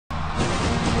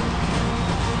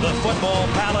the football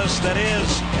palace that is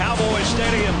Cowboy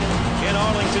Stadium in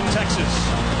Arlington, Texas.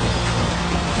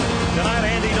 Tonight,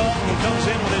 Andy Dalton comes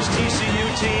in with his TCU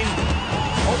team,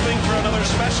 hoping for another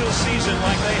special season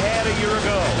like they had a year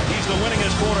ago. He's the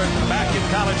winningest quarterback in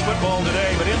college football today,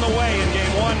 but in the way in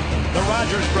game one, the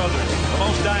Rogers brothers, the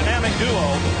most dynamic duo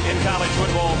in college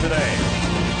football today.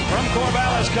 From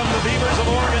Corvallis come the Beavers of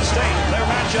Oregon State. Their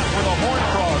matchup for the Horned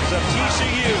Frogs of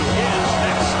TCU is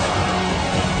next.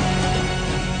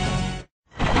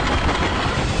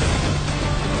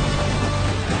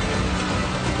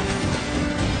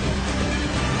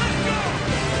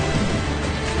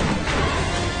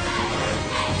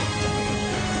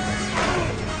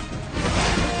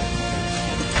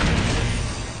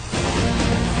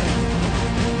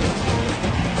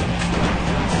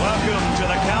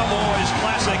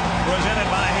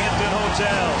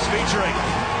 Featuring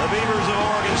the Beavers of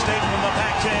Oregon State from the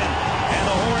Pac-10 and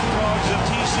the Horned Frogs of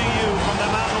TCU from the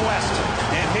Mountain West.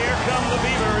 And here come the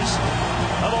Beavers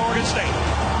of Oregon State.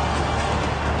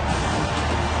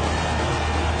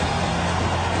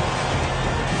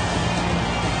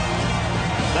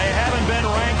 They haven't been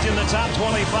ranked in the top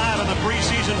 25 in the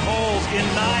preseason polls in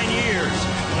 9 years.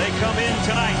 They come in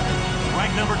tonight,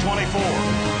 ranked number 24.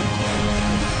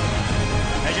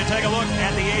 As you take a look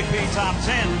at the AP top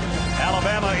 10,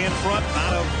 Alabama in front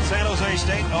out of San Jose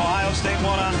State. Ohio State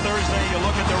won on Thursday. You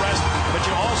look at the rest, but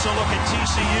you also look at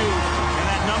TCU in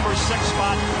that number 6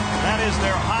 spot. That is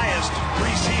their highest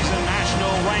preseason national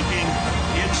ranking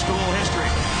in school history.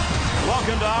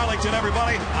 Welcome to Arlington,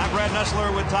 everybody. I'm Brad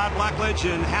Nessler with Todd Blackledge,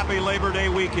 and happy Labor Day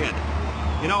weekend.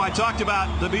 You know, I talked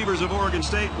about the Beavers of Oregon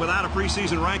State without a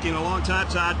preseason ranking a long time,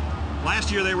 Todd.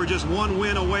 Last year, they were just one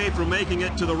win away from making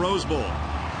it to the Rose Bowl.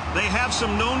 They have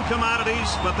some known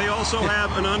commodities, but they also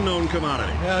have an unknown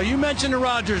commodity. You mentioned the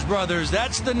Rogers brothers.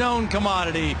 That's the known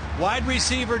commodity. Wide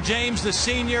receiver James, the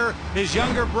senior, his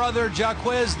younger brother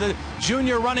Jaquez, the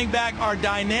junior running back, are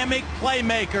dynamic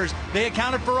playmakers. They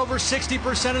accounted for over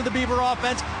 60% of the Beaver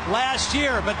offense last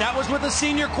year, but that was with a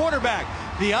senior quarterback.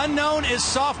 The unknown is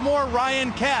sophomore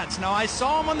Ryan Katz. Now, I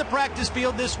saw him on the practice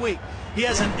field this week. He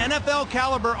has an NFL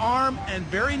caliber arm and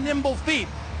very nimble feet.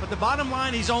 But the bottom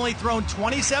line, he's only thrown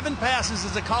 27 passes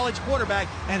as a college quarterback,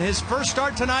 and his first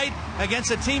start tonight against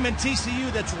a team in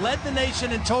TCU that's led the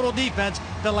nation in total defense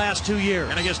the last 2 years.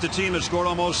 And against a team that scored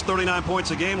almost 39 points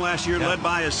a game last year, led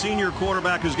by a senior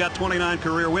quarterback who's got 29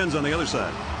 career wins on the other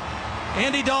side.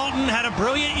 Andy Dalton had a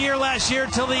brilliant year last year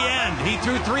till the end. He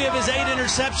threw 3 of his 8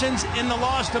 interceptions in the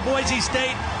loss to Boise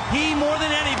State. He, more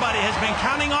than anybody, has been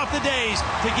counting off the days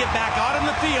to get back out on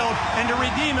the field and to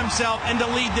redeem himself and to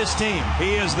lead this team.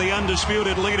 He is the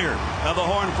undisputed leader of the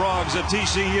Horned Frogs of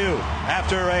TCU.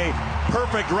 After a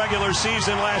perfect regular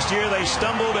season last year, they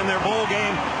stumbled in their bowl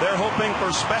game. They're hoping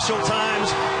for special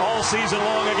times all season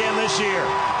long again this year.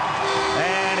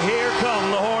 And here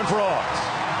come the Horned Frogs.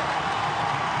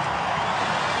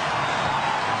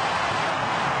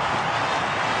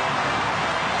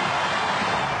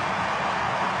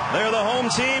 They're the home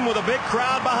team with a big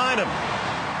crowd behind them.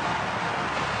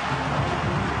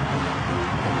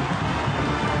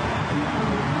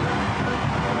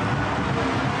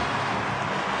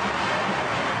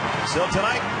 So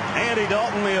tonight, Andy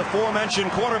Dalton, the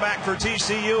aforementioned quarterback for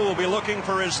TCU, will be looking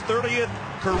for his 30th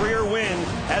career win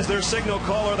as their signal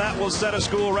caller. That will set a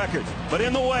school record. But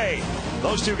in the way,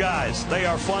 those two guys, they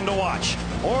are fun to watch.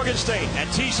 Oregon State and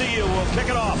TCU will kick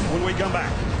it off when we come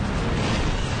back.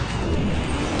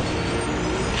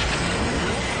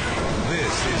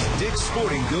 This is Dick's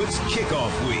Sporting Goods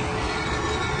Kickoff Week.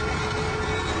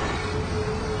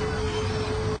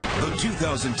 The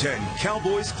 2010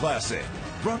 Cowboys Classic,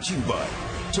 brought to you by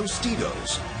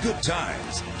Tostitos, good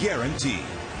times, guaranteed.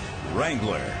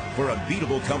 Wrangler, for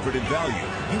unbeatable comfort and value,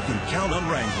 you can count on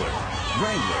Wrangler.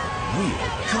 Wrangler, real,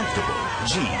 comfortable,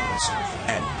 jeans.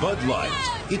 And Bud Light,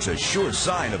 it's a sure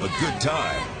sign of a good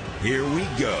time. Here we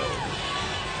go.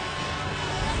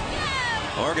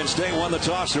 Oregon State won the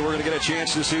toss, so we're going to get a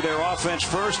chance to see their offense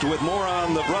first. With more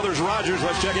on the brothers Rogers,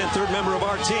 let's check in third member of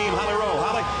our team, Holly Rowe.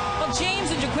 Holly? Well,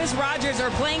 James and Jaquez Rogers are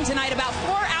playing tonight about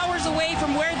 4 hours away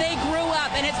from where they grew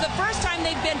up, and it's the first time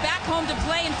they've been back home to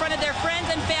play in front of their friends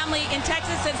and family in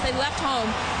Texas since they left home.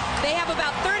 They have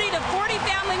about 30 to 40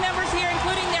 family members here,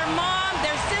 including their mom,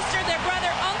 their sister, their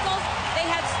brother, uncles. They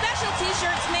had special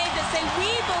T-shirts made that say, "We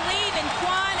believe in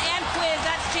Quan and Quiz."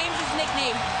 That's James's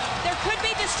nickname. There could be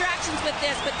distractions with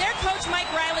this, but their coach,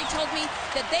 Mike Riley, told me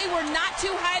that they were not too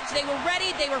hyped, they were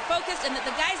ready, they were focused, and that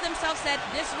the guys themselves said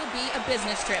this would be a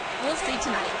business trip. We'll see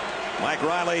tonight. Mike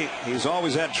Riley, he's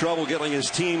always had trouble getting his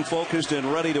team focused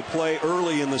and ready to play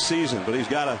early in the season, but he's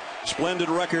got a splendid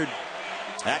record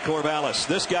at Corvallis.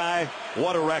 This guy,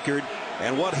 what a record,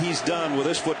 and what he's done with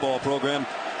this football program.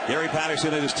 Gary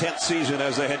Patterson in his 10th season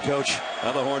as the head coach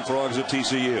of the Horned Frogs of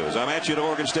TCU. As I mentioned,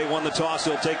 Oregon State won the toss.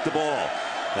 They'll take the ball.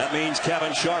 That means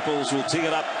Kevin Sharples will tee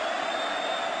it up.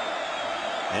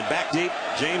 And back deep,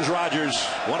 James Rogers,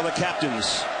 one of the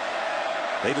captains.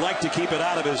 They'd like to keep it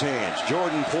out of his hands.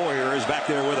 Jordan Poyer is back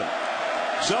there with him.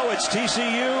 So it's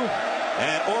TCU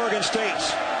and Oregon State,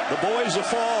 the boys of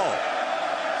fall,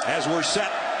 as we're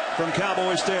set from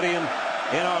Cowboy Stadium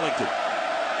in Arlington.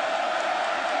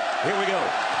 Here we go.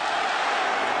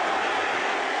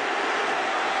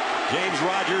 James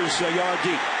Rogers a yard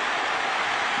deep.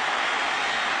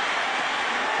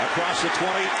 Across the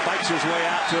 20, fights his way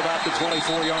out to about the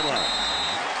 24-yard line.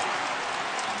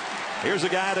 Here's the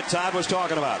guy that Todd was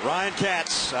talking about, Ryan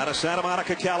Katz out of Santa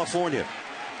Monica, California.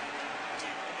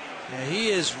 Yeah, he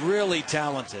is really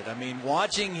talented. I mean,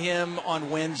 watching him on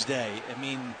Wednesday, I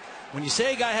mean, when you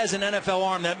say a guy has an NFL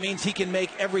arm, that means he can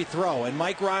make every throw. And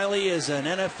Mike Riley is an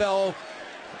NFL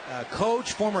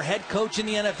coach, former head coach in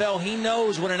the NFL. He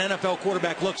knows what an NFL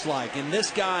quarterback looks like. And this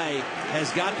guy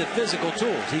has got the physical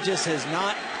tools. He just has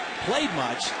not played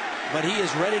much, but he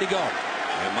is ready to go.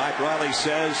 And Mike Riley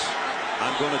says,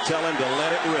 I'm going to tell him to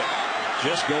let it rip.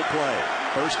 Just go play.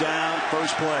 First down,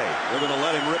 first play. We're going to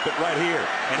let him rip it right here.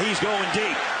 And he's going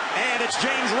deep. And it's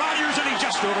James Rogers, and he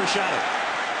just overshot it.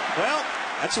 Well,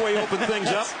 that's the way you open things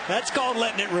up. That's called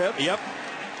letting it rip. Yep.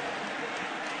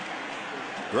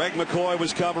 Greg McCoy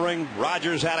was covering.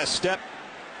 Rogers had a step,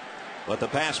 but the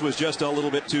pass was just a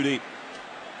little bit too deep.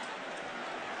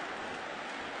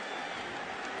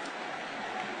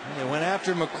 They went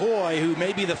after McCoy, who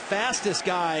may be the fastest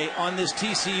guy on this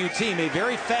TCU team. A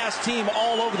very fast team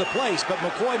all over the place, but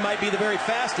McCoy might be the very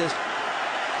fastest.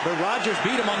 But Rogers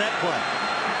beat him on that play.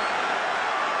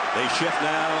 They shift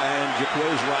now, and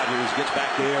Jaquiz Rogers gets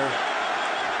back there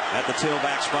at the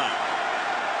tailback spot.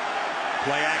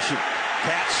 Play action.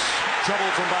 Katz, trouble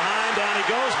from behind. Down he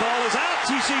goes. Ball is out.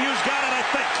 TCU's got it, I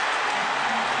think.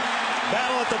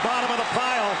 Battle at the bottom of the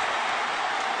pile.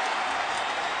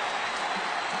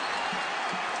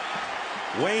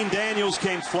 Wayne Daniels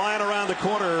came flying around the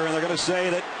corner, and they're going to say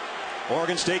that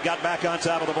Oregon State got back on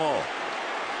top of the ball.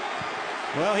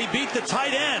 Well, he beat the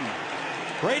tight end.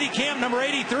 Brady Camp, number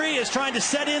 83, is trying to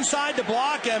set inside to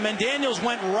block him, and Daniels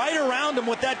went right around him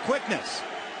with that quickness.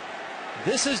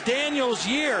 This is Daniels'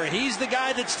 year. He's the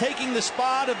guy that's taking the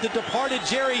spot of the departed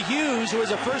Jerry Hughes, who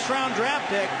was a first-round draft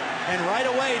pick, and right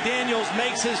away Daniels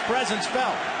makes his presence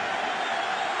felt.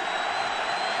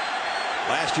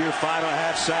 Last year,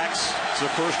 5.5 sacks. It's the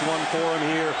first one for him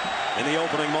here in the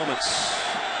opening moments.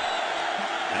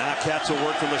 And now Katz will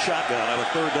work from the shotgun on a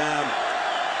third down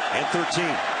and 13.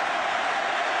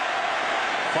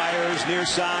 Fires near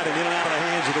side and in and out of the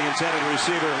hands of the intended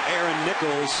receiver. Aaron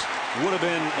Nichols would have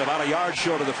been about a yard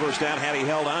short of the first down had he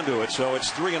held onto it. So it's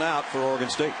 3 and out for Oregon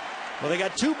State. Well, they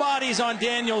got two bodies on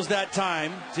Daniels that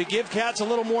time to give Katz a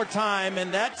little more time,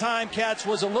 and that time Katz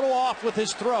was a little off with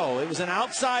his throw. It was an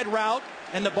outside route,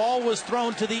 and the ball was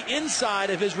thrown to the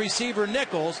inside of his receiver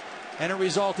Nichols, and it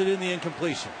resulted in the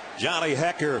incompletion. Johnny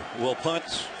Hecker will punt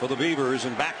for the Beavers,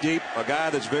 and back deep, a guy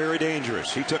that's very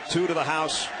dangerous. He took 2 to the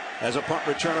house as a punt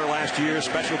returner last year,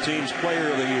 special teams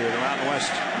player of the year in the Mountain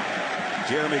West,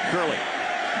 Jeremy Curley.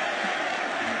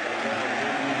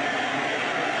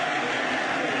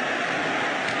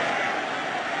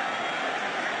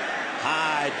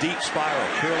 High, deep spiral.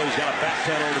 Curley's got a back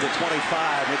pedal to the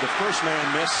 25 with the first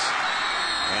man miss,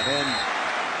 and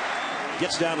then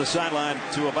gets down the sideline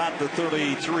to about the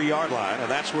 33-yard line,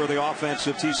 and that's where the offense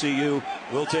of TCU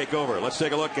will take over. Let's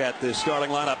take a look at the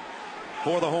starting lineup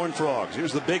for the Horned Frogs.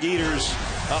 Here's the Big Eaters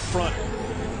up front.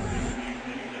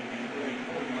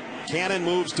 Cannon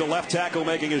moves to left tackle,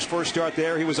 making his first start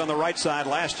there. He was on the right side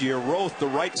last year. Roth, the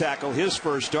right tackle, his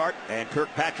first start, and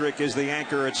Kirkpatrick is the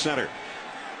anchor at center.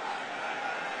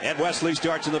 Ed Wesley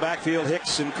starts in the backfield.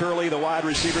 Hicks and Curley, the wide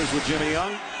receivers, with Jimmy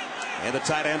Young, and the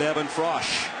tight end Evan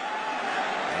Frosch.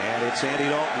 And it's Andy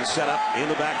Dalton set up in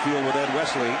the backfield with Ed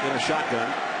Wesley in a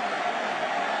shotgun.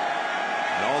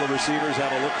 And all the receivers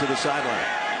have a look to the sideline.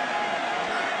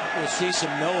 We'll see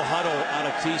some no huddle out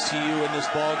of TCU in this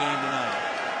ball game tonight.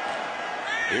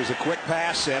 Here's a quick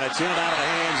pass, and it's in and out of the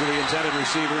hands of the intended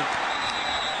receiver.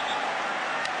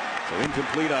 So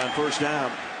incomplete on first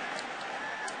down.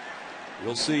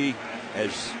 We'll see,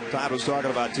 as Todd was talking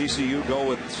about, TCU go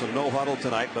with some no huddle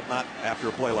tonight, but not after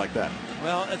a play like that.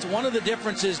 Well, it's one of the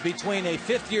differences between a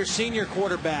fifth-year senior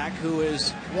quarterback who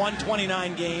has won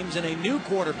 29 games and a new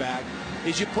quarterback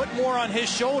is you put more on his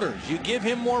shoulders. You give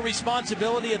him more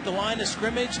responsibility at the line of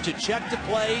scrimmage to check the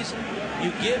plays.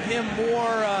 You give him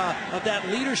more of that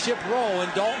leadership role,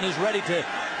 and Dalton is ready to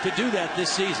do that this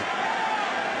season.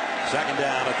 Second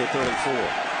down at the 34.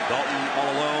 Dalton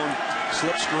all alone,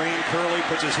 slip screen. Curley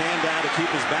puts his hand down to keep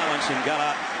his balance and got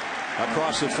out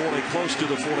across the 40, close to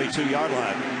the 42-yard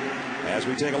line. As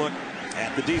we take a look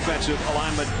at the defensive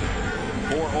alignment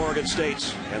for Oregon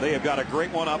State, and they have got a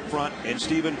great one up front in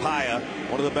Stephen Paya,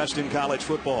 one of the best in college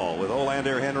football, with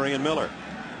Olander, Henry, and Miller.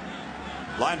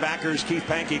 Linebackers, Keith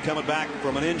Pankey coming back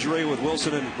from an injury with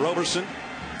Wilson and Roberson.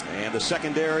 And the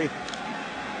secondary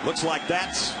looks like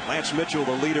that's Lance Mitchell,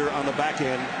 the leader on the back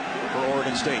end for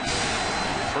Oregon State.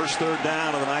 First third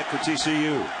down of the night for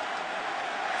TCU.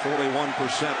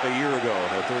 41% a year ago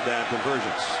in their third down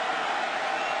conversions.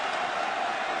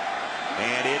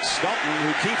 And it's Dalton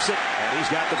who keeps it, and he's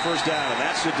got the first down. And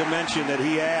that's the dimension that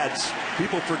he adds.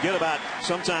 People forget about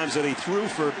sometimes that he threw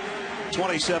for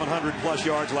 2,700 plus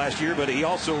yards last year, but he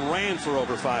also ran for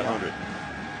over 500.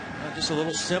 Just a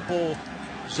little simple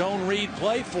zone read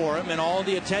play for him, and all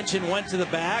the attention went to the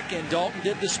back, and Dalton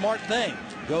did the smart thing.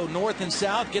 Go north and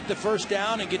south, get the first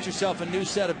down, and get yourself a new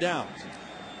set of downs.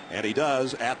 And he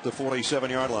does at the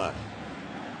 47-yard line.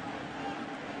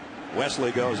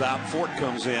 Wesley goes out. Fort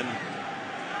comes in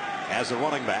as the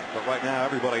running back, but right now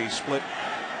everybody split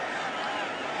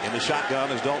in the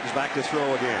shotgun as Dalton's back to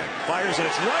throw again. Fires it.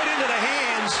 It's right into the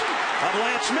hands of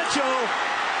Lance Mitchell.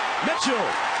 Mitchell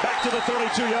back to the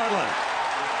 32-yard line.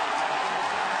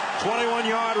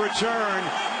 21-yard return,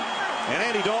 and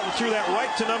Andy Dalton threw that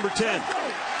right to number 10.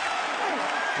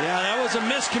 Yeah, that was a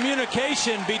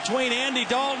miscommunication between Andy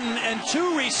Dalton and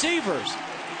two receivers.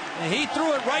 And he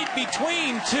threw it right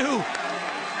between two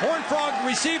Horned Frog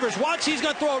receivers. Watch, he's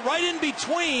going to throw it right in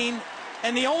between,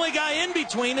 and the only guy in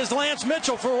between is Lance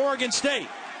Mitchell for Oregon State.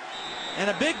 And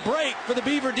a big break for the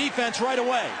Beaver defense right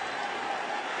away.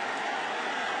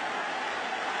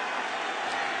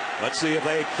 Let's see if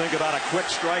they think about a quick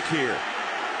strike here.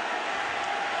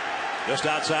 Just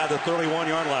outside the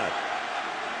 31-yard line.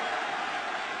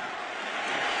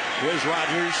 Quiz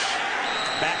Rogers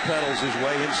backpedals his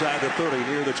way inside the 30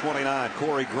 near the 29.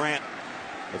 Corey Grant,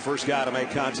 the first guy to make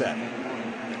contact.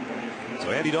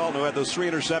 So Andy Dalton, who had those 3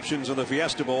 interceptions in the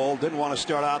Fiesta Bowl, didn't want to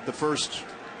start out the first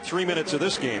 3 minutes of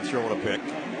this game throwing a pick.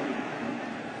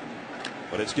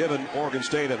 But it's given Oregon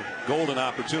State a golden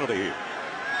opportunity here.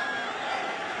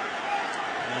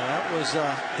 That was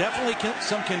definitely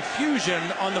some confusion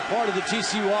on the part of the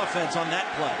TCU offense on that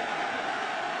play.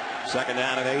 Second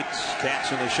down and 8.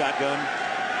 Cats in the shotgun.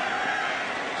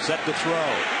 Set to throw.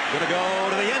 Going to go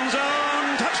to the end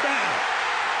zone. Touchdown.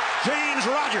 James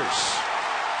Rogers.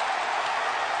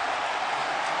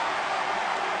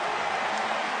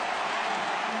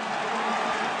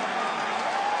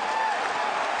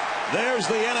 There's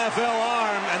the NFL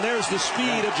arm, and there's the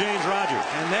speed of James Rogers.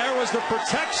 And there was the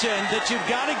protection that you've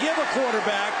got to give a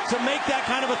quarterback to make that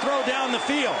kind of a throw down the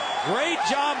field. Great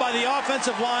job by the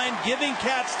offensive line, giving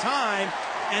Cats time,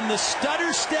 and the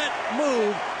stutter step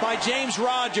move by James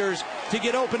Rogers to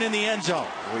get open in the end zone.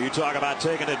 Well, you talk about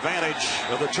taking advantage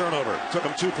of the turnover. Took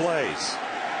him 2 plays.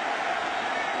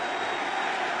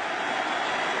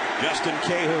 Justin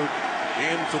Cahoot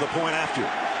in for the point after.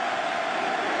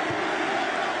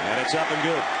 And it's up and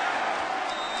good.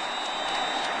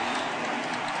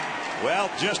 Well,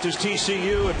 just as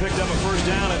TCU had picked up a first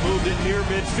down and moved it near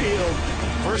midfield.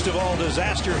 First of all,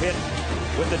 disaster hit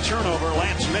with the turnover.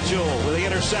 Lance Mitchell with the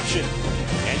interception.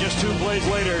 And just 2 plays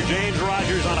later, James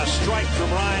Rogers on a strike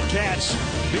from Ryan Katz.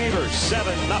 Beavers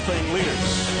 7-0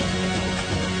 leaders.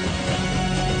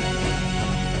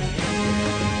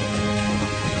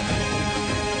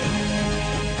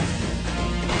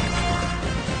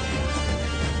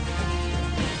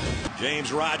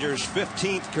 James Rogers'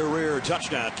 15th career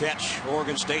touchdown catch.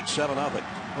 Oregon State 7-0.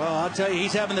 Well, I'll tell you,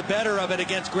 he's having the better of it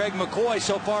against Greg McCoy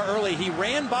so far early. He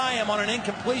ran by him on an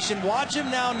incompletion. Watch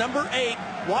him now, number 8.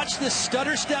 Watch this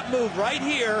stutter step move right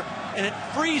here, and it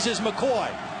freezes McCoy.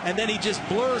 And then he just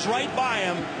blurs right by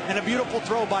him, and a beautiful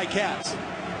throw by Katz.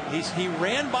 He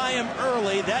ran by him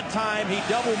early. That time he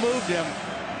double moved him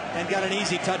and got an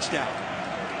easy touchdown.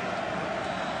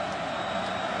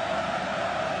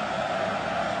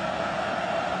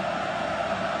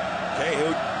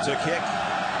 Cahoot to kick.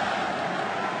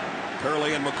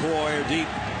 Curley and McCoy are deep.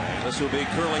 And this will be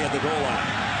Curley at the goal line.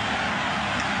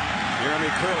 Jeremy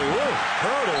Curley,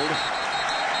 hurdled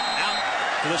out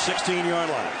to the 16-yard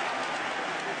line.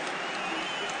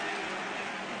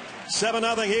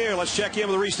 7-0 here. Let's check in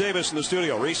with Reese Davis in the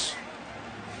studio. Reese.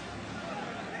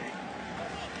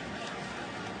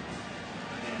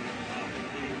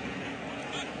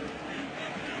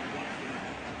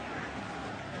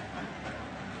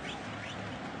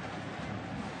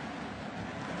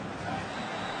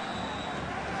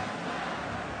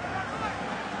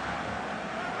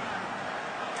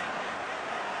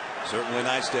 Certainly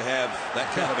nice to have that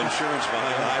kind of insurance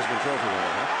behind the Heisman Trophy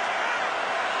winner,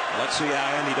 huh? Let's see how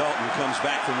Andy Dalton comes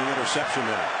back from the interception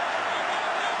there.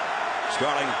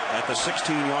 Starting at the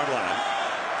 16-yard line.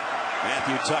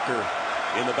 Matthew Tucker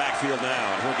in the backfield now,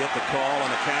 and he'll get the call on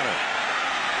the counter.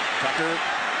 Tucker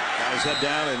got his head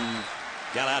down and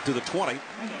got out to the 20.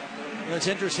 It's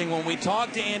interesting. When we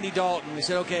talked to Andy Dalton, we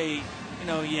said, okay, you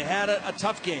know, you had a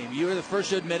tough game. You were the first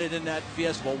to admit it in that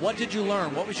Fiesta Bowl. What did you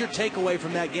learn? What was your takeaway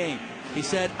from that game? He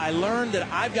said, I learned that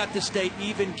I've got to stay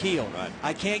even keel. Right.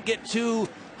 I can't get too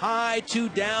high, too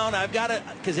down. I've got to,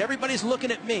 because everybody's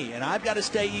looking at me, and I've got to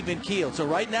stay even keeled. So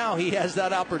right now he has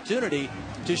that opportunity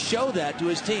to show that to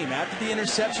his team. After the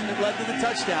interception that led to the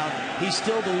touchdown, he's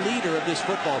still the leader of this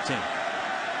football team.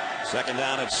 Second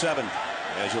down at 7.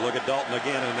 As you look at Dalton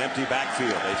again in an empty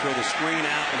backfield. They throw the screen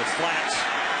out in the flats.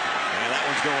 And that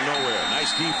one's going nowhere.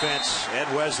 Nice defense.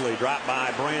 Ed Wesley dropped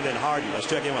by Brandon Harden. Let's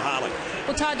check in with Holly.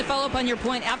 Well, Todd, to follow up on your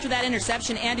point, after that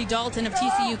interception, Andy Dalton of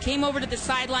TCU came over to the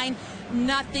sideline.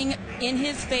 Nothing in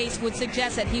his face would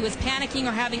suggest that he was panicking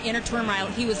or having inner turmoil.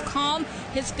 He was calm.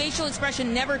 His facial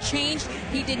expression never changed.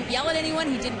 He didn't yell at anyone.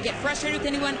 He didn't get frustrated with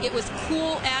anyone. It was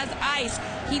cool as ice.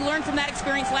 He learned from that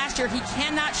experience last year. He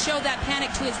cannot show that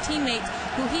panic to his teammates,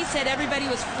 who he said everybody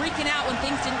was freaking out when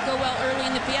things didn't go well early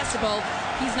in the Fiesta Bowl.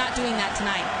 He's not doing that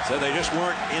tonight. So they just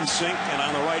weren't in sync and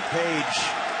on the right page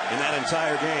in that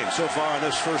entire game. So far in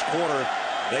this first quarter,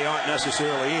 they aren't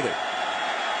necessarily either.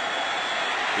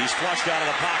 He's flushed out of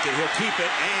the pocket. He'll keep it,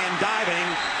 and diving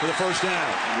for the first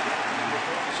down.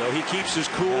 So he keeps his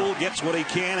cool, gets what he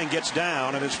can, and gets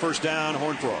down, and it's first down,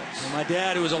 Horned Frogs. Well, my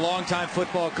dad, who was a longtime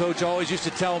football coach, always used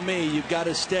to tell me, you've got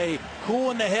to stay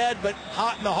cool in the head, but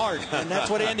hot in the heart. And that's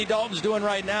what Andy Dalton's doing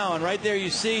right now. And right there you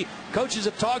see, coaches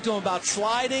have talked to him about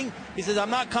sliding. He says, I'm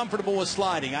not comfortable with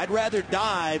sliding. I'd rather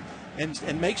dive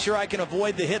and make sure I can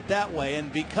avoid the hit that way.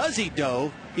 And because he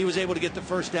dove, he was able to get the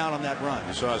first down on that run.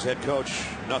 You saw his head coach,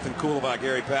 nothing cool about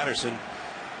Gary Patterson.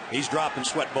 He's dropping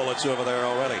sweat bullets over there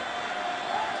already.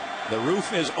 The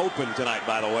roof is open tonight,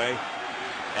 by the way,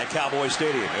 at Cowboy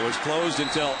Stadium. It was closed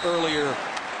until earlier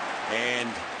and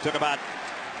took about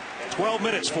 12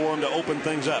 minutes for him to open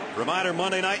things up. Reminder,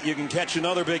 Monday night you can catch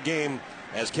another big game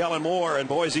as Kellen Moore and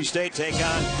Boise State take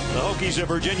on the Hokies of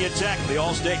Virginia Tech. The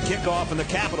All-State kickoff in the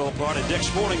Capitol, part of Dick's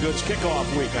Sporting Goods kickoff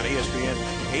week on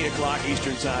ESPN, 8 o'clock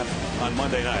Eastern time on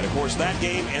Monday night. Of course, that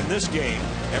game and this game,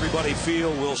 everybody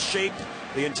feel will shape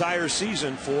the entire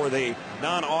season for the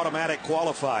non-automatic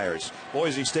qualifiers.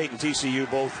 Boise State and TCU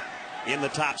both in the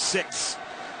top 6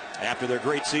 after their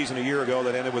great season a year ago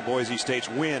that ended with Boise State's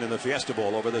win in the Fiesta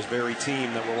Bowl over this very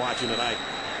team that we're watching tonight.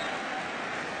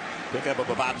 Pickup of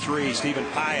about 3. Stephen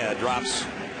Paya drops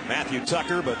Matthew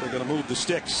Tucker, but they're going to move the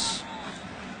sticks.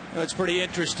 It's pretty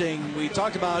interesting. We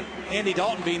talked about Andy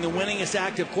Dalton being the winningest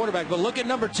active quarterback, but look at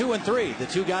number 2 and 3, the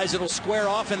two guys that will square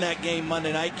off in that game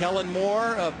Monday night. Kellen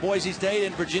Moore of Boise State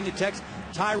and Virginia Tech's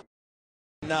Ty.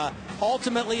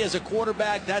 Ultimately, as a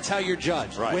quarterback, that's how you're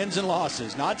judged. Right. Wins and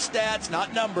losses, not stats,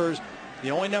 not numbers.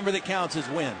 The only number that counts is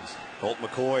wins. Colt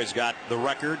McCoy's got the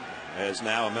record as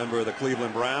now a member of the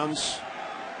Cleveland Browns.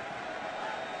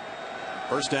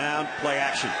 First down, play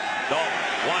action.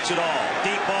 Dalton wants it all.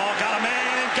 Deep ball, got a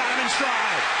man, and got him in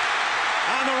stride.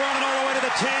 On the run and all the way to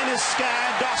the 10 is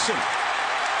Sky Dawson.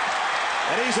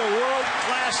 And he's a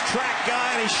world-class track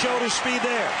guy, and he showed his speed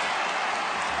there.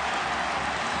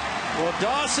 Well,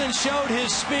 Dawson showed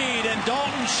his speed, and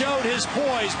Dalton showed his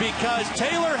poise, because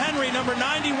Taylor Henry, number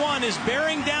 91, is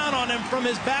bearing down on him from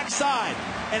his backside.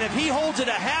 And if he holds it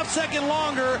a half second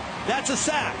longer, that's a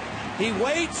sack. He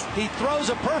waits, he throws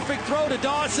a perfect throw to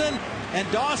Dawson, and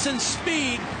Dawson's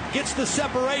speed gets the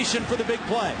separation for the big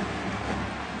play.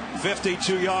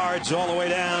 52 yards all the way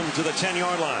down to the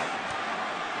 10-yard line.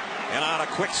 And on a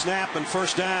quick snap and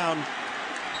first down,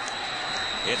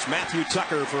 it's Matthew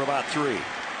Tucker for about 3.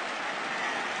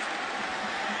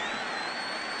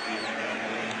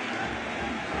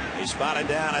 He's spotted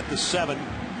down at the 7,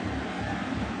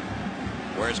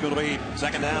 where it's going to be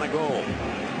second down and goal.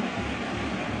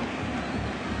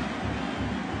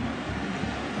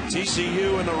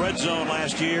 TCU in the red zone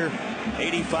last year,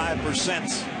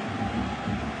 85%.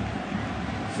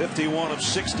 51 of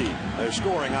 60. Their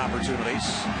scoring opportunities.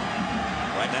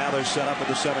 Right now they're set up at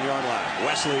the 7-yard line.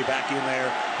 Wesley back in there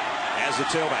as the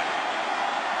tailback.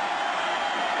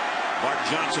 Mark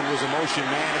Johnson was a motion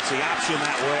man. It's the option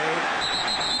that way.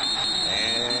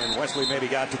 And Wesley maybe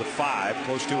got to the 5,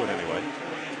 close to it anyway.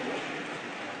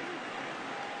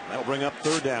 That'll bring up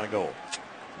third down and goal.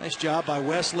 Nice job by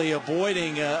Wesley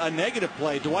avoiding a negative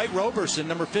play. Dwight Roberson,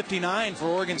 number 59 for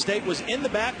Oregon State, was in the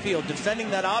backfield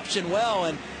defending that option well,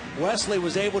 and Wesley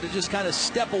was able to just kind of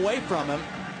step away from him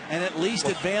and at least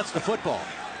advance the football.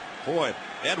 Boy,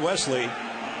 Ed Wesley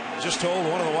just told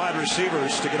one of the wide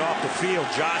receivers to get off the field.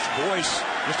 Josh Boyce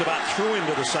just about threw him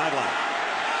to the sideline.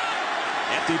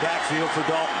 Empty backfield for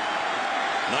Dalton.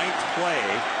 9th play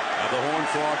of the Horned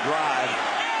Frog drive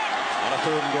on a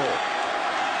 3rd and goal.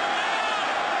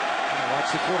 Watch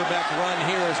the quarterback run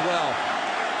here as well.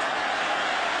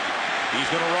 He's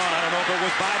going to run. I don't know if it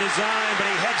was by design, but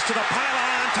he heads to the pylon.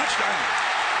 Touchdown.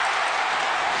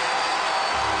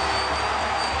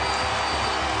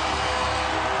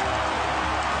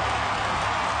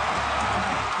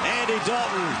 Andy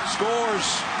Dalton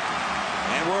scores,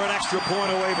 and we're an extra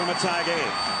point away from a tie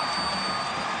game.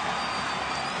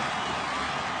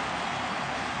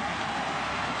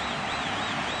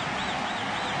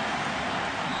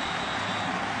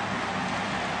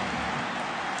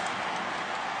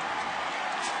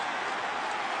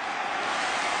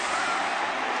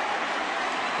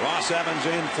 Ross Evans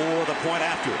in for the point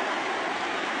after.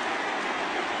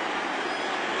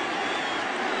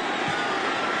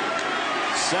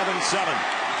 Seven.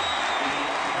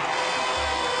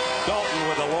 Dalton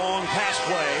with a long pass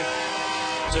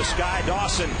play to Sky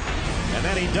Dawson, and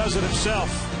then he does it himself.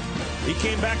 He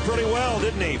came back pretty well,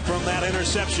 didn't he, from that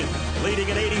interception,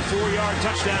 leading an 84-yard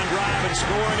touchdown drive and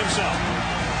scoring himself.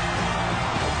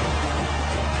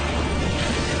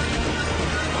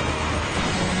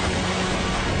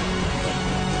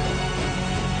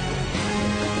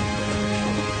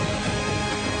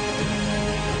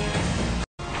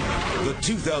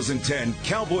 The 2010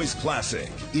 Cowboys Classic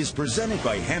is presented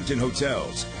by Hampton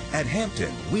Hotels. At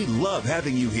Hampton, we love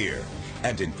having you here.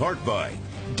 And in part by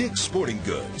Dick's Sporting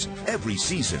Goods. Every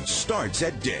season starts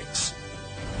at Dick's.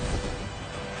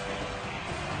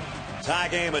 Tie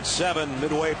game at 7,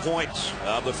 midway point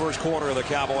of the first quarter of the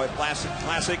Cowboy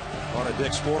Classic on a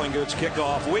Dick's Sporting Goods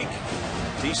kickoff week.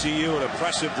 TCU an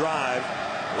impressive drive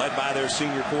led by their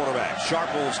senior quarterback.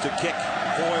 Sharples to kick.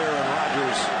 Foyer and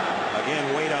Rogers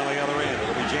again wait on the other end.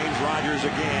 It'll be James Rogers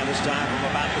again, this time from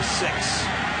about the 6.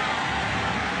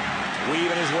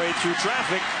 Weaving his way through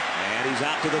traffic, and he's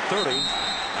out to the 30.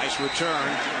 Nice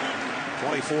return.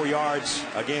 24 yards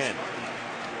again.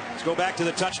 Let's go back to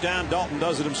the touchdown. Dalton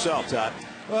does it himself, Todd.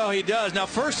 Well, he does. Now,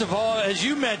 first of all, as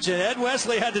you mentioned, Ed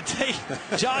Wesley had to take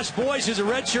Josh Boyce, who's a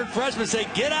redshirt freshman, say,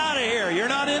 get out of here. You're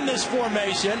not in this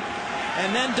formation.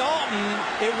 And then Dalton,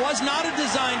 it was not a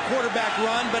designed quarterback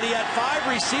run, but he had 5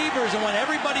 receivers, and when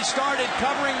everybody started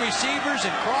covering receivers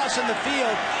and crossing the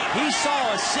field, he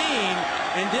saw a seam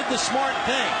and did the smart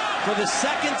thing. For the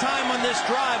second time on this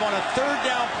drive, on a 3rd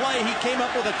down play, he came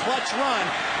up with a clutch run,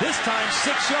 this time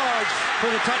 6 yards for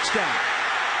the touchdown.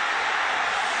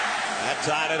 That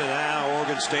tied it, and now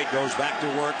Oregon State goes back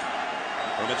to work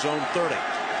from its own 30.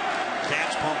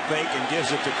 Cats pump fake and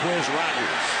gives it to Quiz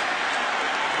Rogers.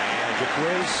 And the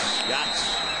Quiz got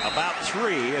about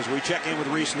 3 as we check in with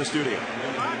Reese in the studio.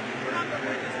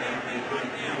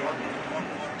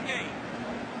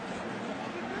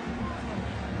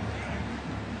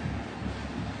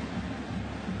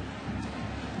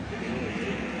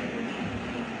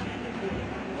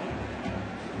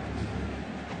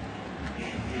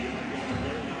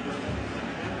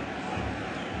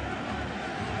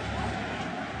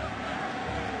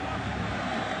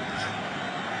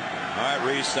 All right,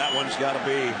 Reese, that one's got to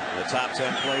be the top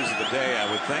 10 plays of the day, I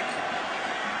would think.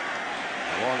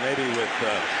 Along maybe with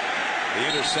the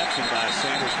interception by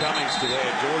Sanders Cummings today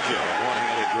at Georgia, a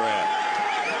one-handed grab.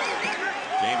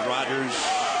 James Rogers,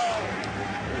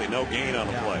 really no gain on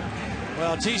the play.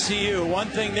 Well, TCU, one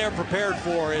thing they're prepared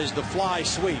for is the fly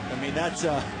sweep. I mean, that's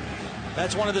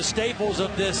one of the staples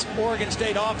of this Oregon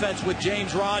State offense with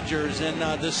James Rogers, and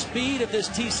the speed of this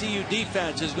TCU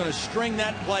defense is going to string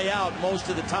that play out most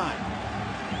of the time.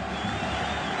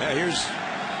 Yeah, here's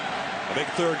a big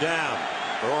 3rd down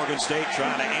for Oregon State,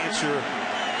 trying to answer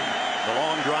the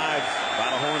long drive by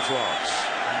the Horned Frogs.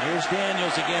 And here's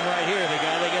Daniels again right here, the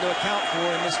guy they got to account for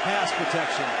in this pass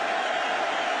protection.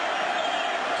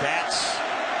 Cats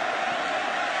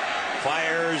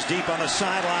fires deep on the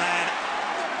sideline.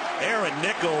 Aaron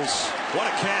Nichols, what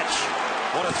a catch,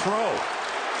 what a throw.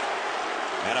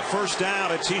 And a 1st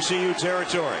down at TCU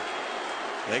territory.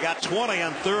 They got 20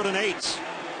 on 3rd and 8.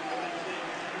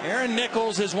 Aaron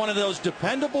Nichols is one of those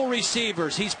dependable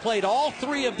receivers. He's played all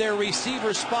 3 of their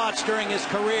receiver spots during his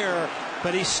career,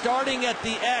 but he's starting at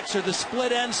the X or the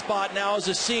split end spot now as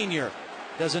a senior.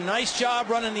 Does a nice job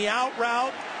running the out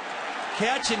route,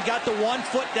 catch, and got the 1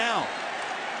 foot down.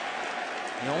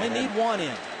 You only need 1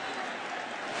 in.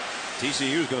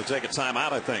 TCU is going to take a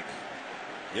timeout, I think.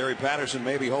 Gary Patterson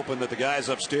may be hoping that the guys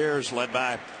upstairs, led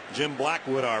by Jim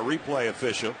Blackwood, our replay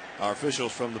official, our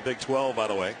officials from the Big 12, by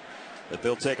the way, that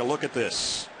they'll take a look at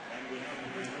this.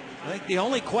 I think the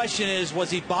only question is, was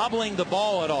he bobbling the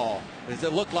ball at all? Because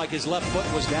it looked like his left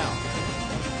foot was down.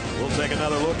 We'll take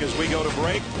another look as we go to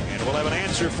break, and we'll have an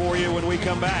answer for you when we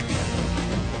come back.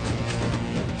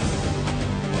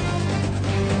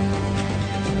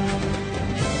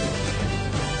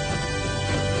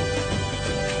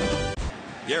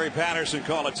 Gary Patterson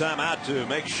called a timeout to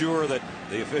make sure that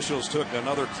the officials took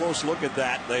another close look at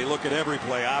that. They look at every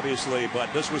play, obviously,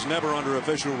 but this was never under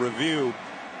official review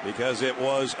because it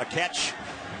was a catch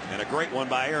and a great one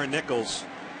by Aaron Nichols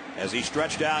as he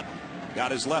stretched out,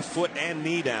 got his left foot and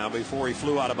knee down before he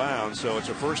flew out of bounds. So it's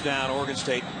a first down, Oregon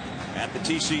State at the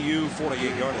TCU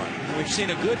 48-yard line. We've seen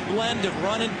a good blend of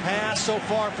run and pass so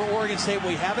far for Oregon State.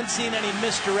 We haven't seen any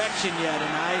misdirection yet,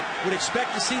 and I would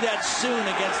expect to see that soon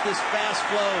against this fast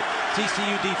flow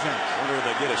TCU defense. I wonder if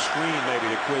they get a screen maybe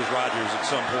to Quiz Rogers at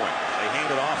some point. They hand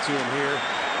it off to him here.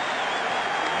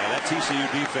 And that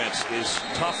TCU defense is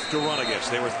tough to run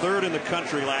against. They were third in the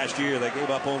country last year. They gave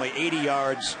up only 80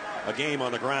 yards a game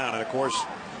on the ground. And of course,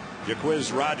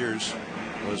 Quiz Rogers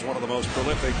was one of the most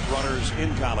prolific runners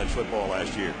in college football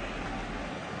last year.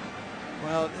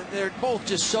 Well, they're both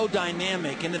just so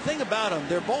dynamic. And the thing about them,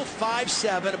 they're both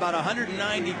 5'7", about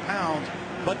 190 pounds,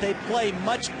 but they play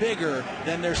much bigger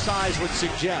than their size would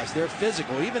suggest. They're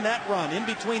physical. Even that run in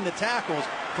between the tackles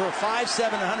for a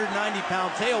 5'7",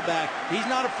 190-pound tailback, he's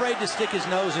not afraid to stick his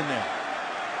nose in there.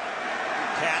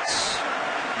 Katz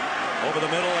over the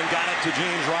middle and got it to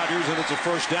James Rogers, and it's a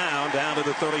first down to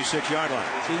the 36-yard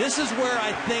line. See, this is where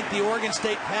I think the Oregon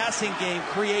State passing game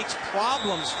creates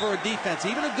problems for a defense,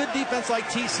 even a good defense like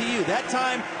TCU. That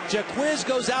time, Jaquiz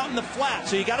goes out in the flat,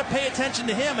 so you got to pay attention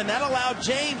to him, and that allowed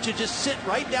James to just sit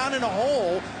right down in a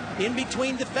hole in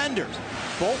between defenders.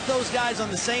 Both those guys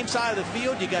on the same side of the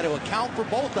field, you got to account for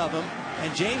both of them,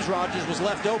 and James Rogers was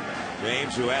left open.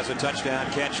 James, who has a touchdown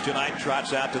catch tonight,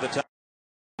 trots out to the top.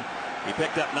 He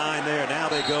picked up 9 there. Now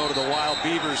they go to the Wild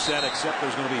Beavers set, except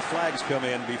there's going to be flags come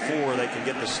in before they can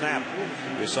get the snap.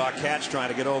 We saw Katz trying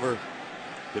to get over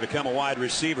to become a wide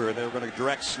receiver, and they were going to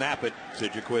direct snap it to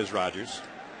Jaquiz Rogers.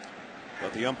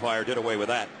 But the umpire did away with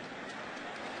that.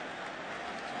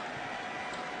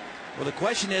 Well, the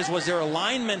question is, was there a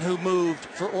lineman who moved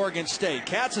for Oregon State?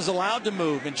 Katz is allowed to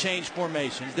move and change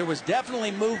formations. There was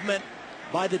definitely movement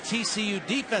by the TCU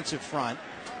defensive front,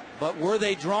 but were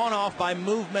they drawn off by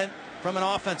movement from an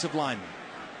offensive lineman?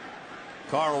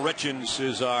 Carl Richens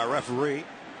is our referee.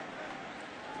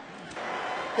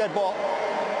 Dead ball.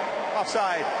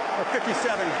 Offside. Or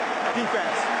 57.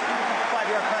 Defense.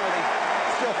 5-yard penalty.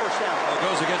 Still first down. Well, it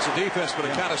goes against the defense, but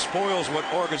it kind of spoils what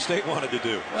Oregon State wanted to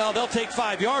do. Well, they'll take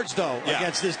 5 yards, though,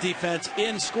 against this defense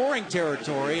in scoring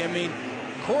territory. I mean,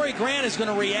 Corey Grant is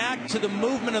going to react to the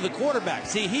movement of the quarterback.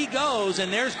 See, he goes,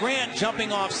 and there's Grant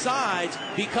jumping off sides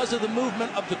because of the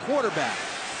movement of the quarterback.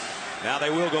 Now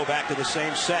they will go back to the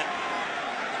same set.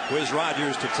 Quiz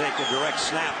Rogers to take a direct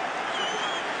snap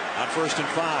on 1st and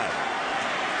 5.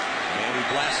 And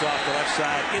he blasts off the left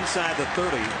side inside the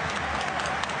 30.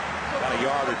 About a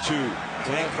yard or two.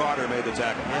 Tank Carter made the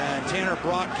tackle. Yeah, and Tanner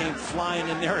Brock came flying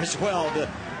in there as well.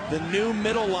 The new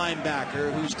middle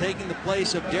linebacker who's taking the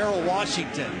place of Darrell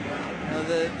Washington.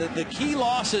 The key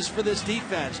losses for this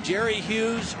defense. Jerry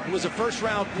Hughes, who was a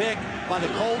first-round pick by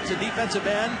the Colts, a defensive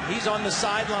end. He's on the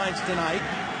sidelines tonight.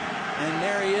 And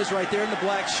there he is right there in the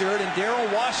black shirt. And Darrell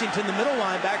Washington, the middle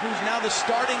linebacker, who's now the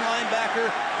starting linebacker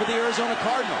for the Arizona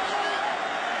Cardinals.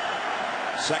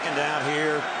 Second down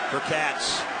here for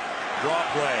Katz. Draw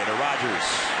play to Rogers.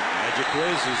 And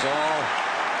Jaquiz is all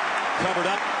covered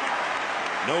up.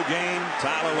 No gain.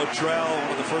 Tyler Luttrell,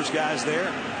 one of the first guys there.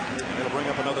 And it'll bring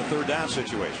up another third down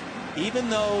situation. Even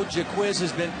though Jaquiz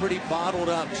has been pretty bottled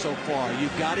up so far,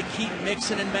 you've got to keep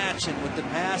mixing and matching with the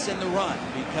pass and the run,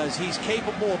 because he's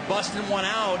capable of busting one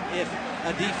out if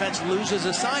a defense loses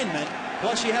assignment.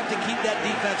 Plus, you have to keep that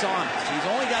defense honest. He's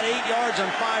only got 8 yards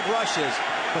on 5 rushes,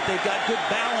 but they've got good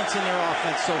balance in their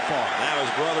offense so far. Now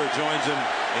his brother joins him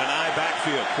in an I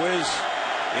backfield. Quiz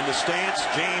in the stance.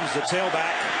 James, the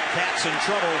tailback. Katz in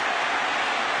trouble.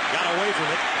 Got away from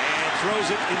it and throws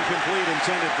it incomplete,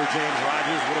 intended for James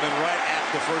Rogers. Would have been right at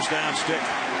the first down stick.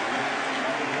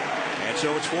 And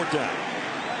so it's 4th down.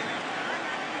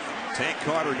 Tank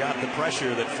Carter got the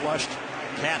pressure that flushed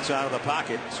Katz out of the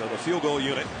pocket, so the field goal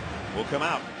unit will come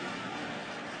out.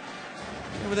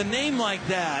 With a name like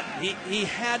that, he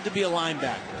had to be a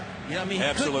linebacker. You know, I mean,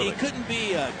 he couldn't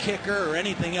be a kicker or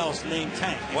anything else named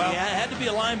Tank. Well, he had to be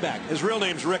a linebacker. His real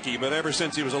name's Ricky, but ever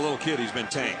since he was a little kid, he's been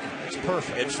Tank. It's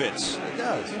perfect. It fits. It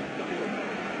does.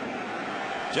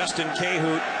 Justin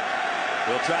Cahoot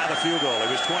will try the field goal.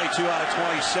 He was 22 out of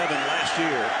 27 last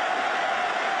year.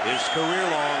 His career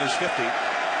long is 50.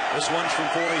 This one's from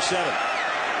 47.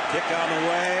 Kick on the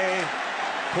way.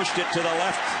 Pushed it to the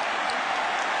left.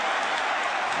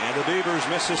 And the Beavers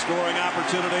miss a scoring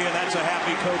opportunity, and that's a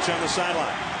happy coach on the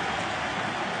sideline.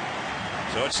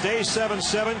 So it stays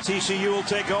 7-7. TCU will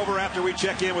take over after we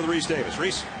check in with Reese Davis.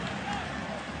 Reese?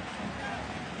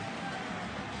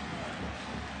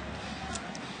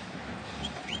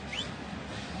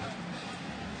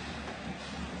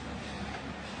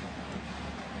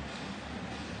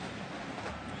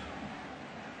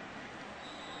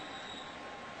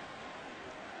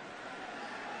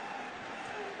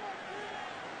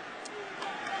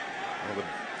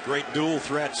 Great dual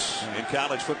threats in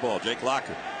college football. Jake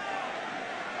Locker.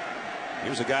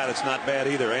 Here's a guy that's not bad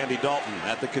either. Andy Dalton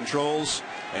at the controls,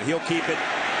 and he'll keep it.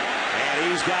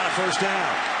 And he's got a first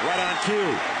down. Right on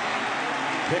cue.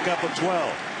 Pickup of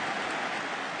 12.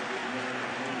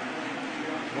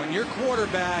 When your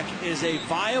quarterback is a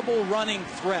viable running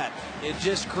threat, it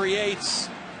just creates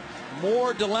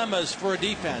more dilemmas for a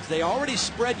defense. They already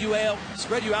spread you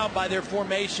out by their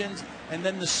formations. And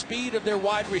then the speed of their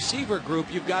wide receiver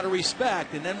group you've got to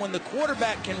respect. And then when the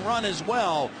quarterback can run as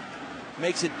well,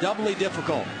 makes it doubly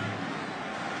difficult.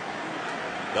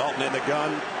 Dalton in the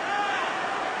gun.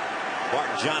 Bart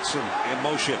Johnson in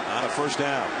motion on a first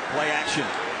down. Play action.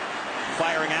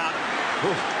 Firing out.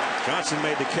 Ooh. Johnson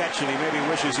made the catch, and he maybe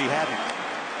wishes he hadn't.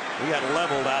 He got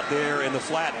leveled out there in the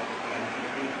flat.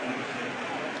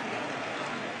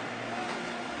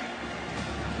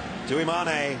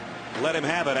 Tuimane let him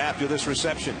have it after this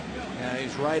reception. Yeah,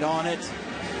 he's right on it.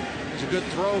 It's a good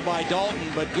throw by Dalton,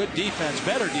 but good defense,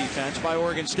 better defense by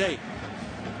Oregon State.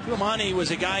 Tuimane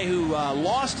was a guy who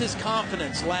lost his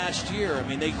confidence last year. I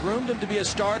mean, they groomed him to be a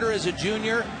starter as a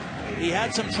junior. He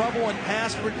had some trouble in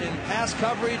pass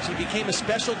coverage. He became a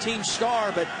special team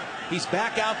star, but he's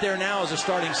back out there now as a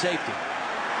starting safety.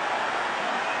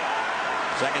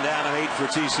 Second down and 8 for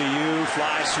TCU.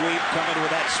 Fly sweep coming with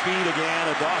that speed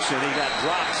again. Dawson, he got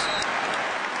dropped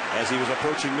as he was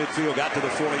approaching midfield. Got to the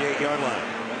 48-yard line.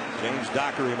 James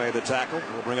Dockery made the tackle.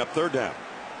 We'll bring up third down.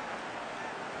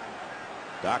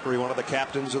 Dockery, one of the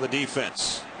captains of the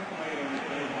defense,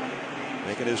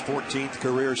 making his 14th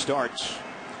career starts.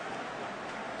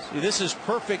 This is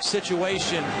perfect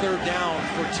situation, third down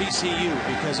for TCU,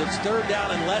 because it's third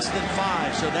down and less than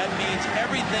 5. So that means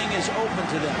everything is open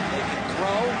to them. They can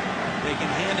throw, they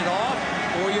can hand it off,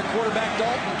 or your quarterback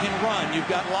Dalton can run. You've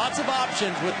got lots of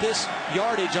options with this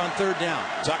yardage on third down.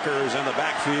 Tucker's in the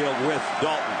backfield with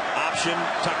Dalton. Option.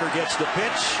 Tucker gets the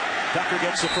pitch. Tucker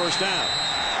gets the first down.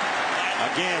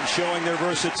 Again, showing their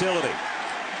versatility.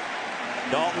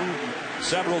 Dalton,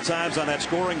 several times on that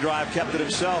scoring drive, kept it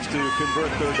himself to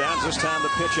convert third downs. This time the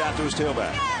pitch out to his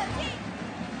tailback.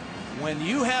 When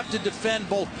you have to defend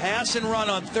both pass and run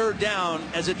on third down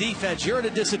as a defense, you're at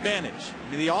a disadvantage. I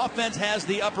mean, the offense has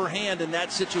the upper hand in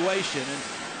that situation, and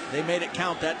they made it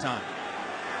count that time.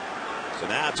 So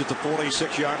now it's at the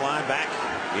 46-yard line, back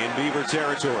in Beaver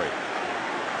territory.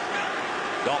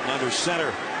 Dalton under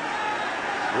center.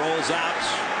 Rolls out.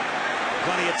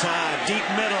 Plenty of time. Deep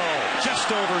middle.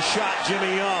 Just overshot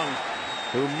Jimmy Young,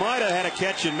 who might have had a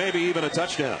catch and maybe even a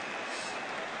touchdown.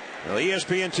 Well,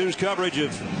 ESPN2's coverage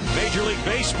of Major League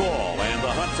Baseball and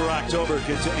the hunt for October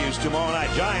continues tomorrow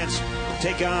night. Giants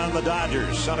take on the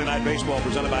Dodgers. Sunday Night Baseball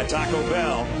presented by Taco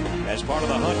Bell as part of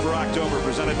the hunt for October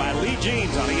presented by Lee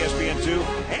Jeans on ESPN2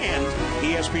 and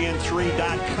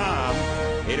ESPN3.com.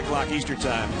 8 o'clock Eastern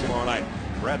time tomorrow night.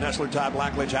 Brad Nessler, Todd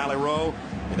Blackledge, Hallie Rowe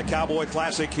in the Cowboy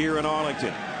Classic here in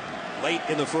Arlington. Late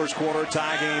in the first quarter,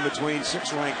 tie game between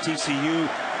 6th-ranked TCU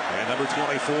and number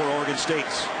 24 Oregon State.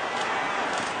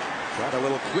 Tried a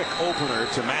little quick opener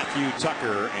to Matthew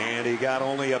Tucker, and he got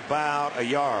only about a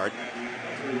yard.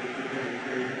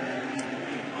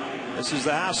 This is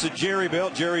the house that Jerry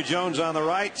built. Jerry Jones on the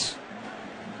right,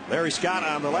 Larry Scott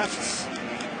on the left.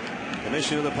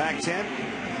 Commission of the Pac-10.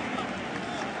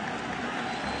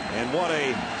 And what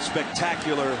a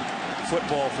spectacular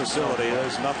football facility.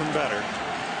 There's nothing better.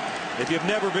 If you've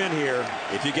never been here,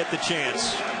 if you get the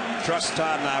chance, trust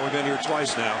Todd and I, we've been here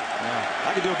twice now. Yeah.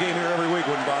 I could do a game here every week,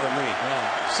 wouldn't bother me.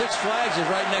 Yeah. Six Flags is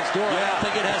right next door. Yeah. I don't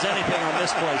think it has anything on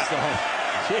this place, though.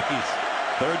 Jeez.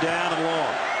 Third down and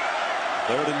long.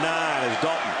 3rd and 9 as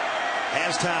Dalton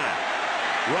has time.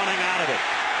 Running out of it.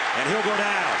 And he'll go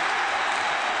down.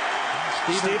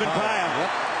 Stephen Pyle.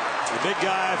 Yep. The big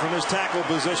guy from his tackle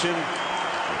position.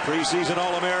 Preseason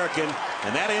All-American.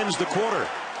 And that ends the quarter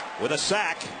with a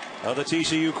sack of the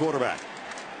TCU quarterback.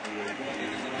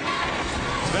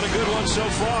 It's been a good one so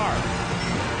far.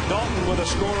 Dalton with a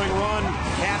scoring run.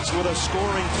 Katz with a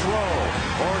scoring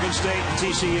throw. Oregon State and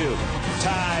TCU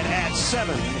tied at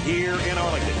 7 here in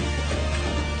Arlington.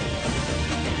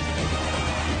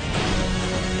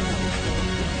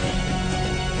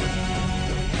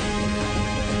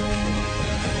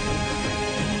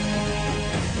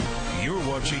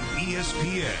 Watching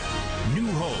ESPN,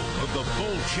 new home of the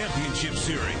Bowl Championship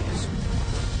Series.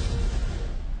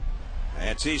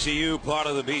 And TCU, part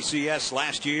of the BCS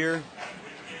last year,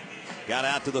 got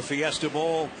out to the Fiesta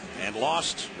Bowl and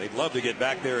lost. They'd love to get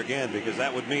back there again because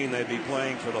that would mean they'd be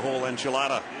playing for the whole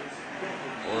enchilada,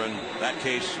 or in that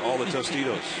case, all the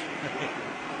Tostitos.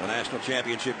 The national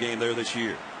championship game there this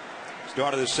year.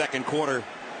 Started the second quarter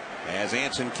as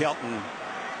Anson Kelton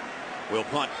will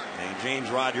punt, and James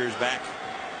Rogers back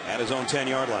at his own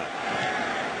 10-yard line.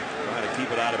 Trying to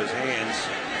keep it out of his hands.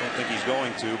 I don't think he's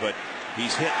going to, but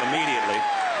he's hit immediately.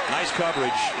 Nice coverage.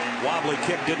 Wobbly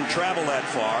kick didn't travel that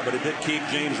far, but it did keep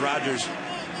James Rogers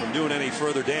from doing any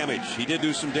further damage. He did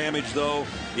do some damage, though,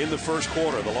 in the first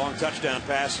quarter. The long touchdown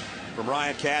pass from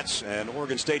Ryan Katz, and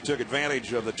Oregon State took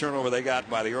advantage of the turnover they got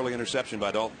by the early interception by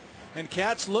Dalton. And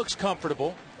Katz looks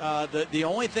comfortable. The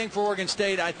only thing for Oregon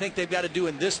State I think they've got to do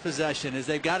in this possession is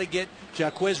they've got to get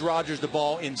Jaquiz Rogers the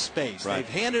ball in space. Right. They've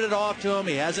handed it off to him.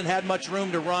 He hasn't had much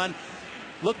room to run.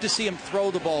 Look to see him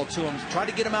throw the ball to him. Try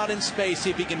to get him out in space, see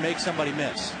if he can make somebody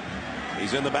miss.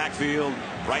 He's in the backfield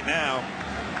right now.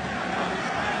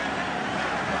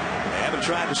 They haven't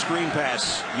tried the screen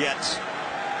pass yet,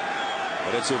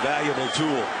 but it's a valuable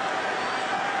tool.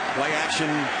 Play action.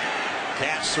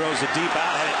 Katz throws it deep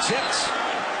out, and it tipped.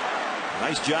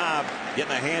 Nice job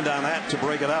getting a hand on that to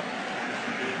break it up.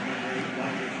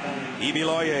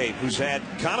 Ibiloye, who's had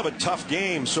kind of a tough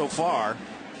game so far,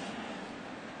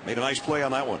 made a nice play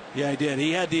on that one. Yeah, he did.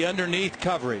 He had the underneath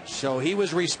coverage, so he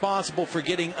was responsible for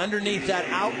getting underneath that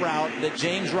out route that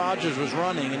James Rogers was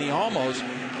running, and he almost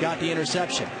got the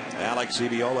interception. Alex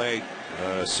Ibiloye,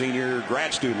 a senior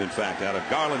grad student, in fact, out of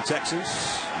Garland,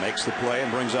 Texas, makes the play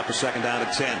and brings up a second down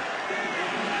at 10.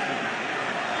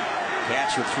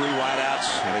 Katz with 3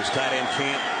 wideouts and his tight end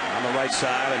Camp on the right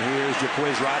side, and here's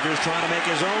Jaquiz Rogers trying to make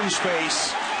his own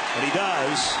space, and he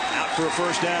does. Out for a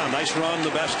first down. Nice run, the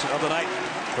best of the night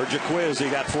for Jaquiz. He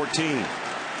got 14.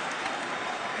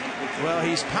 Well,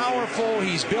 he's powerful,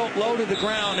 he's built low to the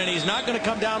ground, and he's not going to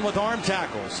come down with arm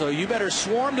tackles, so you better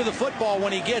swarm to the football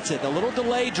when he gets it. The little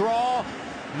delay draw,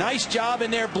 nice job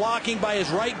in there blocking by his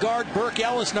right guard Burke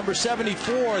Ellis, number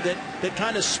 74, that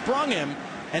kind of sprung him.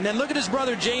 And then look at his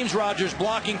brother James Rogers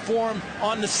blocking for him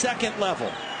on the second level.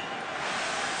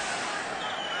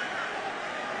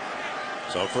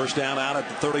 So first down out at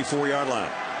the 34-yard line.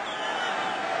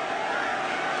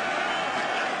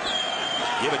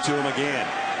 Give it to him again.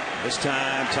 This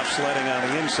time tough sledding on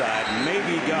the inside.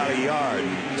 Maybe got a yard.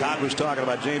 Todd was talking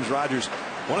about James Rogers.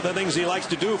 One of the things he likes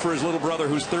to do for his little brother,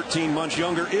 who's 13 months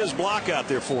younger, is block out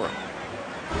there for him.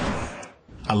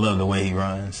 I love the way he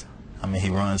runs. I mean, he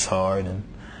runs hard and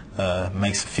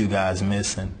makes a few guys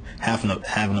miss, and having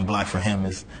to block for him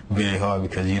is very hard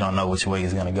because you don't know which way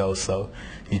he's going to go. So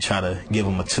you try to give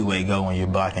him a two-way go when you're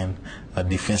blocking a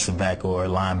defensive back or a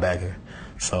linebacker.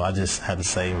 So I just had to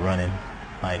say running,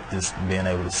 like just being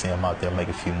able to see him out there make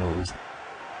a few moves.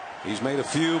 He's made a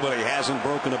few, but he hasn't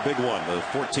broken a big one. The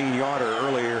 14-yarder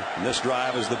earlier in this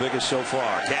drive is the biggest so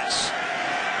far. Katz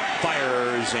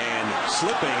fires, and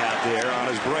slipping out there on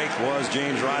his break was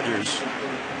James Rogers.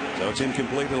 So it's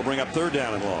incomplete. It'll bring up third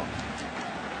down and long.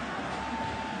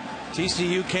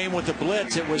 TCU came with the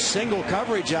blitz. It was single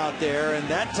coverage out there, and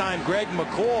that time Greg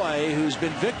McCoy, who's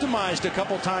been victimized a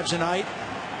couple times tonight,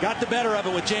 got the better of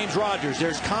it with James Rogers.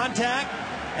 There's contact,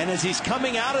 and as he's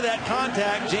coming out of that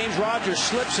contact, James Rogers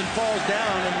slips and falls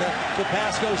down, and the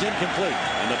pass goes incomplete.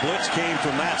 And the blitz came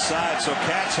from that side, so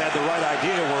Katz had the right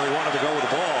idea where he wanted to go with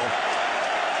the ball.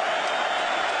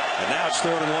 And now it's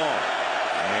third and long.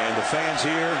 And the fans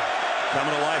here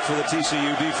coming to life for the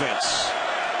TCU defense.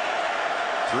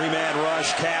 3-man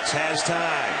rush. Katz has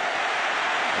time.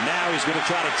 And now he's going to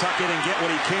try to tuck it and get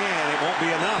what he can. It won't be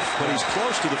enough, but he's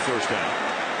close to the first down.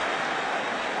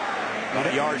 About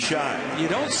a yard shy. You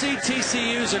don't see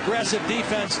TCU's aggressive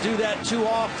defense do that too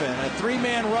often. A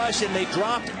 3-man rush, and they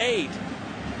dropped 8.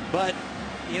 But,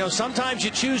 you know, sometimes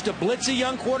you choose to blitz a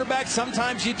young quarterback.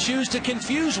 Sometimes you choose to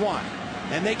confuse one.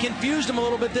 And they confused him a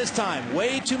little bit this time.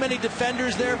 Way too many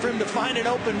defenders there for him to find an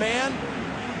open man.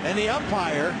 And the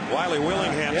umpire, Wiley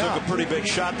Willingham yeah, took a pretty big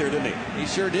shot there, didn't he? He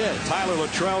sure did. Tyler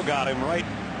Luttrell got him right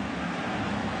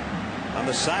on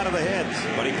the side of the head,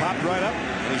 but he popped right up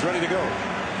and he's ready to go.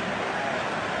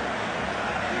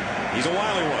 He's a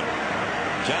wily one.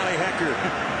 Johnny Hecker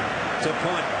to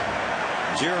punt.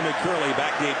 Jeremy Curley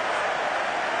back deep.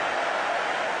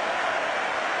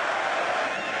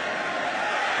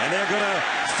 And they're going to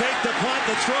fake the punt.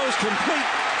 The throw's complete.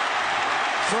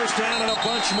 First down and a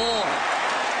bunch more.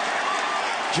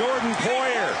 Jordan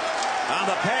Poyer on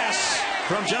the pass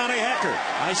from Johnny Hecker.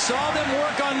 I saw them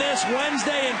work on this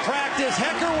Wednesday in practice.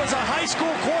 Hecker was a high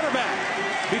school quarterback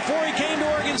before he came to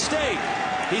Oregon State.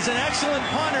 He's an excellent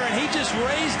punter, and he just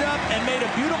raised up and made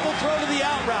a beautiful throw to the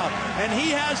out route. And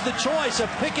he has the choice of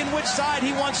picking which side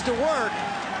he wants to work.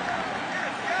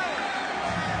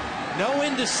 No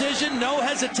indecision, no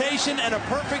hesitation, and a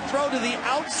perfect throw to the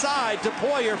outside to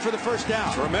Poyer for the first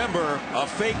down. Remember, a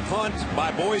fake punt by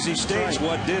Boise State's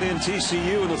what did in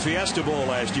TCU in the Fiesta Bowl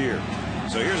last year.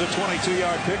 So here's a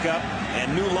 22-yard pickup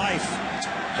and new life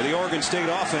to the Oregon State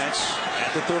offense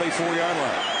at the 34-yard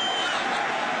line.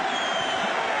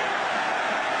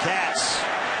 Katz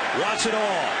wants it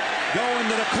all. Going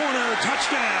to the corner,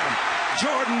 touchdown,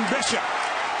 Jordan Bishop.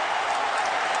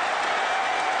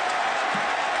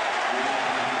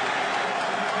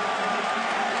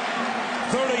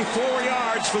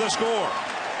 $34 for the score.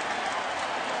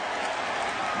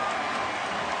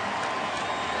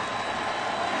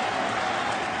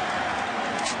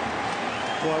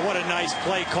 Boy, what a nice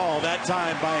play call that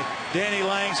time by Danny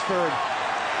Langsdorf,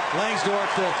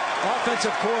 the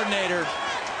offensive coordinator.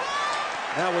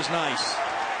 That was nice.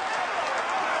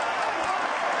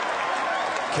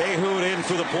 Cahoon in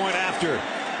for the point after.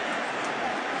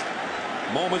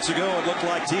 Moments ago, it looked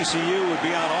like TCU would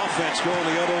be on offense going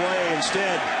the other way.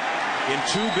 Instead, in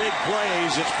two big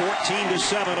plays, it's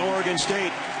 14-7 Oregon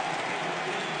State.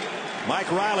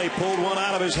 Mike Riley pulled one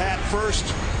out of his hat first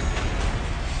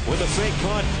with a fake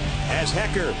punt as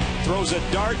Hecker throws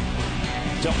a dart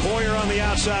to Poyer on the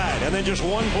outside. And then just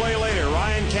one play later,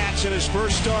 Ryan Katz in his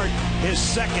first start, his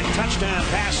second touchdown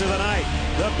pass of the night.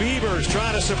 The Beavers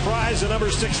trying to surprise the number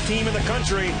 6 team in the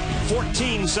country,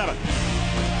 14-7.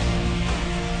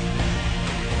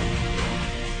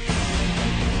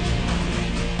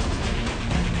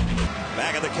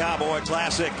 Back at the Cowboy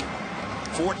Classic,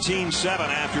 14-7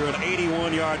 after an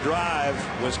 81-yard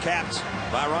drive was capped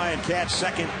by Ryan Katz's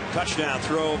second touchdown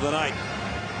throw of the night.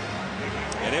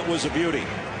 And it was a beauty.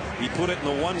 He put it in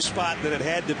the one spot that it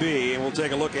had to be, and we'll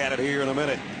take a look at it here in a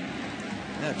minute.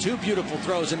 Now, two beautiful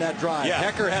throws in that drive. Yeah.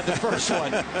 Hecker had the first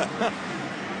one.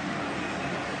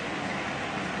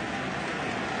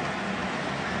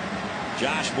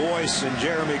 Josh Boyce and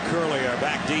Jeremy Curley are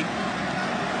back deep,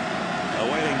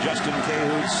 awaiting Justin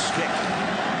Cahoon's kick.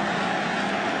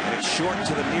 And it's short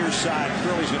to the near side.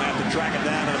 Curley's going to have to track it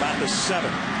down at about the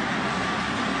 7.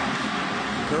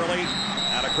 Curley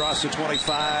out across the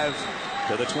 25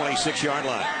 to the 26-yard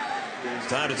line. It's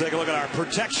time to take a look at our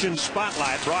protection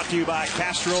spotlight, brought to you by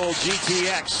Castrol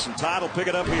GTX. And Todd will pick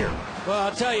it up here. Well,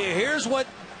 I'll tell you, here's what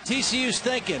TCU's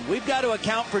thinking. We've got to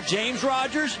account for James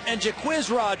Rogers and Jaquiz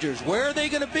Rogers. Where are they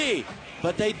going to be?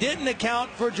 But they didn't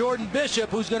account for Jordan Bishop,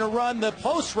 who's going to run the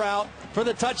post route for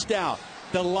the touchdown.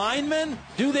 The linemen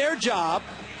do their job.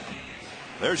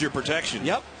 There's your protection.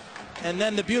 Yep. And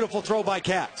then the beautiful throw by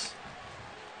Katz.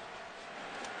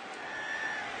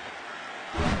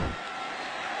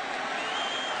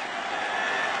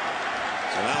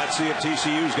 So now let's see if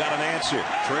TCU's got an answer.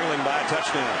 Trailing by a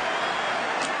touchdown.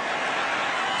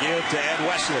 Give to Ed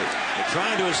Wesley. They're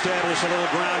trying to establish a little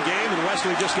ground game, and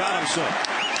Wesley just got him some.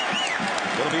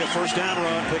 It'll be a first down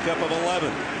run, pickup of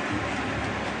 11.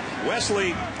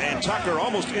 Wesley and Tucker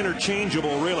almost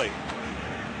interchangeable, really.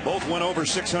 Both went over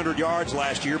 600 yards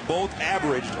last year. Both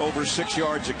averaged over 6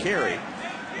 yards a carry.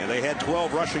 And they had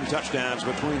 12 rushing touchdowns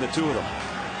between the two of them.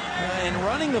 And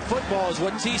running the football is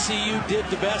what TCU did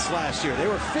the best last year. They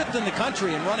were 5th in the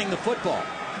country in running the football.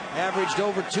 Averaged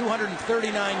over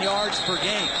 239 yards per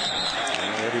game.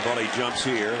 And everybody jumps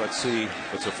here. Let's see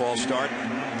if it's a false start,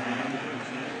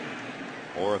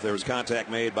 or if there was contact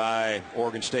made by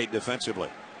Oregon State defensively.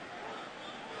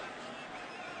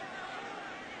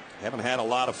 Haven't had a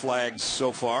lot of flags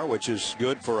so far, which is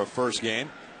good for a first game.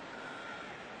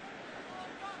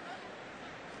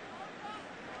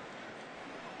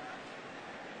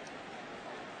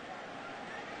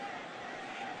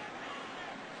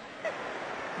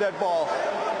 Dead ball.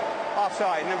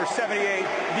 Offside. Number 78.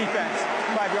 Defense.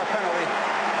 5-yard penalty.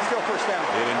 Still first down.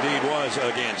 It indeed was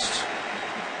against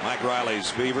Mike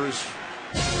Riley's Beavers.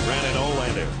 Brandon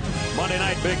Olander. Monday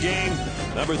night big game.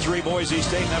 Number 3 Boise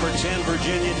State, number 10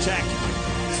 Virginia Tech.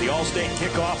 It's the All-State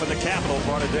kickoff in the Capitol,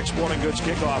 part of Dick's Sporting Goods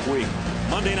kickoff week.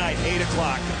 Monday night, 8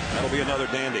 o'clock. That'll be another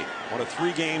dandy. One of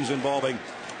 3 games involving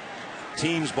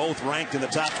teams both ranked in the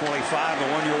top 25. The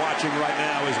one you're watching right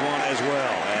now is one as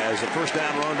well. As a first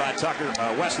down run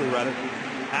by Wesley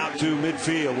out to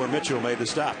midfield where Mitchell made the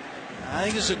stop. I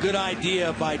think this is a good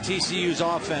idea by TCU's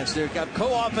offense. They've got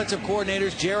co-offensive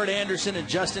coordinators, Jared Anderson and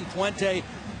Justin Fuente.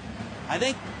 I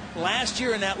think last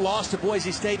year in that loss to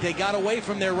Boise State, they got away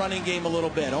from their running game a little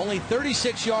bit. Only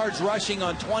 36 yards rushing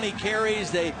on 20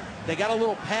 carries. They got a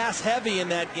little pass heavy in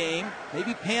that game.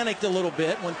 Maybe panicked a little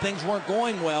bit when things weren't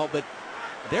going well, but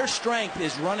their strength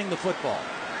is running the football.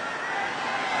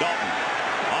 Dalton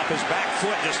off his back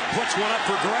foot just puts one up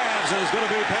for grabs, and is going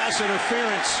to be pass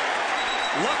interference.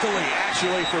 Luckily,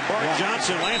 actually, for Bart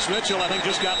Johnson, Lance Mitchell, I think,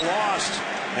 just got lost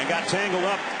and got tangled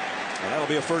up. And that'll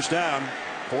be a first down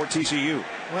for TCU.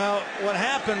 Well, what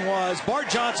happened was Bart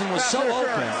Johnson was so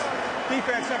open.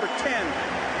 Defense number 10.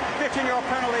 15-yard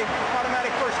penalty,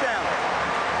 automatic first down.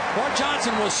 Bart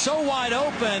Johnson was so wide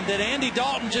open that Andy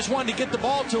Dalton just wanted to get the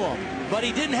ball to him. But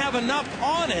he didn't have enough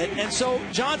on it, and so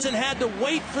Johnson had to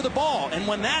wait for the ball. And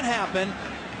when that happened,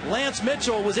 Lance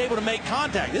Mitchell was able to make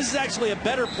contact. This is actually a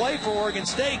better play for Oregon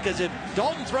State, because if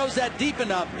Dalton throws that deep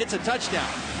enough, it's a touchdown.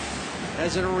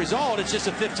 As a result, it's just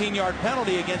a 15-yard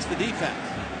penalty against the defense.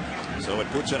 So it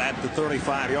puts it at the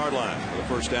 35-yard line for the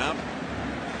first down.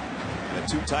 And a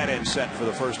 2 tight end set for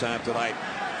the first time tonight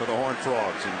for the Horned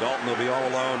Frogs. And Dalton will be all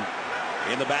alone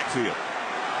in the backfield.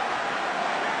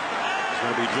 He's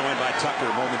going to be joined by Tucker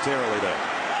momentarily, though.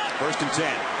 First and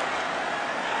 10.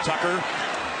 Tucker.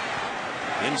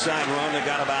 Inside run, they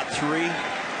got about 3.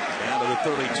 Down to the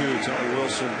 32. Tony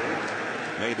Wilson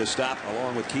made the stop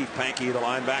along with Keith Pankey, the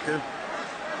linebacker.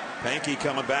 Pankey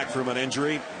coming back from an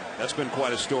injury. That's been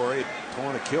quite a story.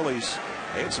 Torn Achilles.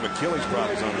 They had some Achilles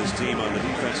problems on this team on the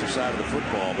defensive side of the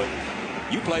football, but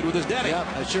you played with his daddy. Yeah,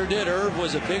 I sure did. Irv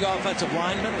was a big offensive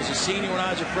lineman, was a senior when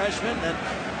I was a freshman, and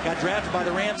got drafted by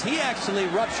the Rams. He actually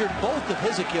ruptured both of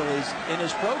his Achilles in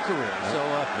his pro career.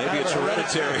 So maybe it's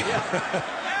hereditary. Yeah.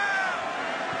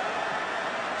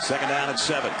 Second down at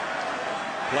 7.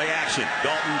 Play action.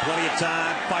 Dalton, plenty of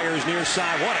time. Fires near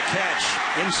side. What a catch.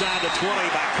 Inside the 20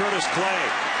 by Curtis Clay.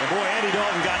 And boy, Andy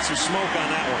Dalton got some smoke on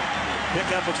that one.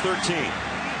 Pickup of 13.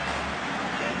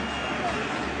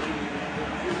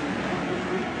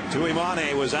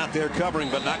 Tuimane was out there covering,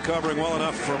 but not covering well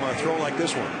enough from a throw like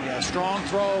this one. Yeah, strong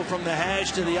throw from the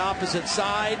hash to the opposite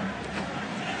side.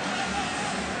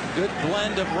 Good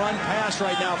blend of run pass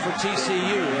right now for TCU.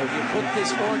 You put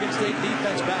this Oregon State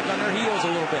defense back on their heels a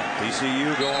little bit. TCU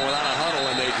going without a huddle,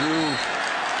 and they drew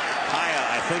Haya,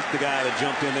 I think, the guy that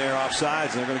jumped in there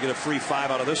offsides, and they're going to get a free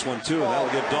 5 out of this one too, and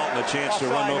that'll give Dalton a chance to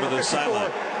run over the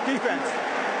sideline. Defense,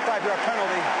 5-yard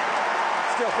penalty,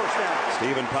 still first down.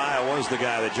 Stephen Paya was the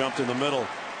guy that jumped in the middle,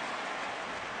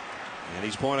 and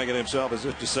he's pointing at himself as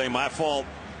if to say, my fault.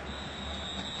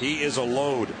 He is a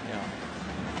load. Yeah.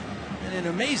 An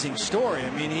amazing story. I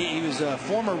mean, he was a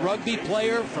former rugby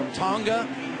player from Tonga,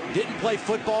 didn't play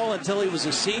football until he was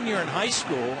a senior in high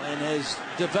school, and has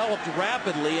developed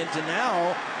rapidly into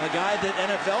now a guy that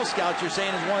NFL scouts are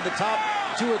saying is one of the top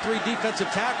 2 or 3 defensive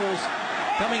tackles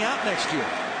coming out next year.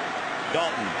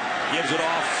 Dalton gives it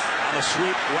off on the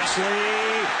sweep. Wesley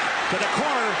to the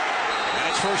corner, and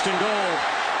it's first and goal.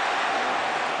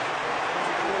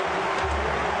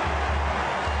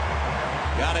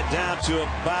 Got it down to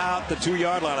about the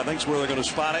 2-yard line. I think is where they're going to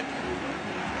spot it.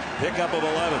 Pickup of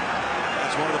 11.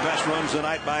 That's one of the best runs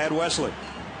tonight by Ed Wesley.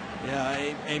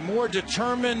 Yeah, a more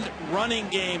determined running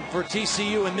game for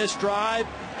TCU in this drive.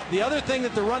 The other thing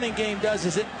that the running game does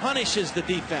is it punishes the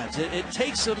defense. It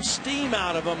takes some steam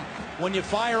out of them when you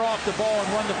fire off the ball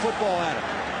and run the football at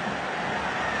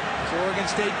them. So Oregon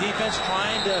State defense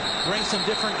trying to bring some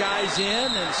different guys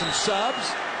in and some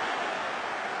subs.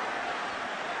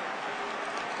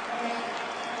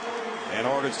 And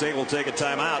Oregon State will take a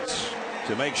timeout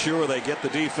to make sure they get the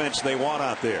defense they want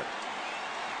out there.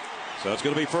 So it's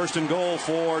going to be first and goal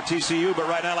for TCU, but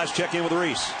right now let's check in with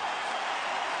Reese.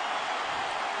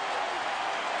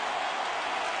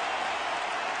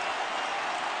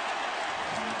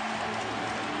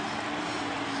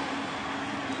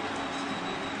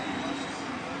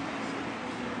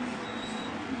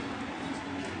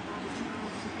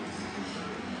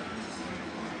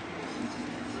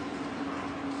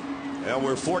 Well,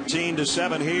 we're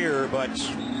 14-7 here, but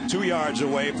 2 yards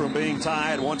away from being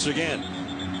tied once again.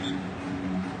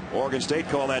 Oregon State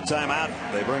called that timeout.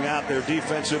 They bring out their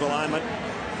defensive alignment.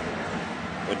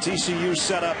 But TCU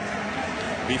set up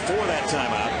before that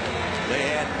timeout. They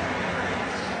had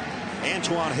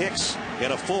Antoine Hicks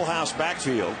in a full house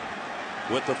backfield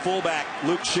with the fullback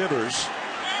Luke Shivers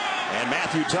and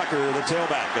Matthew Tucker, the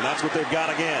tailback, and that's what they've got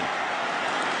again.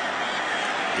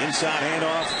 Inside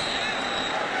handoff,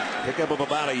 pickup of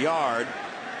about a yard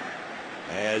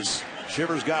as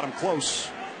Shivers got him close.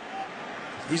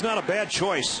 He's not a bad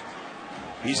choice.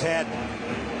 He's had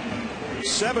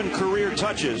 7 career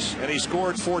touches and he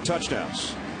scored 4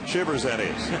 touchdowns. Shivers, that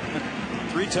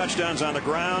is. 3 touchdowns on the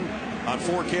ground on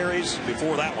 4 carries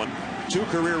before that one. 2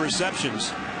 career receptions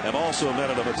have also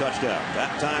netted him a touchdown.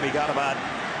 That time he got about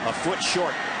a foot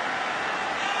short.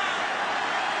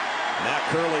 Now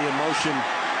Curley in motion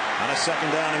on a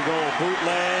 2nd down and goal.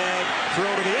 Bootleg, throw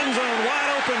to the end zone, wide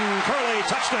open. Curley,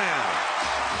 touchdown.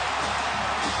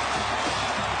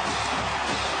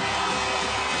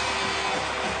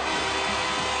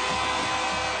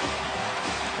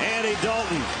 Andy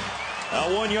Dalton,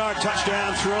 a 1-yard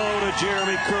touchdown throw to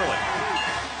Jeremy Curley.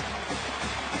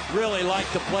 Really like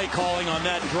the play calling on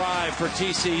that drive for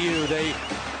TCU. They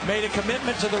made a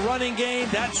commitment to the running game.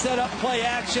 That set up play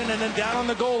action, and then down on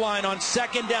the goal line on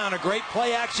 2nd down, a great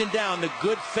play action down. The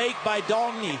good fake by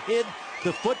Dalton. He hid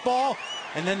the football,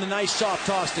 and then the nice soft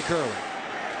toss to Curley.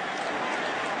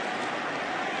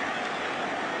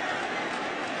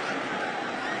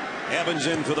 Evans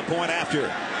in for the point after,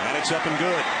 and it's up and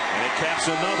good. And it caps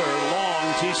another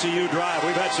long TCU drive.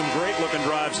 We've had some great looking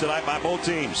drives tonight by both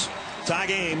teams. Tie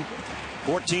game,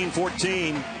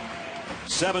 14-14.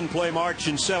 7-play march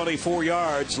and 74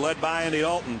 yards led by Andy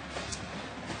Dalton.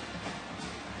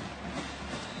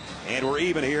 And we're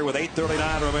even here with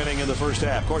 8:39 remaining in the first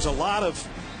half. Of course, a lot of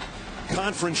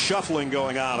conference shuffling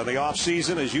going on in the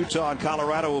offseason as Utah and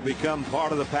Colorado will become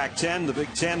part of the Pac-10. The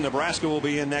Big Ten, Nebraska will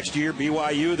be in next year.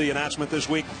 BYU, the announcement this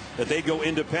week that they go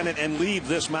independent and leave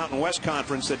this Mountain West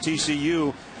Conference that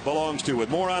TCU belongs to. With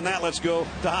more on that, let's go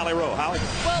to Holly Rowe. Holly?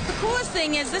 Well, the coolest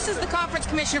thing is this is the conference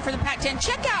commissioner for the Pac-10.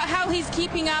 Check out how he's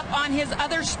keeping up on his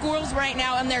other schools right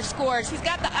now and their scores. He's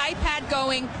got the iPad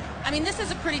going. I mean, this is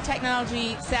a pretty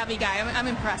technology-savvy guy. I'm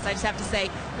impressed, I just have to say.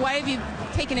 Why have you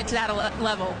taken it to that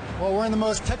level? Well, we're in the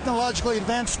most technologically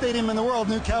advanced stadium in the world,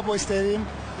 New Cowboy Stadium.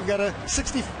 We've got a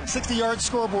 60-yard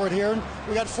scoreboard here.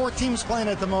 We got 4 teams playing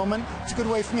at the moment. It's a good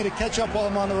way for me to catch up while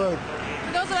I'm on the road.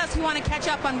 For those of us who want to catch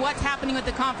up on what's happening with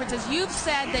the conferences, you've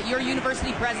said that your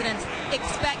university presidents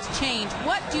expect change.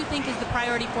 What do you think is the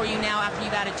priority for you now after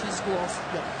you've added 2 schools?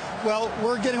 Yeah. Well,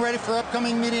 we're getting ready for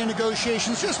upcoming media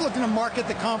negotiations, just looking to market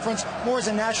the conference more as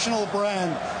a national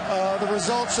brand. The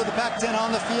results of the Pac-10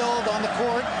 on the field, on the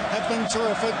court, have been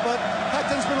terrific, but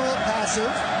Pac-10's been a little passive,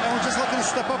 and we're just looking to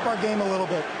step up our game a little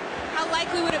bit. How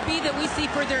likely would it be that we see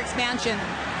further expansion?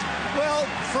 Well,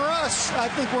 for us, I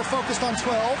think we're focused on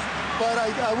 12, but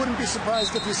I wouldn't be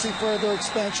surprised if you see further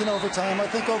expansion over time. I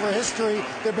think over history,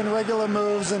 there have been regular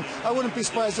moves, and I wouldn't be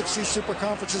surprised if you see super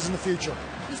conferences in the future.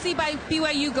 You see by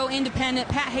BYU go independent.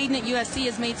 Pat Hayden at USC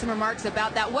has made some remarks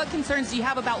about that. What concerns do you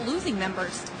have about losing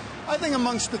members? I think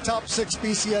amongst the top 6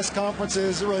 BCS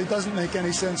conferences, it really doesn't make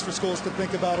any sense for schools to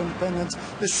think about independence.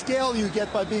 The scale you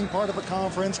get by being part of a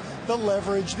conference, the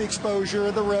leverage, the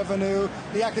exposure, the revenue,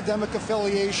 the academic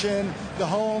affiliation, the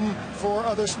home for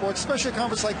other sports, especially a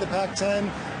conference like the Pac-10,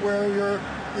 where you're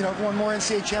won more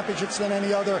NCAA championships than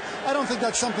any other. I don't think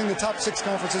that's something the top 6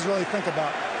 conferences really think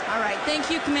about. All right. Thank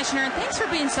you, Commissioner. And thanks for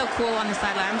being so cool on the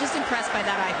sideline. I'm just impressed by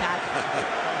that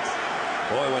iPad.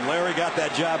 Boy, when Larry got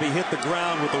that job, he hit the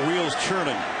ground with the wheels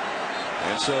churning.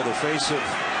 And so the face of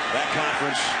that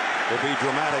conference will be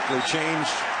dramatically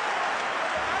changed.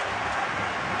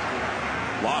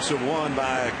 Loss of 1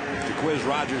 by Jaquiz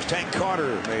Rogers. Tank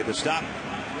Carter made the stop.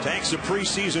 Tank's a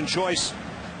preseason choice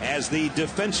as the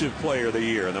defensive player of the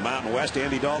year in the Mountain West.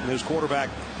 Andy Dalton, his quarterback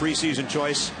preseason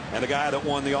choice, and the guy that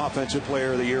won the offensive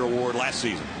player of the year award last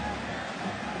season.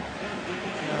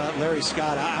 Larry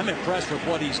Scott, I'm impressed with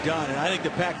what he's done, and I think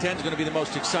the Pac-10 is going to be the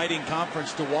most exciting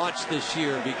conference to watch this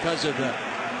year because of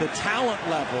the talent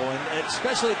level, and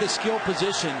especially at the skill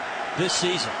position this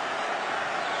season.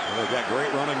 Well, they've got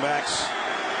great running backs,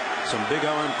 some big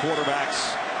arm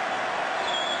quarterbacks,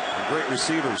 and great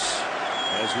receivers,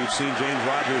 as we've seen James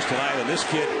Rogers tonight, and this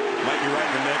kid might be right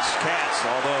in the mix. Cats,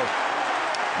 although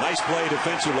nice play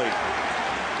defensively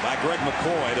by Greg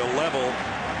McCoy to level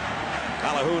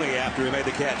Calhoun after he made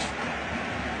the catch.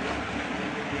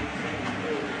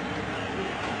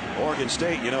 Oregon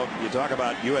State, you talk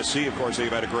about USC, of course, they've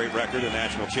had a great record in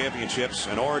national championships,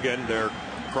 and Oregon, they're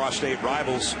cross-state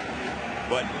rivals.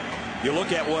 But you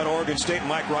look at what Oregon State and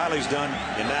Mike Riley's done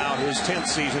in now his 10th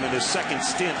season and his 2nd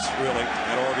stint, really,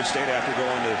 at Oregon State after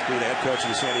going to be the head coach of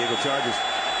the San Diego Chargers.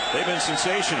 They've been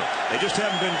sensational. They just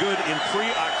haven't been good in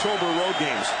pre-October road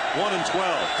games. 1-12.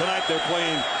 Tonight they're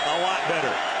playing a lot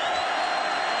better.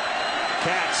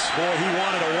 Katz, boy, he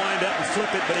wanted to wind up and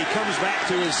flip it, but he comes back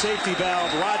to his safety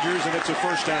valve, Rogers, and it's a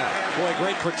first down. Boy,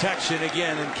 great protection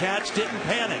again, and Katz didn't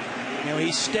panic. You know,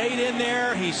 he stayed in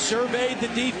there, he surveyed the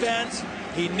defense,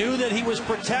 he knew that he was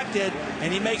protected,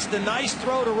 and he makes the nice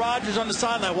throw to Rogers on the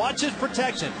sideline. Watch his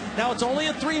protection. Now, it's only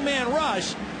a three-man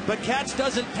rush, but Katz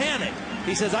doesn't panic.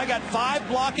 He says, I got 5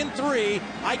 blocking 3.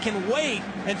 I can wait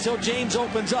until James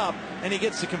opens up, and he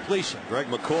gets the completion. Greg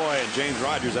McCoy and James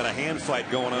Rogers had a hand fight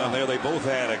going on there. They both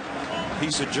had a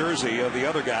piece of jersey of the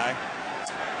other guy.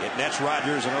 It nets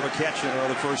Rogers another catch and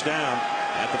another first down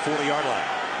at the 40-yard line.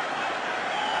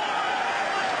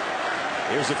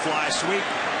 Here's a fly sweep.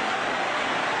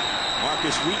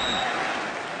 Marcus Wheaton.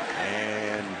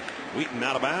 And Wheaton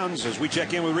out of bounds as we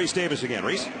check in with Reese Davis again.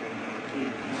 Reese?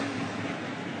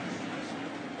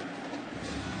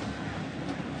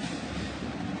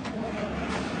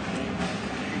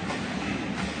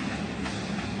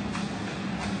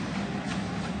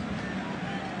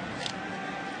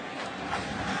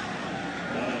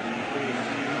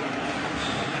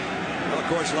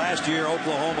 Of course, last year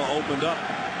Oklahoma opened up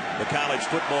the college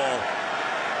football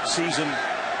season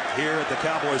here at the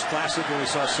Cowboys Classic when we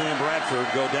saw Sam Bradford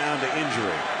go down to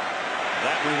injury.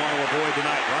 That we want to avoid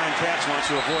tonight. Ryan Katz wants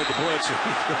to avoid the blitz.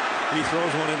 He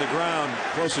throws one in the ground.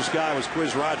 Closest guy was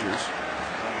Quiz Rogers.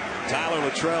 Tyler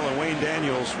Luttrell and Wayne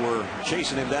Daniels were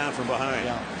chasing him down from behind.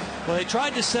 Yeah. Well, they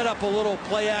tried to set up a little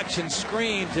play-action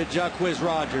screen to Quiz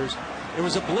Rogers. There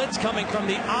was a blitz coming from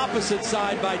the opposite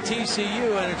side by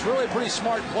TCU, and it's really a pretty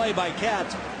smart play by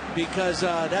Katz because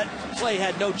that play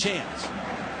had no chance.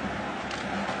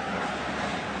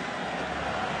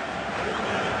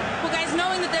 Well, guys,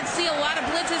 knowing that they'd see a lot of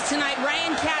blitzes tonight,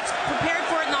 Ryan Katz prepared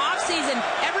for it in the offseason.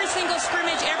 Every single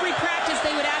scrimmage, every practice,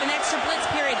 they would add an extra blitz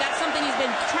period. That's something he's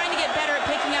been trying to get better at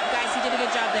picking up, guys. He did a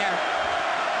good job there.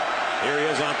 Here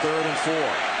he is on 3rd and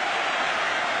 4.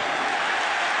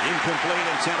 Incomplete,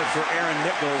 intended for Aaron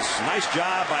Nichols. Nice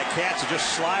job by Katz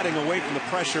just sliding away from the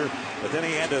pressure, but then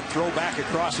he had to throw back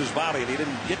across his body, and he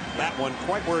didn't get that one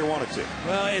quite where he wanted to.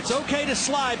 Well, it's okay to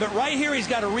slide, but right here he's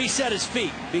got to reset his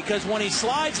feet, because when he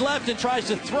slides left and tries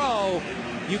to throw,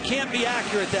 you can't be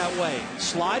accurate that way.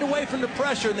 Slide away from the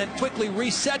pressure and then quickly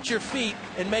reset your feet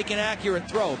and make an accurate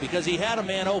throw, because he had a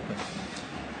man open.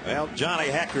 Well, Johnny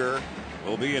Hecker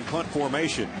will be in punt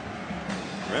formation.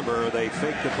 Remember, they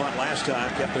faked the punt last time,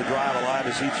 kept their drive alive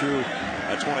as he threw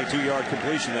a 22-yard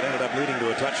completion that ended up leading to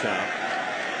a touchdown.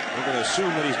 We're going to assume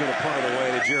that he's going to punt it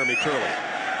away to Jeremy Curley.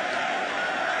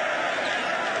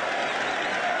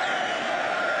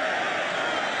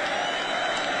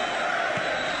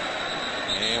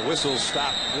 And whistle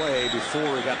stopped play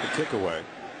before he got the kick away.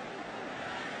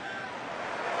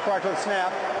 Prior to the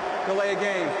snap, delay a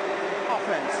game,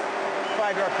 offense,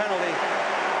 5-yard penalty.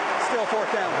 Still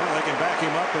 4th down. Well, they can back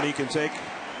him up and he can take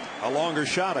a longer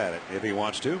shot at it if he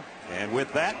wants to. And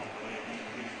with that,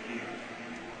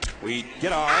 we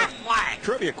get our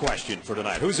trivia question for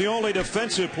tonight. Who's the only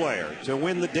defensive player to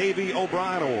win the Davey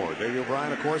O'Brien Award? Davey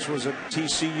O'Brien, of course, was a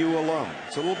TCU alum.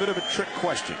 It's a little bit of a trick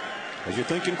question. As you're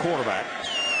thinking quarterback,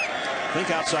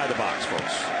 think outside the box,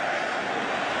 folks.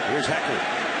 Here's Hecker.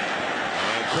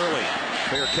 And Curley.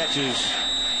 Fair catches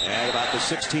at about the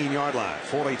 16-yard line.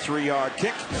 43-yard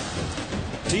kick.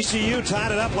 TCU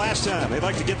tied it up last time. They'd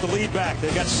like to get the lead back.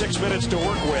 They've got 6 minutes to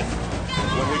work with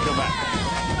when we come back.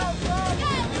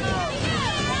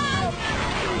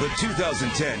 The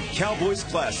 2010 Cowboys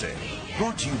Classic,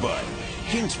 brought to you by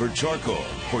Kingsford Charcoal.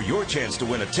 For your chance to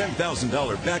win a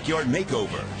 $10,000 backyard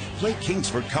makeover, play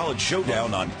Kingsford College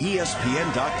Showdown on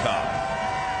ESPN.com.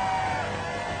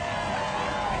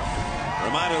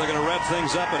 Reminder, they're going to rev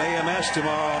things up at AMS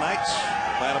tomorrow night.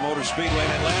 Atlanta Motor Speedway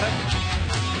in Atlanta.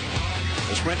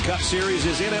 The Sprint Cup Series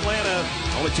is in Atlanta.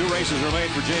 Only 2 races remain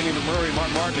for Jamie McMurray and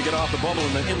Mark Martin to get off the bubble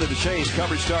and into the chase.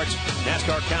 Coverage starts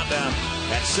NASCAR Countdown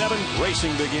at 7.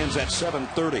 Racing begins at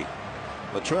 7:30.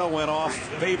 Luttrell went off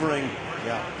favoring.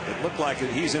 Yeah, it looked like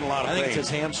he's in a lot of pain. I think it's his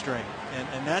hamstring,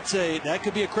 and that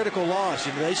could be a critical loss.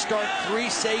 You know, they start 3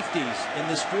 safeties in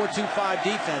this 4-2-5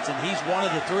 defense, and he's one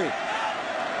of the 3.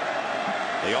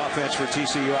 The offense for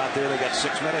TCU out there, they got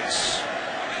 6 minutes.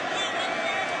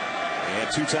 And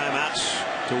 2 timeouts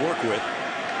to work with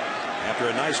after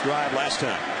a nice drive last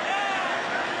time.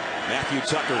 Matthew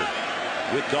Tucker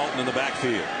with Dalton in the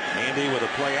backfield. Andy with a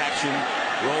play action,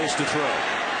 rolls to throw.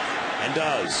 And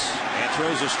does. And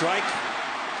throws a strike.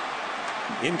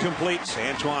 Incomplete.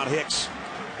 Antoine Hicks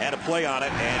had a play on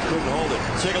it and couldn't hold it.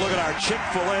 Let's take a look at our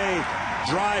Chick-fil-A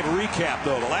drive recap,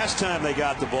 though. The last time they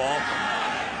got the ball,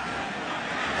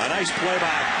 nice play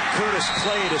by Curtis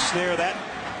Clay to snare that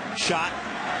shot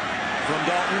from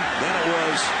Dalton. Then it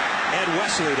was Ed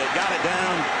Wesley that got it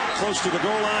down close to the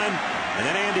goal line. And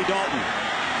then Andy Dalton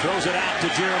throws it out to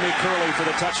Jeremy Curley for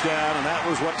the touchdown. And that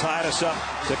was what tied us up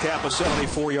to cap a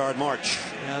 74-yard march.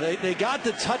 Now they got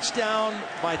the touchdown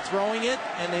by throwing it,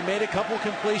 and they made a couple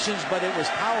completions, but it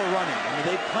was power running. I mean,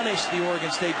 they punished the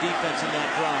Oregon State defense in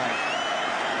that drive.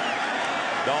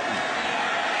 Dalton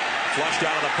flushed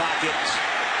out of the pocket,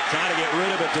 trying to get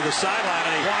rid of it to the sideline,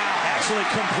 and he actually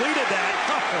completed that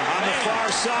on the far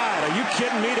side. Are you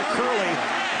kidding me? To Curley,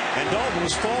 and Dalton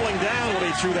was falling down when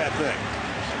he threw that thing.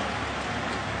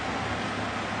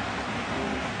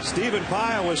 Stephen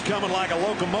Paya was coming like a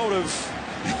locomotive,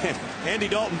 and Andy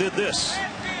Dalton did this.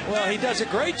 Well, he does a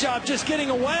great job just getting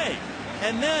away.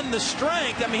 And then the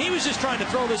strength, I mean, he was just trying to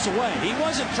throw this away. He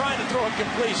wasn't trying to throw a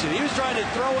completion. He was trying to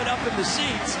throw it up in the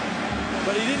seats.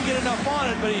 But he didn't get enough on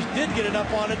it, but he did get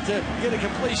enough on it to get a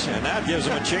completion. And that gives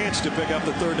him a chance to pick up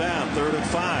the third down, 3rd and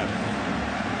 5.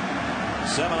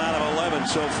 7 out of 11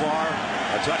 so far.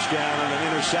 A touchdown and an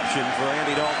interception for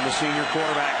Andy Dalton, the senior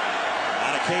quarterback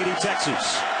out of Katy,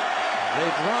 Texas.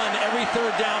 They've run every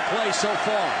third down play so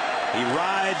far. He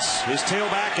rides his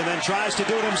tailback and then tries to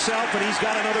do it himself, and he's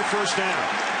got another first down.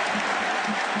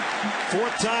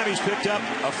 4th time he's picked up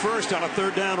a first on a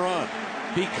 3rd down run.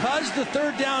 Because the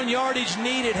third down yardage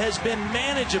needed has been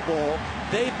manageable,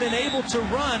 they've been able to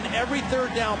run every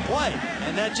third down play,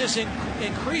 and that just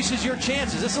increases your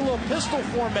chances. This is a little pistol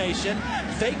formation,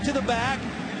 fake to the back,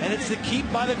 and it's the keep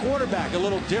by the quarterback. A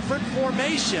little different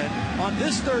formation on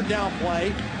this third down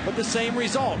play, but the same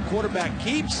result. Quarterback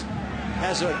keeps,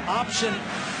 has an option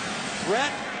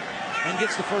threat, and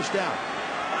gets the first down.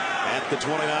 At the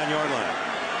 29-yard line.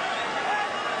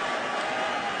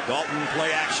 Dalton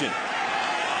play action.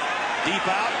 Deep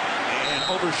out, and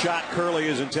overshot Curley,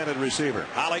 his intended receiver.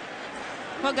 Holly.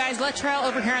 Well, guys, Luttrell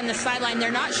over here on the sideline,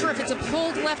 they're not sure if it's a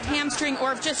pulled left hamstring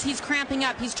or if just he's cramping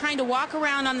up. He's trying to walk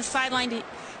around on the sideline to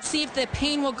see if the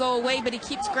pain will go away, but he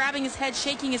keeps grabbing his head,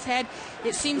 shaking his head.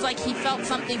 It seems like he felt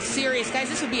something serious. Guys,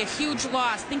 this would be a huge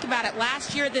loss. Think about it.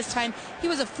 Last year at this time, he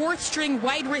was a 4th-string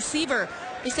wide receiver.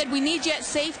 They said, we need you at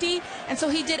safety, and so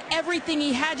he did everything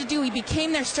he had to do. He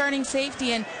became their starting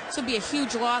safety, and this would be a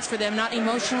huge loss for them, not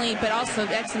emotionally, but also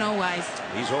X and O-wise.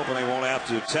 He's hoping they won't have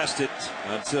to test it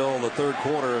until the 3rd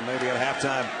quarter, and maybe at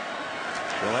halftime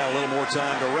they'll have a little more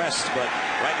time to rest. But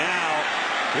right now,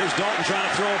 here's Dalton trying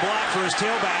to throw a block for his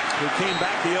tailback, who came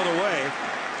back the other way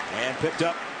and picked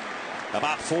up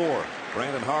about 4.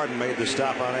 Brandon Harden made the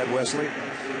stop on Ed Wesley.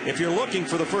 If you're looking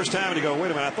for the first time and you go,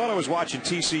 wait a minute, I thought I was watching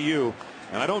TCU,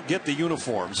 and I don't get the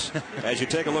uniforms. As you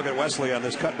take a look at Wesley on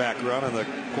this cutback run, and the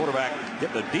quarterback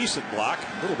getting a decent block,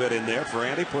 a little bit in there for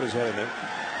Andy, put his head in there.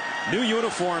 New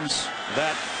uniforms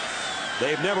that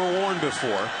they've never worn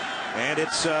before, and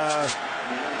it's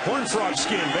horn frog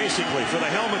skin basically for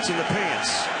the helmets and the pants.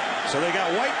 So they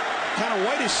got white, kind of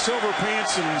whitish silver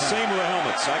pants, and same with the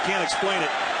helmets. I can't explain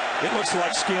it. It looks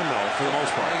like skin though, for the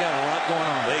most part. They got a lot going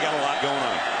on. They got a lot going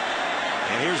on.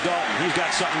 And here's Dalton. He's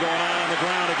got something going on the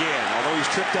ground again. Although he's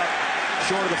tripped up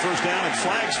short of the first down, and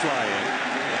flags fly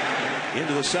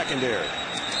into the secondary.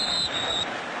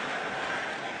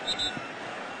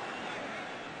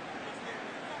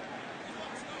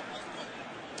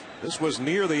 This was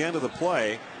near the end of the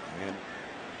play, and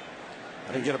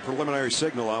I didn't get a preliminary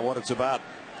signal on what it's about.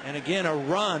 And again, a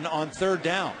run on 3rd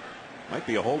down. Might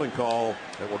be a holding call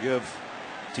that will give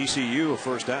TCU a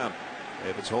first down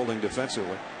if it's holding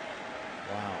defensively.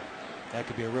 Wow, that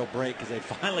could be a real break because they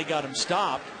finally got him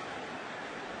stopped.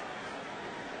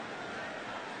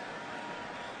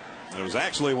 It was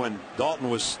actually when Dalton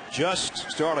was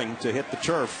just starting to hit the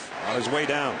turf on his way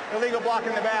down. Illegal block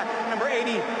in the back, number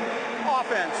 80,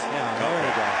 offense. Yeah, there we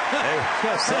go.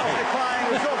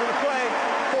 Decline, result of the play,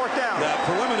 4th down. The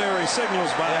preliminary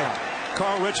signals by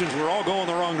Carl Richards were all going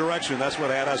the wrong direction. That's what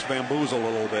had us bamboozled a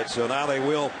little bit. So now they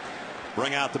will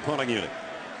bring out the punting unit.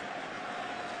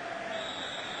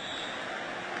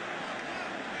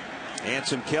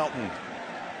 Anson Kelton in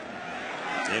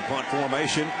punt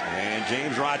formation, and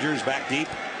James Rogers back deep.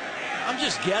 I'm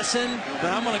just guessing,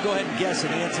 but I'm going to go ahead and guess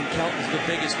that Anson Kelton's the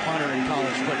biggest punter in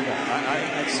college football.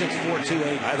 At 6'4",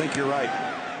 280. I think you're right.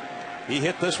 He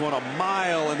hit this one a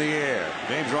mile in the air.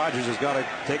 James Rogers has got to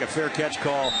take a fair catch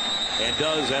call, and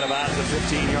does at about the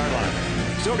 15-yard line.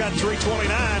 Still got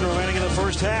 3:29 remaining in the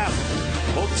first half.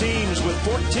 Both teams with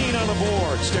 14 on the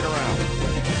board. Stick around.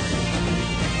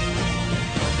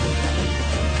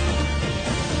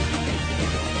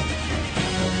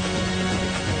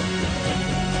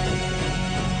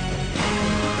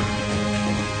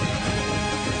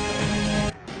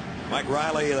 Mike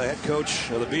Riley, the head coach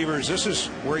of the Beavers, this is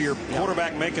where your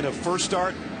quarterback making a first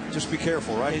start. Just be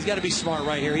careful, right? He's got to be smart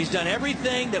right here. He's done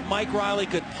everything that Mike Riley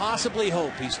could possibly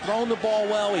hope. He's thrown the ball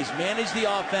well. He's managed the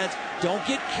offense. Don't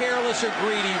get careless or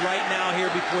greedy right now here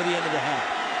before the end of the half.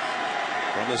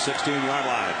 From the 16-yard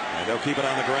line. And they'll keep it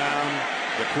on the ground.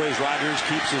 Quiz Rogers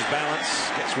keeps his balance,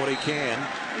 gets what he can,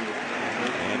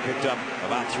 and picked up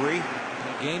about 3.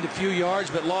 He gained a few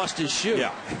yards, but lost his shoe.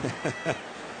 Yeah.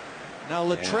 Now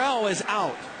Luttrell is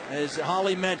out, as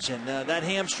Holly mentioned. That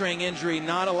hamstring injury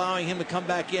not allowing him to come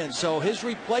back in. So his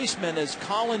replacement is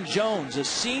Colin Jones, a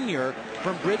senior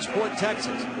from Bridgeport,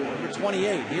 Texas, number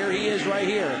 28. Here he is right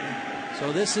here.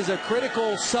 So this is a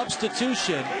critical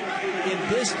substitution in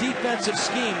this defensive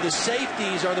scheme. The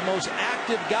safeties are the most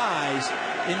active guys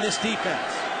in this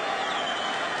defense.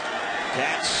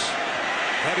 Cats,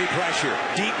 heavy pressure.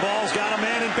 Deep ball's got a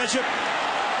man in Bishop.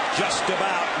 Just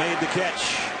about made the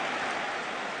catch.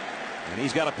 And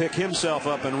he's got to pick himself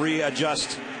up and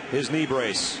readjust his knee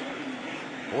brace.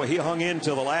 Boy, he hung in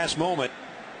till the last moment.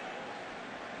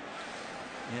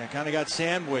 Yeah, kind of got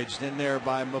sandwiched in there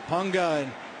by Mapunga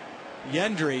and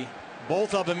Yendry.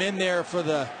 Both of them in there for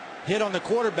the hit on the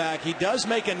quarterback. He does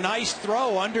make a nice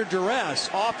throw under duress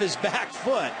off his back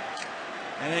foot.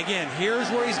 And again, here's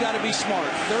where he's got to be smart.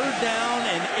 3rd down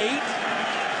and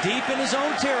 8, deep in his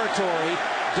own territory.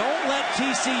 Don't let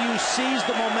TCU seize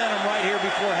the momentum right here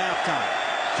before halftime.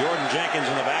 Jordan Jenkins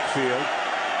in the backfield.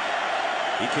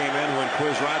 He came in when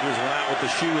Quiz Rogers went out with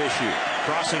the shoe issue.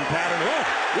 Crossing pattern. Oh,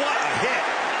 what a hit.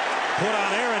 Put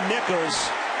on Aaron Nichols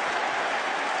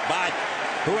by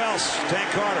who else?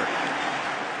 Tank Carter.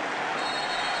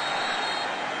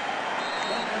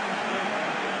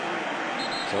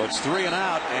 So it's 3 and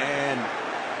out, and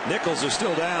Nichols is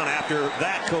still down after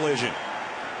that collision.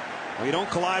 Well, you don't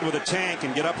collide with a tank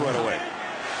and get up right away.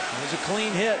 It was a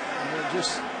clean hit.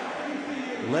 Just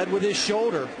led with his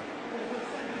shoulder.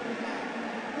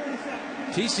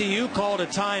 TCU called a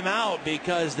timeout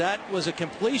because that was a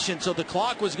completion, so the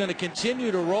clock was going to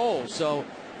continue to roll. So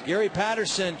Gary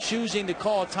Patterson choosing to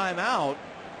call a timeout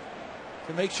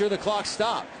to make sure the clock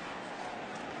stopped.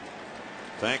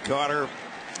 Tank Carter,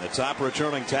 the top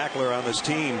returning tackler on this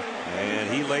team,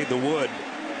 and he laid the wood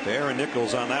to Aaron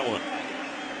Nichols on that one.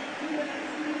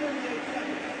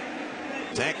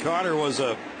 Tank Carter was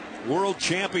a world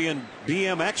champion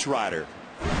BMX rider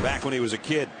back when he was a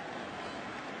kid.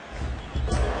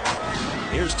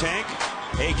 Here's Tank,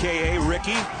 a.k.a.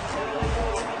 Ricky.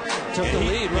 Took the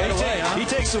lead right away, huh? He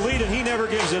takes the lead and he never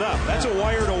gives it up. That's a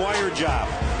wire-to-wire job.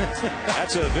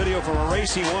 That's a video from a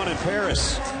race he won in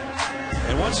Paris.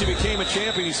 And once he became a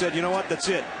champion, he said, you know what, that's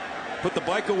it. Put the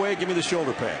bike away, give me the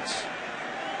shoulder pads.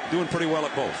 Doing pretty well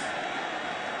at both.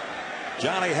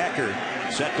 Johnny Hecker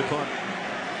set to punt.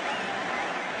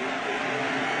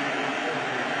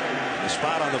 The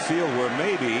spot on the field where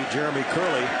maybe Jeremy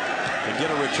Curley can get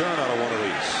a return out of one of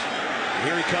these. And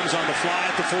here he comes on the fly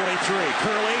at the 43.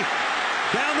 Curley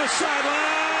down the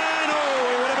sideline. Oh,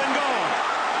 he would have been gone.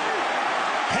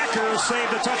 Hecker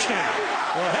saved the touchdown.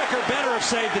 Well, Hecker better have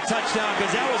saved the touchdown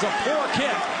because that was a poor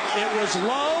kick. It was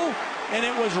low and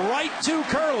it was right to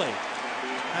Curley.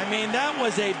 I mean, that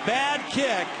was a bad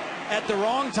kick at the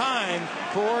wrong time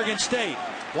for Oregon State.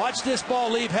 Watch this ball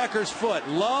leave Hecker's foot.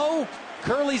 Low.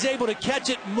 Curley's able to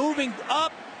catch it moving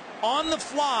up on the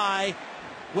fly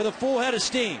with a full head of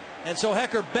steam. And so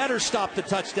Hecker better stop the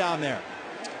touchdown there.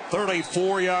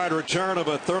 34-yard return of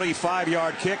a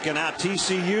 35-yard kick, and now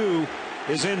TCU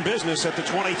is in business at the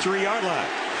 23-yard line.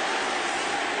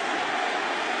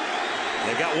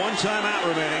 They've got one timeout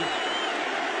remaining.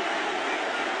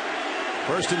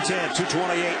 1st and 10,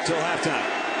 2:28 till halftime.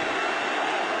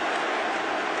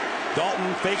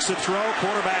 Dalton fakes the throw,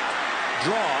 quarterback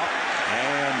draw,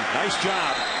 and nice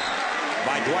job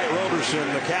by Dwight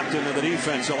Roberson, the captain of the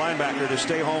defense, the linebacker, to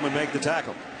stay home and make the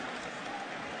tackle.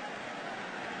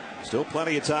 Still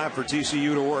plenty of time for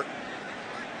TCU to work.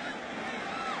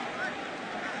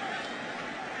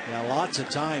 Yeah, lots of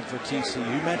time for TCU.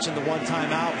 You mentioned the one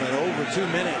timeout, but over 2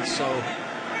 minutes. So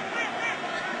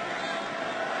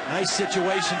nice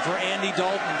situation for Andy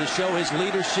Dalton to show his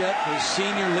leadership, his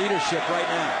senior leadership right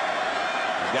now.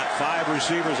 He's got 5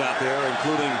 receivers out there,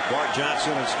 including Bart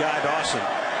Johnson and Sky Dawson,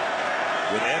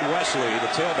 with Ed Wesley, the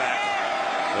tailback,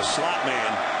 the slot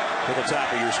man, to the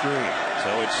top of your screen.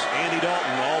 So it's Andy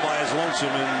Dalton all by his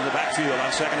lonesome in the backfield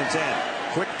on 2nd and 10.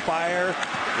 Quick fire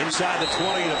inside the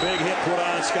 20, and a big hit put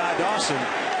on Sky Dawson.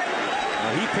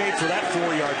 Now he paid for that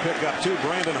 4-yard pickup too.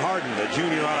 Brandon Harden, the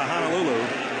junior out of Honolulu,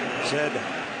 said,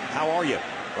 "How are you?"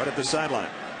 right at the sideline.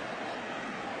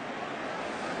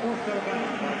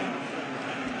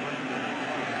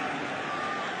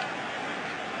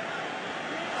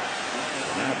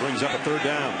 brings up a third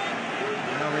down.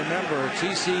 Now remember,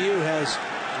 TCU has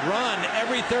run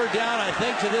every third down, I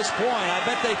think, to this point. I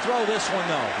bet they throw this one,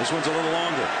 though. This one's a little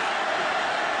longer.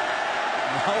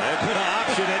 No. They're going to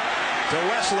option it to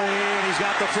Wesley, and he's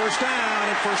got the first down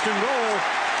and first and goal.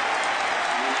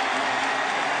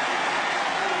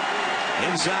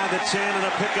 Inside the 10 and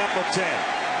a pickup of 10.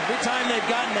 Every time they've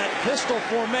gotten that pistol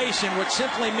formation, which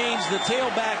simply means the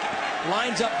tailback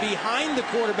lines up behind the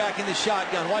quarterback in the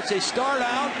shotgun. Watch, they start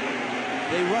out,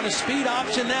 they run a speed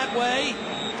option that way,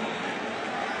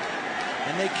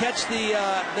 and they catch the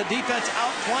defense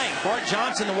outflank. Bart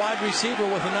Johnson, the wide receiver,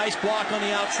 with a nice block on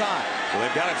the outside. So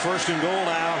they've got it first and goal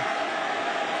now.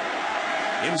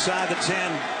 Inside the 10.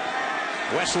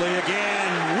 Wesley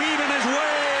again, weaving his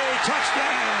way.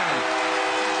 Touchdown.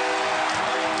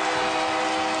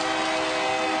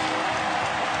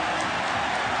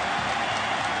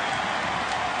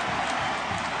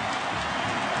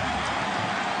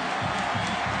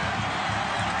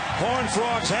 Horned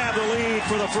Frogs have the lead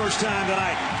for the first time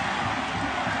tonight.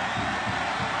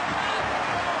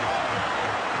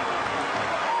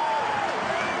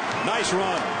 Nice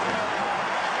run.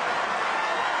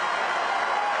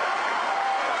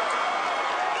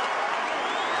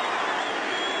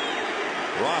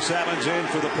 Ross Evans in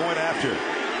for the point after.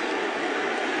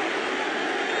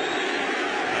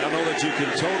 I don't know that you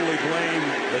can totally blame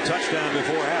the touchdown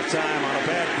before halftime on a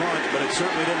bad punt, but it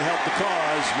certainly didn't help the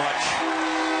cause much.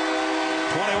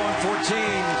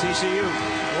 21-14 TCU.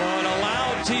 Well, it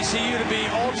allowed TCU to be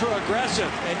ultra aggressive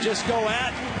and just go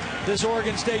at this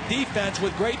Oregon State defense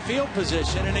with great field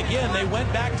position. And again, they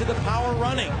went back to the power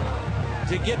running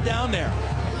to get down there.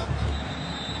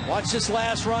 Watch this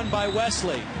last run by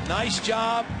Wesley. Nice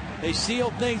job. They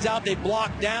sealed things out. They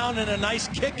blocked down, and a nice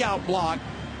kick out block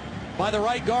by the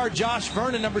right guard, Josh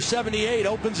Vernon, number 78,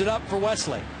 opens it up for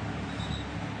Wesley.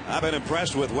 I've been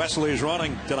impressed with Wesley's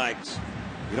running tonight.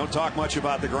 You don't talk much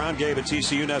about the ground game at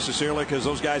TCU necessarily because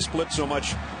those guys split so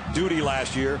much duty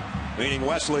last year, meaning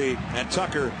Wesley and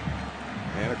Tucker.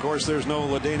 And of course, there's no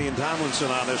LaDainian Tomlinson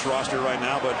on this roster right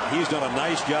now, but he's done a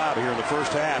nice job here in the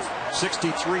first half.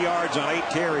 63 yards on 8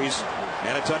 carries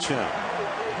and a touchdown.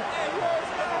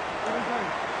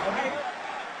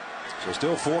 So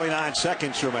still 49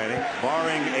 seconds remaining,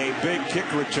 barring a big kick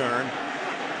return.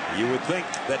 You would think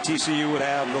that TCU would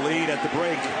have the lead at the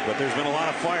break, but there's been a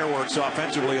lot of fireworks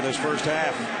offensively in this first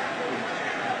half.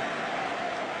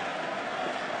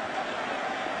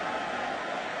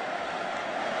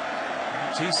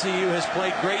 TCU has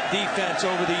played great defense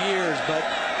over the years, but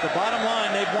the bottom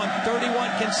line, they've won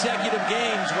 31 consecutive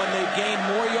games when they've gained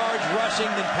more yards rushing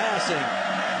than passing.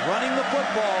 Running the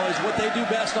football is what they do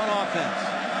best on offense.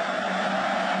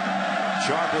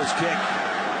 Sharper's kick.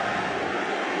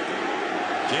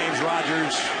 James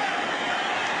Rogers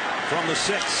from the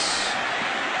 6.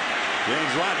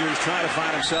 James Rogers trying to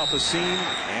find himself a seam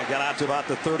and got out to about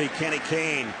the 30. Kenny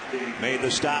Kane made the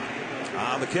stop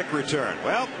on the kick return.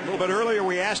 Well, a little bit earlier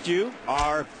we asked you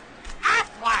our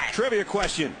trivia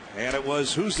question, and it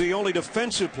was, who's the only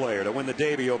defensive player to win the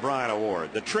Davy O'Brien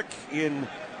Award? The trick in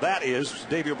that is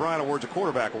Davy O'Brien Award's a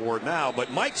quarterback award now,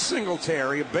 but Mike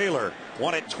Singletary of Baylor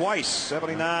won it twice,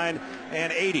 79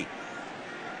 and 80.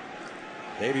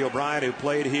 Davy O'Brien, who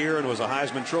played here and was a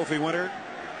Heisman Trophy winner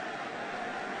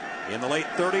in the late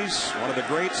 30s, one of the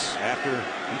greats after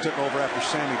he took over after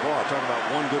Sammy Baugh. Talking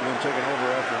about one good one taking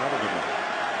over after another good one.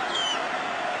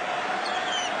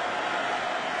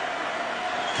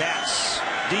 Cats,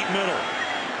 deep middle,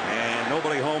 and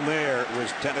nobody home there. It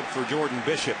was intended for Jordan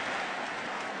Bishop.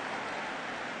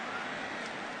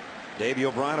 Davy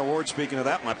O'Brien Award, speaking of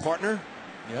that, my partner,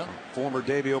 former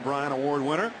Davy O'Brien Award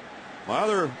winner. My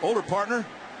other older partner,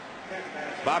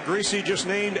 Bob Greasy, just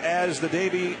named as the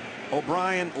Davy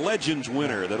O'Brien Legends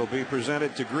winner. That'll be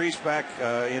presented to Grease back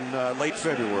in late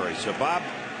February. So, Bob,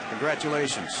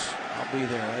 congratulations. I'll be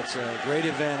there. It's a great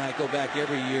event. I go back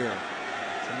every year.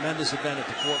 Tremendous event at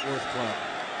the Fort Worth Club.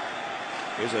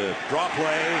 Here's a draw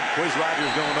play. Quiz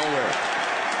Rogers going nowhere.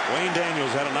 Wayne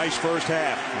Daniels had a nice first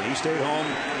half, and he stayed home,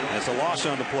 and it's a loss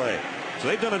on the play. So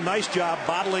they've done a nice job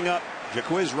bottling up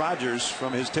Jaquiz Rogers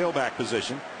from his tailback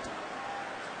position.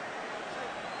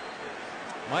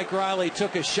 Mike Riley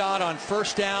took a shot on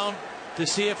first down to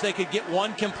see if they could get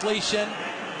one completion,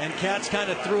 and Cats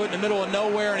kind of threw it in the middle of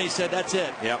nowhere, and he said, that's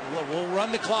it. Yep. We'll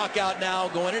run the clock out now,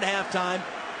 go in at halftime,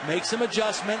 make some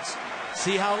adjustments,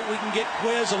 see how we can get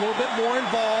Quiz a little bit more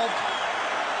involved.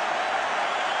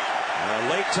 A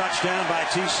late touchdown by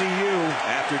TCU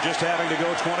after just having to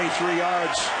go 23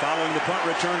 yards following the punt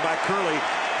return by Curley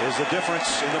is the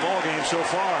difference in the ballgame so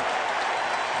far.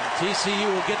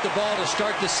 TCU will get the ball to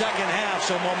start the second half,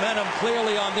 so momentum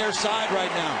clearly on their side right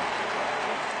now.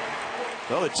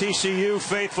 Well, the TCU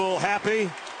faithful happy.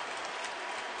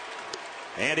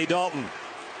 Andy Dalton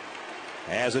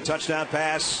has a touchdown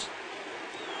pass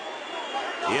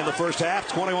in the first half,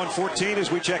 21-14,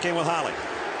 as we check in with Holly.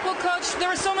 Well, Coach, there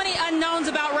were so many unknowns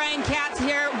about Ryan Katz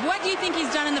here. What do you think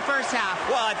he's done in the first half?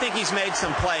 Well, I think he's made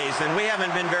some plays, and we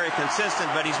haven't been very consistent,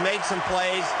 but he's made some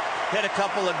plays, hit a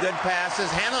couple of good passes,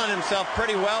 handling himself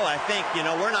pretty well, I think. You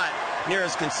know, we're not near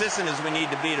as consistent as we need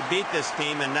to beat this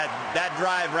team, and that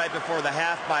drive right before the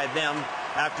half by them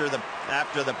after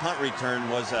the punt return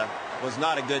was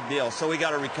not a good deal. So we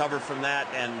got to recover from that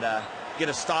and get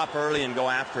a stop early and go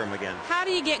after him again. How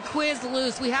do you get Quiz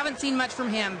loose? We haven't seen much from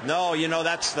him. No, you know,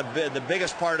 that's the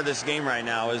biggest part of this game right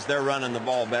now is they're running the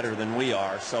ball better than we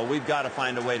are. So we've got to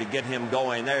find a way to get him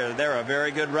going. They're a very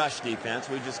good rush defense.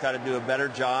 We just got to do a better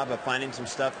job of finding some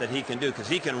stuff that he can do, because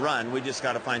he can run. We just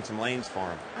got to find some lanes for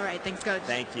him. All right, thanks, Coach.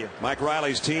 Thank you. Mike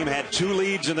Riley's team had 2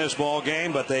 leads in this ball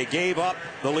game, but they gave up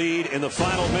the lead in the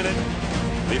final minute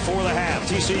before the half.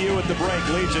 TCU at the break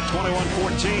leads at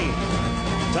 21-14.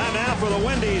 Time now for the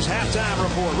Wendy's halftime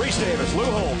report. Reese Davis, Lou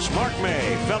Holtz, Mark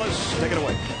May. Fellas, take it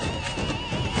away.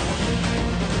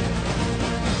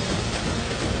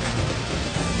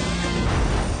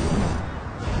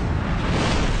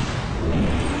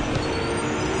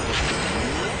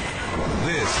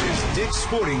 This is Dick's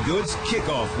Sporting Goods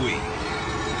Kickoff Week.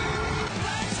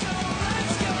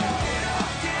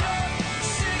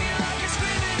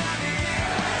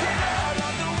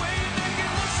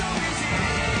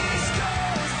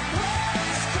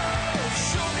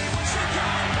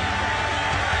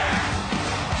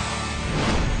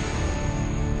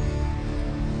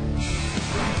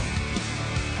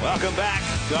 Welcome back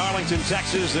to Arlington,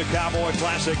 Texas, the Cowboy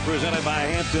Classic presented by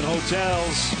Hampton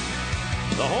Hotels.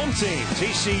 The home team,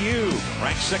 TCU,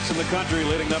 ranked 6th in the country,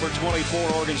 leading number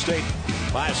 24, Oregon State,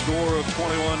 by a score of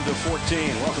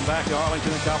 21-14. Welcome back to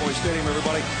Arlington and Cowboy Stadium,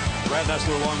 everybody. Brad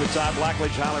Nessler along with Todd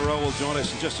Blackledge. Holly Rowe will join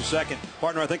us in just a second.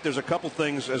 Partner, I think there's a couple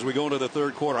things as we go into the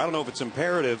third quarter. I don't know if it's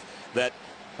imperative that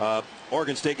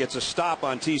Oregon State gets a stop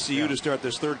on TCU to start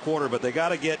this third quarter, but they got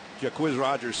to get Quiz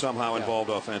Rogers somehow involved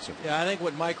offensively. Yeah, I think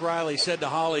what Mike Riley said to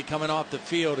Holly coming off the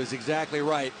field is exactly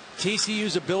right.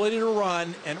 TCU's ability to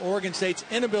run and Oregon State's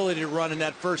inability to run in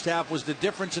that first half was the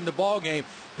difference in the ball game.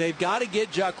 They've got to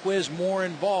get Quiz more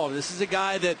involved. This is a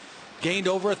guy that gained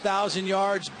over 1,000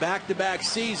 yards back-to-back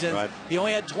season. Right. He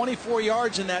only had 24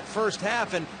 yards in that first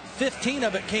half, and 15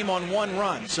 of it came on one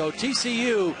run. So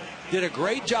TCU did a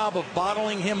great job of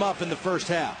bottling him up in the first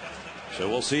half. So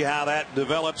we'll see how that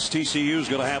develops. TCU's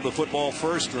going to have the football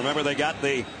first. Remember, they got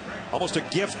almost a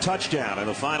gift touchdown in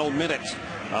the final minute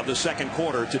of the second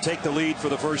quarter to take the lead for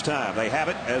the first time. They have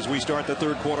it as we start the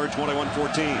third quarter,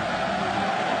 21-14.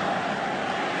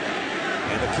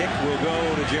 And the kick will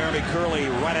go to Jeremy Curley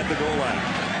right at the goal line.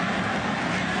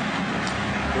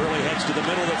 Curley heads to the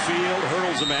middle of the field,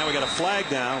 hurdles a man. We got a flag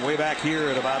down way back here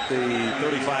at about the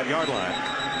 35-yard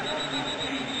line.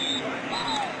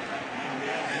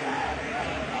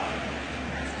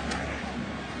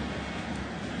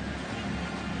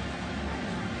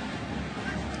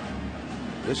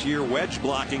 This year, wedge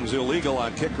blocking is illegal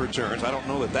on kick returns. I don't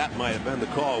know that might have been the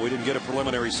call. We didn't get a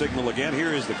preliminary signal again.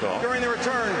 Here is the call. During the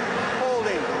return,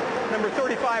 holding number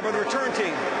 35 of the return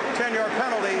team. 10-yard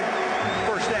penalty,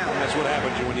 first down. That's what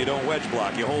happens when you don't wedge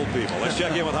block. You hold people. Let's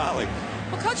check in with Holly.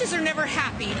 Well, coaches are never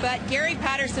happy, but Gary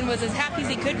Patterson was as happy as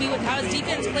he could be with how his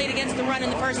defense played against the run in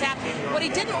the first half. What he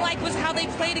didn't like was how they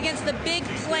played against the big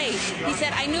plays. He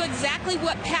said, I knew exactly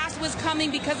what pass was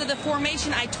coming because of the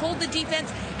formation. I told the defense,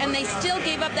 and they still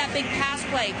gave up that big pass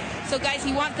play. So, guys,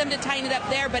 he wants them to tighten it up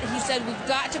there, but he said we've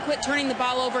got to quit turning the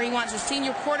ball over. He wants a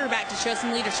senior quarterback to show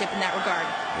some leadership in that regard.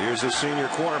 Here's a senior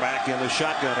quarterback in the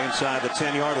shotgun inside the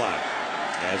 10-yard line.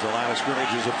 As the line of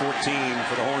scrimmage is a 14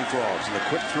 for the Horned Frogs. And the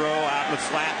quick throw out in the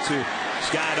flat to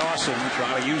Sky Dawson,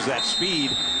 trying to use that speed.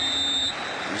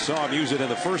 We saw him use it in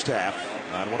the first half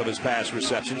on one of his pass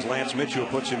receptions. Lance Mitchell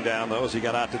puts him down, though, as he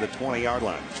got out to the 20-yard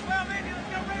line.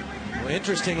 Well,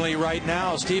 interestingly, right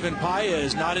now, Stephen Paya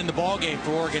is not in the ballgame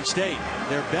for Oregon State.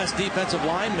 Their best defensive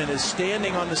lineman is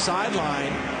standing on the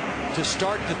sideline to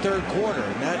start the third quarter,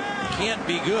 and that can't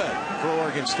be good for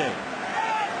Oregon State.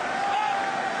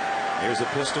 Here's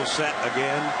the pistol set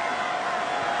again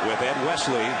with Ed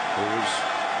Wesley, who was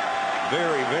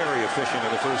very, very efficient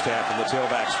in the first half in the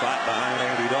tailback spot behind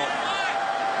Andy Dalton.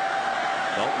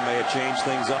 Dalton may have changed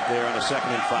things up there on a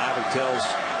 2nd and 5. He tells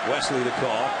Wesley to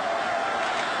call.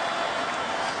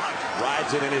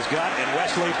 Rides it in his gut, and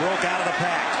Wesley broke out of the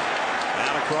pack.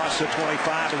 Out across the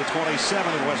 25 to the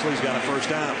 27, and Wesley's got a first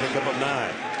down. Pickup of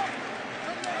 9.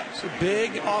 It's a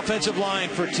big offensive line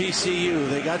for TCU.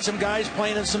 They got some guys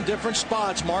playing in some different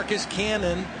spots. Marcus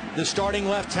Cannon, the starting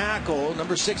left tackle,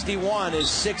 number 61, is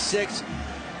 6'6".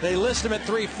 They list him at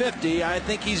 350. I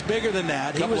think he's bigger than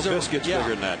that. He was biscuits bigger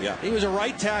than that, yeah. He was a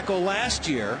right tackle last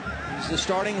year. He's the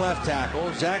starting left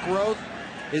tackle. Zach Roth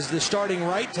is the starting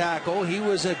right tackle. He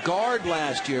was a guard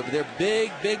last year, but they're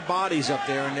big, big bodies up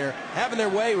there, and they're having their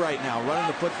way right now, running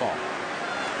the football.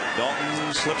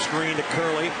 Dalton slip screen to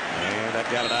Curley, and that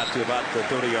got it out to about the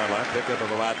 30-yard line. Pickup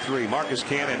of about 3. Marcus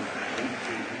Cannon,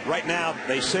 right now,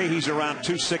 they say he's around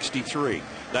 263.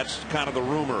 That's kind of the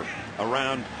rumor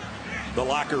around the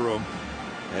locker room.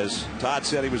 As Todd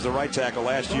said, he was the right tackle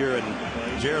last year,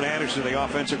 and Jared Anderson, the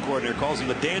offensive coordinator, calls him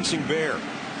the dancing bear.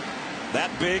 That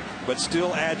big, but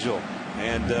still agile,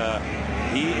 and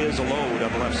he is a load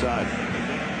on the left side.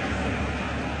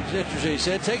 It's interesting. He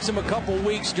said it takes him a couple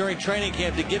weeks during training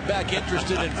camp to get back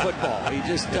interested in football. He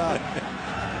just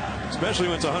especially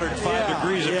when it's 105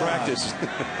 degrees in practice.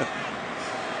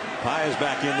 Pye is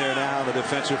back in there now, the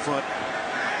defensive front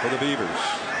for the Beavers.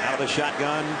 Out of the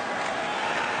shotgun.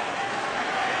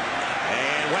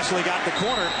 And Wesley got the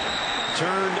corner.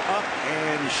 Turned up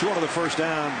and short of the first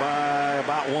down by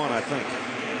about 1, I think.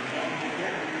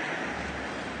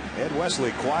 Ed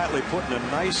Wesley quietly putting a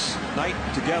nice night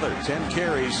together. 10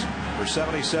 carries for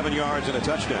 77 yards and a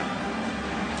touchdown.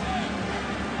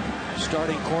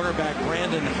 Starting cornerback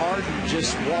Brandon Harden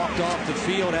just walked off the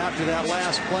field after that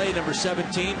last play. Number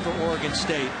 17 for Oregon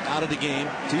State, out of the game.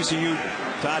 TCU,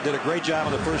 Todd, did a great job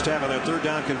in the first half of their third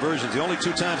down conversions. The only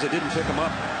 2 times they didn't pick them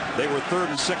up, they were 3rd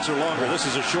and 6 or longer. This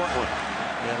is a short one.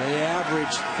 Yeah, they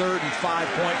averaged 3rd and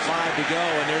 5.5 to go,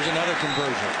 and there's another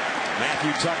conversion.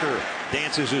 Matthew Tucker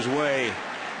dances his way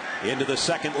into the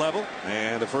second level,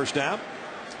 and a first down.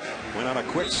 Went on a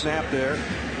quick snap there.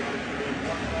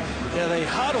 Yeah, they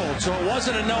huddled, so it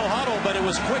wasn't a no huddle, but it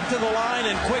was quick to the line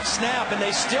and quick snap, and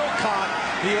they still caught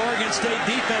the Oregon State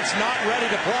defense not ready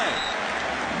to play.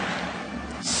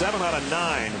 7 out of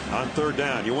 9 on third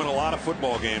down. You win a lot of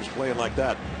football games playing like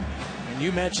that. And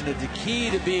you mentioned it, the key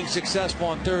to being successful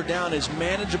on third down is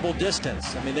manageable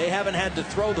distance. I mean, they haven't had to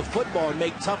throw the football and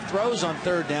make tough throws on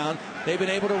third down. They've been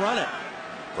able to run it.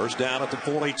 First down at the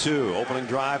 42. Opening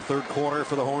drive, third quarter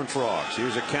for the Horned Frogs.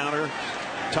 Here's a counter.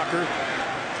 Tucker.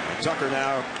 And Tucker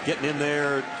now getting in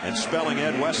there and spelling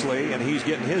Ed Wesley, and he's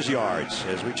getting his yards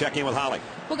as we check in with Holly.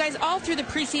 Well, guys, all through the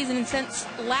preseason and since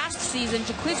last season,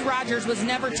 Jaquiz Rogers was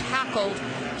never tackled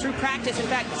through practice. In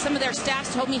fact, some of their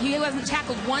staffs told me he wasn't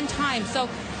tackled 1 time. So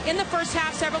in the first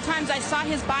half, several times I saw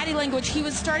his body language. He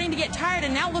was starting to get tired,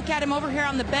 and now look at him over here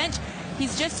on the bench.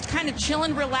 He's just kind of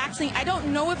chilling, relaxing. I don't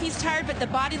know if he's tired, but the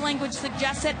body language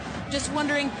suggests it. Just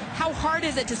wondering, how hard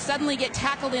is it to suddenly get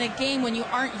tackled in a game when you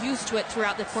aren't used to it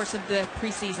throughout the course of the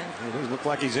preseason? He doesn't look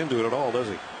like he's into it at all, does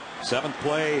he? 7th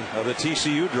play of the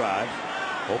TCU drive,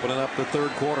 opening up the third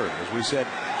quarter. As we said,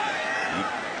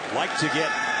 you'd like to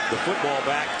get the football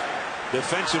back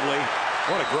defensively.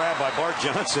 What a grab by Bart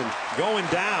Johnson. Going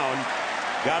down.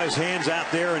 Got his hands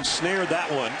out there and snared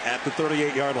that one at the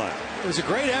 38-yard line. It was a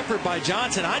great effort by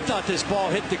Johnson. I thought this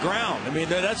ball hit the ground. I mean,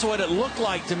 that's what it looked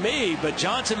like to me, but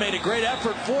Johnson made a great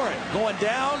effort for it. Going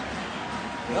down.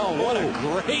 Oh, what a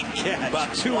great catch.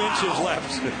 About 2 inches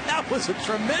left. That was a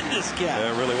tremendous catch.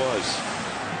 Yeah, it really was.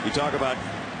 You talk about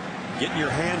getting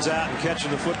your hands out and catching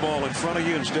the football in front of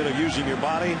you instead of using your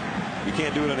body. You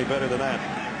can't do it any better than that.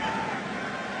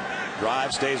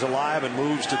 Drive stays alive and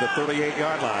moves to the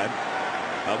 38-yard line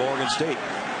of Oregon State.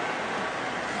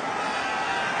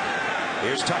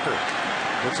 Here's Tucker.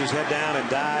 Puts his head down and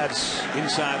dives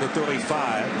inside the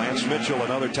 35. Lance Mitchell,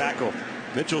 another tackle.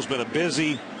 Mitchell's been a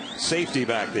busy safety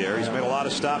back there. He's made a lot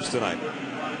of stops tonight.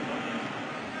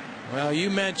 Well,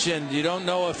 you mentioned you don't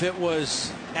know if it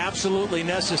was absolutely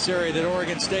necessary that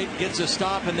Oregon State gets a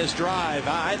stop in this drive.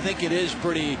 I think it is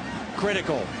pretty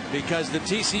critical because the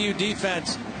TCU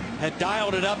defense had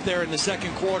dialed it up there in the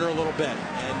second quarter a little bit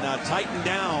and tightened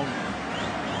down.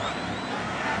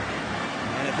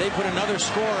 And if they put another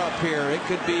score up here, it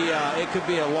could be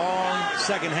a long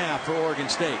second half for Oregon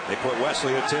State. They put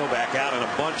Wesley, the tailback, out in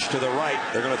a bunch to the right.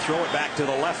 They're going to throw it back to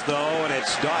the left, though, and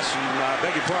it's Dawson,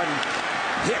 beg your pardon,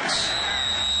 Hicks.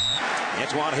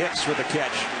 Antoine Hicks with the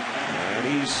catch. And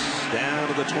he's down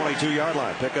to the 22-yard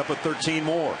line. Pick up a 13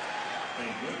 more.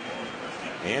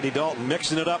 Andy Dalton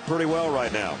mixing it up pretty well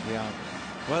right now. Yeah.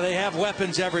 Well, they have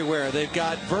weapons everywhere. They've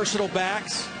got versatile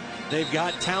backs. They've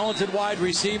got talented wide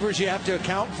receivers you have to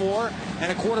account for,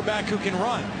 and a quarterback who can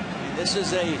run. This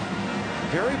is a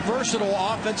very versatile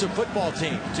offensive football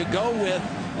team. To go with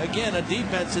again, a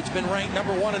defense that's been ranked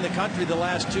 #1 in the country the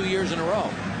last 2 years in a row.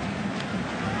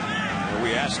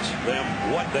 We asked them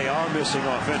what they are missing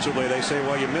offensively. They say,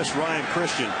 well, you miss Ryan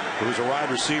Christian, who's a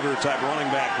wide receiver type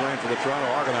running back playing for the Toronto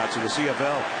Argonauts in the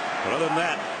CFL. But other than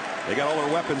that, they got all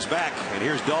their weapons back. And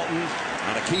here's Dalton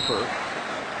on a keeper.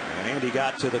 And Andy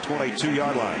got to the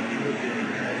 22-yard line.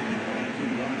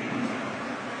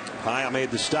 Paya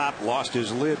made the stop, lost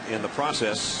his lid in the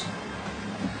process.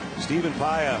 Stephen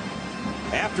Paya,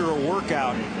 after a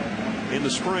workout in the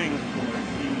spring,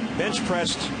 bench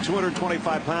pressed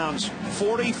 225 pounds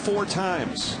 44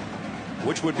 times,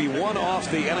 which would be one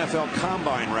off the NFL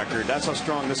Combine record. That's how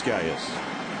strong this guy is.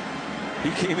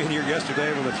 He came in here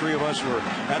yesterday when the three of us were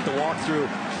at the walkthrough,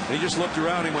 and he just looked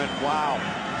around and went, wow.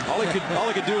 All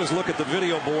he could do is look at the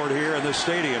video board here in this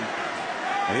stadium,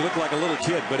 and he looked like a little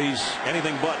kid, but he's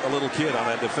anything but a little kid on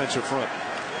that defensive front.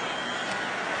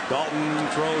 Dalton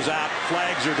throws out,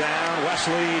 flags are down.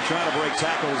 Wesley trying to break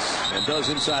tackles and does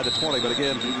inside the 20, but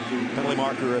again, penalty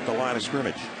marker at the line of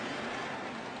scrimmage.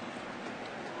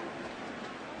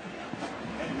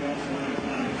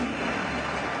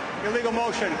 Illegal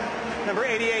motion, number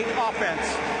 88,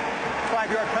 offense.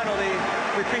 5-yard penalty,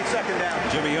 repeat second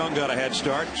down. Jimmy Young got a head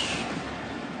start.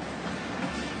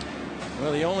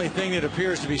 Well, the only thing that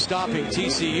appears to be stopping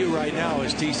TCU right now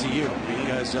is TCU,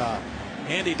 because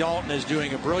Andy Dalton is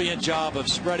doing a brilliant job of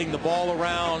spreading the ball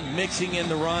around, mixing in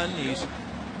the run. He's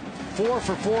 4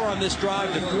 for 4 on this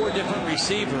drive to 4 different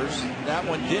receivers. That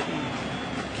one didn't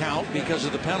count because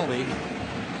of the penalty.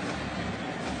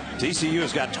 TCU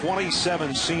has got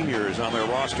 27 seniors on their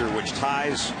roster, which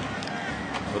ties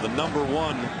for the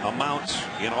 #1 amount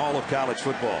in all of college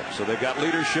football. So they've got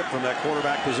leadership from that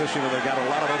quarterback position, and they've got a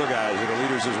lot of other guys that are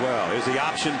leaders as well. Here's the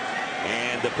option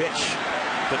and the pitch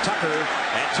to Tucker,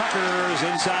 and Tucker's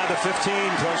inside the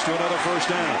 15, close to another first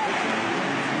down.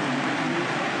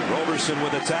 Roberson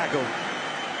with a tackle.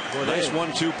 Well, nice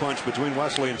 1-2 punch between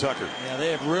Wesley and Tucker. Yeah,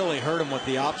 they have really hurt him with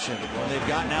the option when they've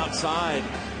gotten outside.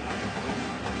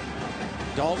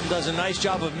 Dalton does a nice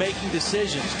job of making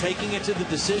decisions, taking it to the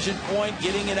decision point,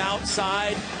 getting it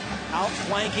outside,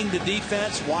 outflanking the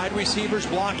defense, wide receivers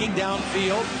blocking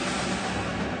downfield.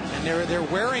 And they're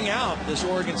wearing out this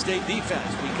Oregon State defense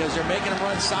because they're making them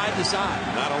run side to side.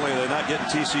 Not only are they not getting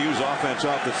TCU's offense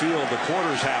off the field, the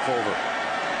quarter's half over.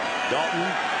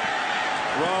 Dalton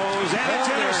throws, and it's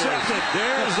intercepted.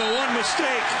 There's the one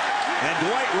mistake. And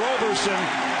Dwight Roberson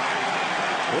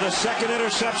with a second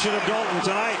interception of Dalton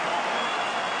tonight.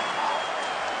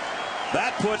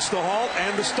 That puts the halt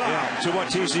and the stop to what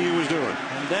TCU was doing.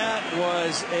 And that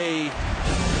was a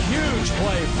huge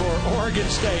play for Oregon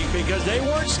State because they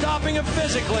weren't stopping him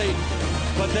physically,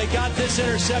 but they got this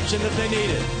interception that they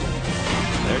needed.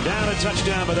 They're down a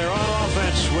touchdown, but they're on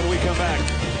offense when we come back.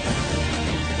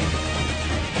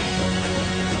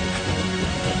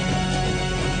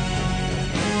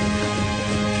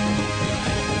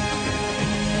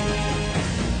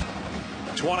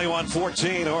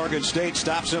 (21-14), Oregon State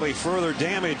stops any further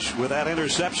damage with that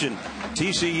interception.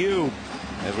 TCU,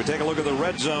 as we take a look at the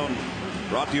red zone,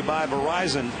 brought to you by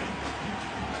Verizon.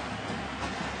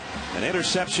 An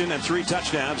interception and 3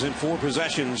 touchdowns in 4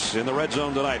 possessions in the red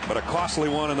zone tonight, but a costly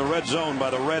one in the red zone by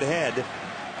the redhead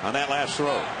on that last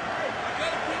throw.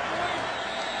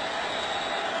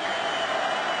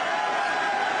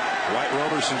 Dwight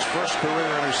Roberson's first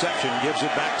career interception gives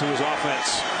it back to his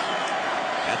offense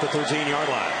at the 13-yard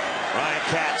line. Ryan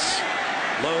Katz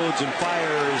loads and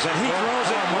fires, and he throws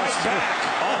it right back.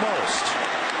 Almost.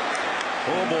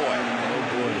 Oh boy.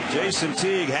 Jason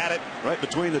Teague had it right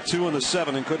between the 2 and the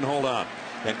 7 and couldn't hold on.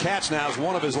 And Katz now is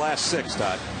one of his last 6,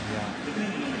 Todd.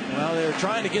 Yeah. Well, they were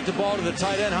trying to get the ball to the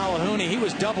tight end, Halahuni. He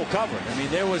was double covered. I mean,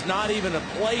 there was not even a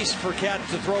place for Katz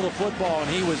to throw the football, and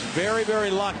he was very,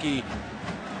 very lucky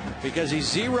because he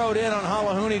zeroed in on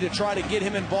Halahuni to try to get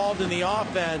him involved in the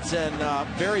offense, and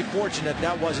very fortunate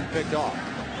that wasn't picked off.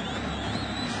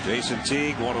 Jason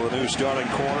Teague, one of the new starting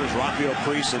corners. Rafael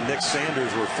Priest and Nick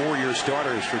Sanders were 4-year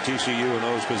starters for TCU in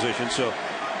those positions. So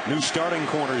new starting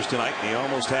corners tonight. He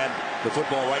almost had the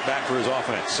football right back for his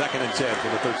offense. 2nd and 10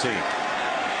 from the 13.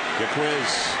 Jaquiz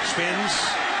spins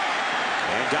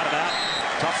and got it out.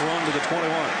 Tough run to the 21.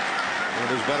 One of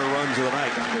his better runs of the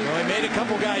night. Well, he made a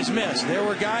couple guys miss. There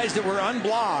were guys that were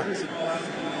unblocked,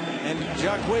 and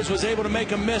Jaquiz was able to make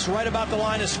them miss right about the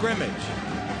line of scrimmage.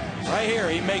 Right here,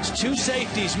 he makes 2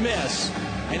 safeties miss,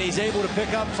 and he's able to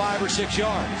pick up 5 or 6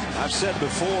 yards. I've said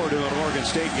before doing Oregon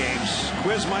State games,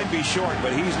 Quiz might be short,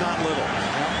 but he's not little.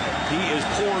 He is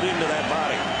poured into that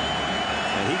body,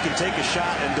 and he can take a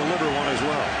shot and deliver one as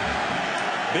well.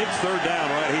 Big 3rd down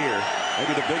right here.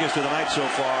 Maybe the biggest of the night so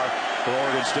far for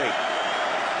Oregon State.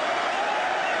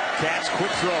 Cats, quick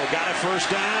throw, got it first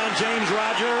down. James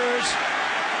Rogers,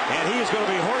 and he is going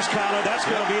to be horse collared. That's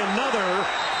going to be another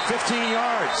 15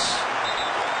 yards.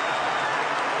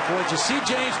 Boy, did you see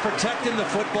James protecting the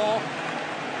football?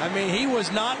 I mean, he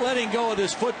was not letting go of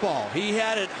this football. He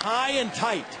had it high and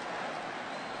tight.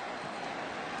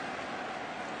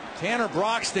 Tanner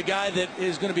Brock's the guy that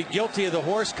is going to be guilty of the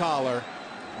horse collar.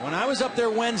 When I was up there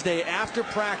Wednesday after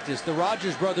practice, the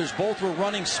Rogers brothers both were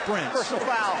running sprints. Personal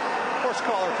foul, horse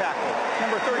collar tackle.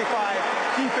 Number 35,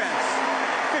 defense.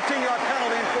 15-yard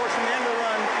penalty enforced from the end of the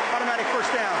run. Automatic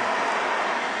first down.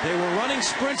 They were running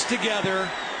sprints together,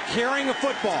 carrying a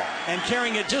football, and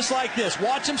carrying it just like this.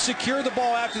 Watch them secure the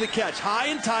ball after the catch. High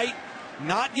and tight,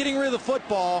 not getting rid of the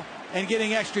football, and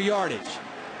getting extra yardage.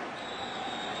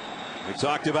 We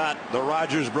talked about the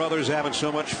Rogers brothers having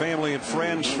so much family and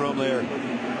friends from their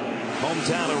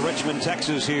hometown of Richmond,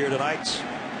 Texas here tonight.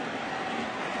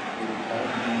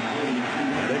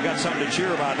 And they've got something to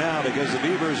cheer about now because the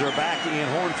Beavers are back in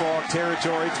Horned Frog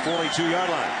territory at the 42-yard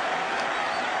line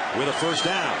with a first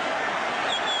down.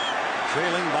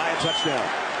 Trailing by a touchdown.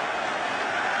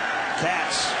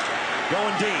 Cats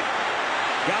going deep.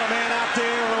 Got a man out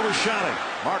there and overshot him.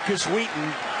 Marcus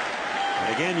Wheaton.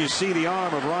 And again, you see the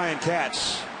arm of Ryan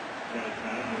Katz.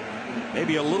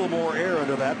 Maybe a little more air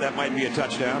under that. That might be a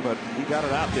touchdown, but he got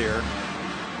it out there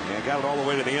and got it all the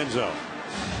way to the end zone.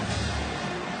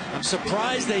 I'm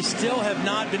surprised they still have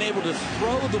not been able to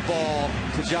throw the ball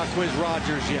to Jacquizz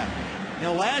Rogers yet.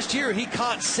 Now, last year he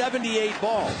caught 78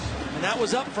 balls, and that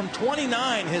was up from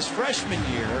 29 his freshman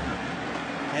year,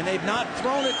 and they've not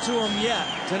thrown it to him yet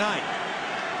tonight.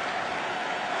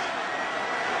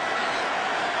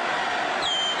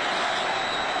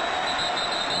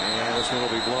 This one will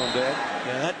be blown dead.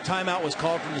 Yeah, that timeout was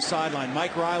called from the sideline.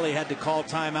 Mike Riley had to call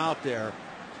timeout there.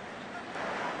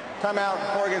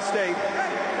 Timeout, Oregon State.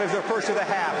 Is their first of the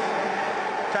half.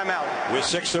 Timeout. With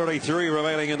 6:33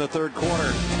 remaining in the third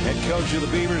quarter, head coach of the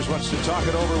Beavers wants to talk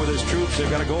it over with his troops.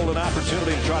 They've got a golden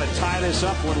opportunity to try to tie this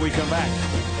up when we come back.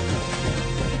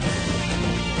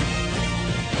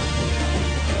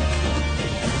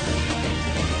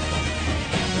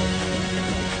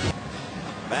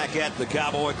 Back at the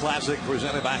Cowboy Classic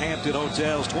presented by Hampton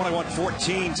Hotels.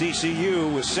 21-14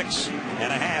 TCU with 6.5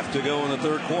 to go in the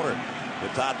third quarter.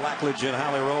 With Todd Blackledge and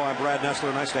Holly Rowe, I'm Brad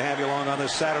Nessler. Nice to have you along on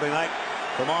this Saturday night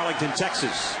from Arlington,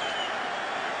 Texas.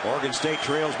 Oregon State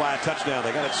trails by a touchdown.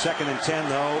 They got it 2nd and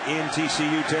 10 though in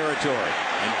TCU territory.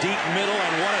 And deep middle,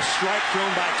 and what a strike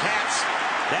thrown by Katz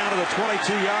down to the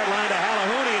 22-yard line to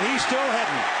Halahouni, and he's still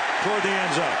heading toward the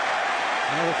end zone.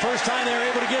 Well, the first time they were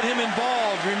able to get him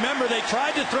involved, remember they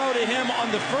tried to throw to him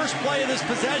on the first play of this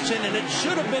possession, and it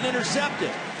should have been intercepted.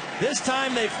 This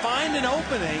time they find an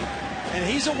opening, and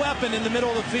he's a weapon in the middle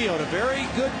of the field. A very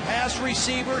good pass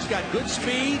receiver. He's got good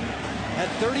speed. Had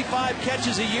 35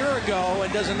 catches a year ago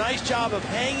and does a nice job of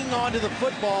hanging on to the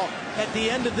football at the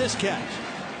end of this catch.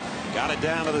 Got it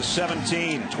down to the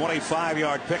 17,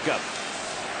 25-yard pickup.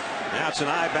 Now it's an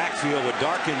I backfield with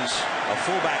Darkins, a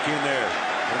fullback in there.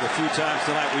 One of the few times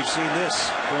tonight we've seen this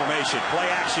formation. Play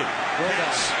action.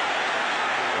 Pass.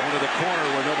 Going to the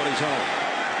corner where nobody's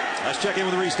home. Let's check in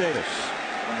with Reese Davis.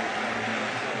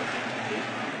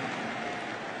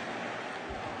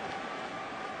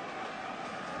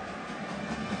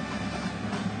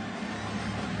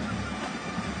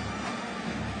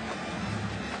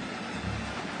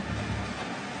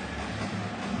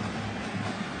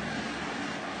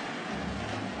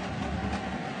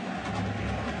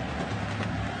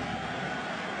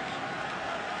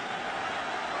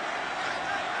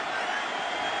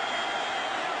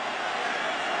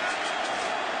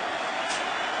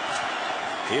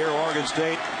 Here, Oregon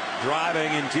State driving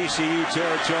in TCU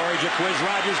territory. Jacquizz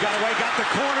Rogers got away, got the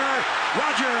corner.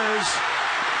 Rogers.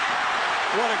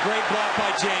 What a great block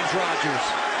by James Rogers.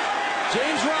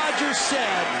 James Rogers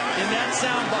said in that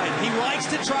soundbite he likes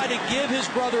to try to give his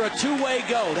brother a two-way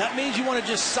go. That means you want to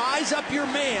just size up your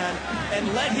man and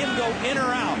let him go in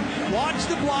or out. Watch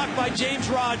the block by James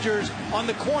Rogers on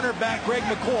the cornerback, Greg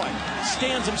McCoy.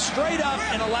 Stands him straight up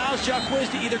and allows Jacquizz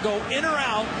to either go in or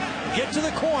out, get to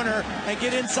the corner, and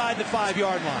get inside the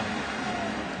 5-yard line.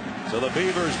 So the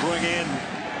Beavers bring in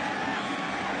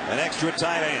an extra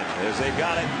tight end as they've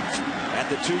got it at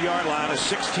the 2-yard line, a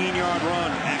 16-yard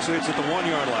run. Actually, it's at the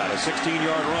 1-yard line, a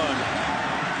 16-yard run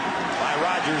by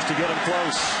Rogers to get him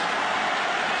close.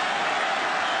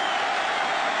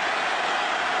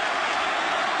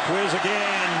 Quiz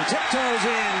again, tiptoes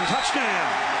in,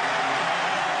 touchdown.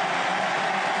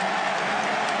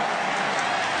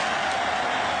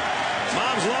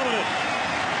 Mom's loving it.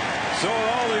 So are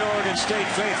all the Oregon State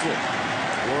faithful.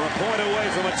 We're a point away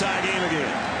from a tie game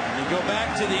again. Go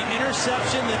back to the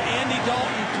interception that Andy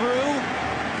Dalton threw.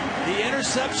 The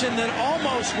interception that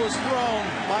almost was thrown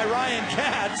by Ryan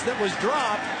Katz that was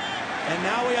dropped. And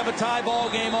now we have a tie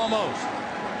ball game almost.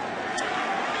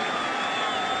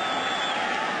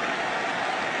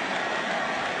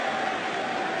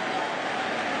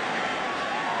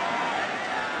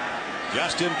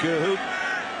 Justin Cahoot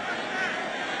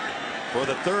for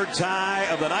the third tie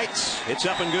of the night. It's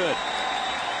up and good.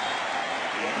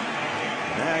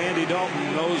 Now Andy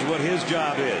Dalton knows what his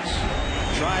job is.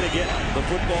 Try to get the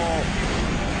football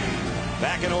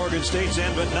back in Oregon State's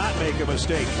end, but not make a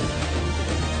mistake.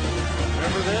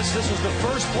 Remember this? This was the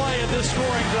first play of this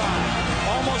scoring drive.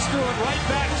 Almost threw it right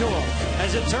back to him.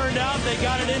 As it turned out, they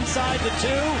got it inside the 2,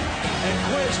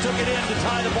 and Quiz took it in to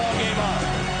tie the ball game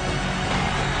up.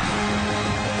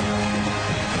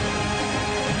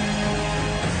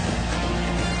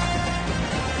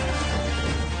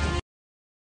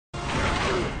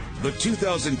 The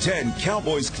 2010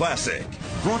 Cowboys Classic,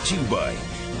 brought to you by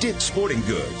Dick's Sporting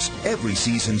Goods. Every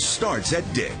season starts at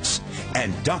Dick's.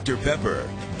 And Dr. Pepper,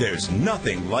 there's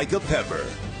nothing like a pepper.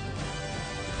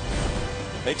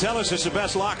 They tell us it's the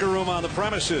best locker room on the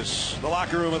premises, the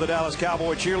locker room of the Dallas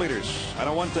Cowboy cheerleaders. I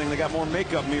know one thing, they got more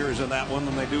makeup mirrors in that one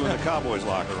than they do in the Cowboys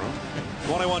locker room.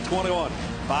 21-21,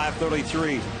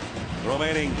 5:33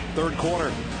 remaining third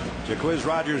quarter. Jacquizz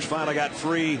Rodgers finally got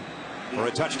free for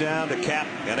a touchdown to cap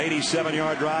an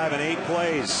 87-yard drive in 8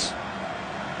 plays.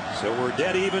 So we're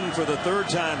dead even for the third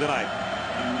time tonight.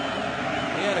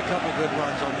 He had a couple good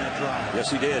runs on that drive. Yes,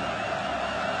 he did.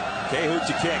 Cahoot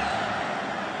to kick.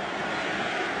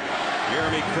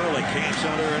 Jeremy Curley camps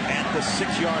under it at the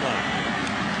 6-yard line.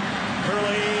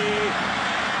 Curley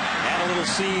had a little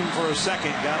seam for a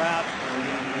second, got out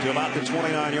to about the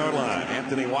 29-yard line.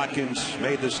 Anthony Watkins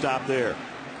made the stop there.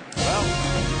 Well,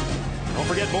 don't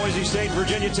forget Boise State and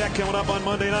Virginia Tech coming up on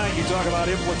Monday night. You talk about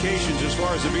implications as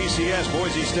far as the BCS.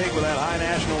 Boise State with that high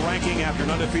national ranking after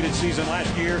an undefeated season last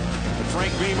year. But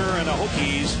Frank Beamer and the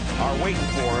Hokies are waiting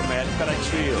for him at FedEx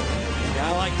Field.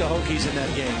 Yeah, I like the Hokies in that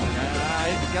game.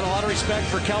 I got a lot of respect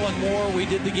for Kellen Moore. We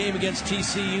did the game against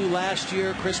TCU last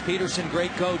year. Chris Peterson,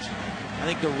 great coach. I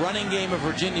think the running game of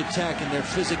Virginia Tech and their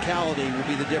physicality will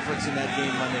be the difference in that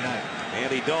game Monday night.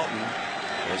 Andy Dalton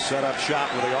has set up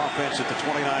shop with the offense at the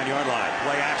 29-yard line.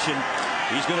 Play action.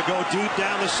 He's going to go deep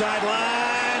down the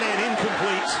sideline and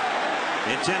incomplete.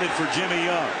 Intended for Jimmy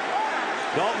Young.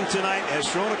 Dalton tonight has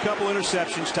thrown a couple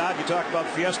interceptions. Todd, you talked about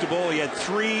Fiesta Bowl. He had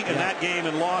 3 in that game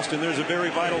and lost, and there's a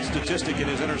very vital statistic in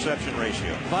his interception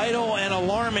ratio. Vital and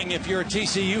alarming if you're a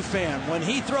TCU fan. When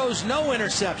he throws no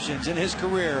interceptions in his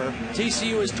career,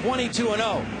 TCU is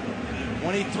 22-0.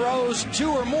 When he throws 2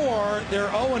 or more, they're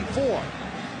 0-4.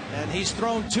 And he's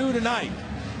thrown 2 tonight.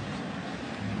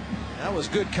 That was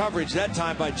good coverage that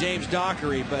time by James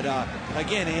Dockery. But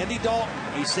again, Andy Dalton,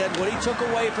 he said what he took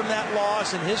away from that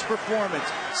loss and his performance,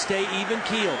 stay even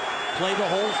keeled. Play the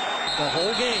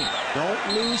whole game. Don't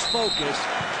lose focus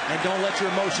and don't let your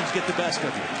emotions get the best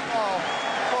of you.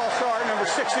 False start, number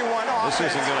 61. This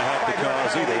isn't going to help the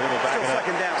cause either. We'll back it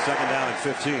up. Second down and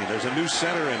 15. There's a new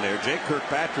center in there, Jake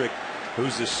Kirkpatrick,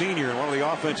 who's the senior and one of the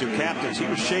offensive captains. He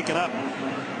was shaken up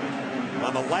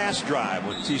on the last drive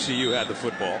when TCU had the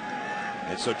football.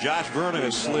 And so Josh Vernon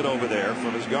has slid over there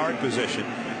from his guard position.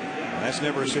 And that's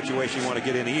never a situation you want to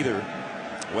get in either,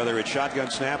 whether it's shotgun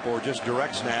snap or just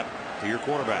direct snap to your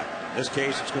quarterback. In this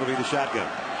case, it's going to be the shotgun.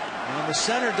 And the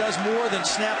center does more than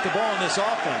snap the ball in this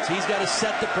offense. He's got to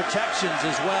set the protections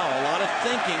as well. A lot of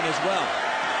thinking as well.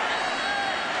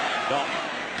 Dalton.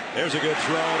 There's a good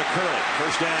throw to Curley.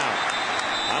 First down.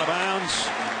 Out of bounds.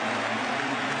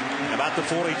 About the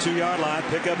 42-yard line.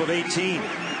 Pickup of 18.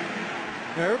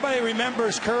 Now, everybody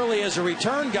remembers Curley as a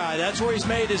return guy. That's where he's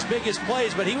made his biggest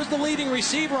plays. But he was the leading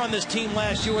receiver on this team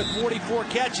last year with 44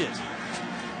 catches.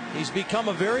 He's become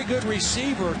a very good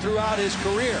receiver throughout his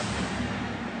career.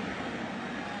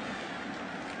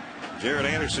 Jared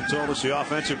Anderson told us, the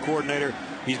offensive coordinator,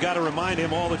 he's got to remind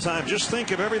him all the time, just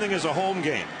think of everything as a home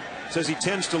game. Says he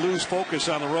tends to lose focus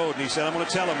on the road. And he said, I'm going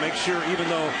to tell him, make sure even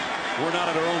though we're not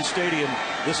at our own stadium,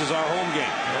 this is our home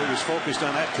game. Well, he was focused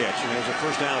on that catch, and there's a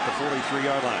first down at the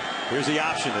 43-yard line. Here's the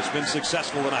option that's been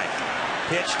successful tonight.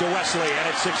 Pitch to Wesley, and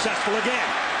it's successful again.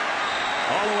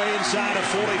 All the way inside of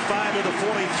 45 to the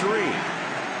 43.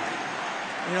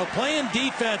 You know, playing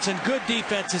defense and good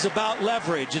defense is about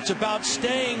leverage. It's about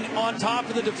staying on top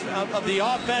of the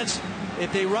offense.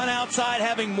 If they run outside,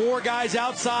 having more guys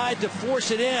outside to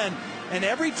force it in. And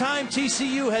every time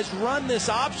TCU has run this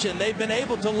option, they've been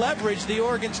able to leverage the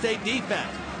Oregon State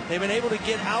defense. They've been able to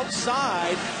get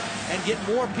outside and get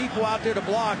more people out there to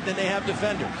block than they have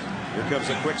defenders. Here comes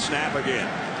a quick snap again.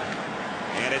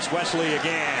 And it's Wesley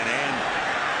again,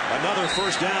 and another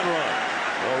first down run.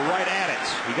 Well, right at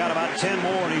it. He got about 10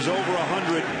 more, and he's over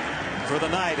 100 for the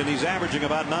night, and he's averaging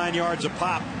about 9 yards a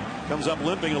pop. Comes up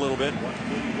limping a little bit.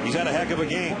 He's had a heck of a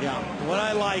game. Yeah. What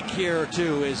I like here,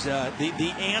 too, is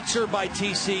the answer by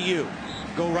TCU.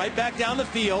 Go right back down the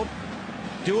field.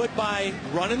 Do it by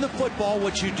running the football,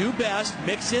 what you do best.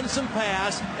 Mix in some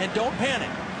pass, and don't panic.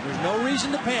 There's no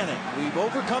reason to panic. We've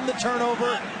overcome the turnover,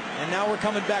 and now we're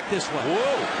coming back this way.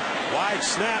 Whoa. Wide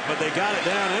snap, but they got it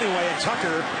down anyway. And Tucker,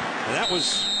 and that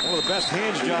was one of the best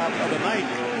hands job of the night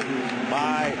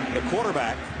by the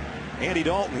quarterback, Andy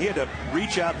Dalton. He had to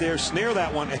reach out there, snare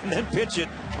that one, and then pitch it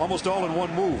almost all in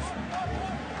one move.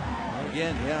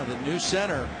 Again, yeah, the new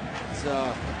center.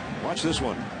 Watch this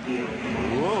one.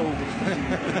 Whoa.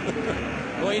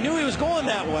 Well, he knew he was going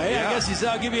that way. Yeah. I guess he said,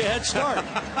 I'll give you a head start.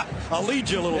 I'll lead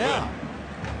you a little bit.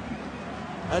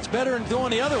 That's better than going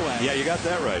the other way. Yeah, you got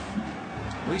that right.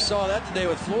 We saw that today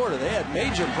with Florida. They had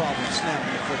major problems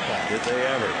snapping the football. Did they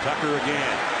ever? Tucker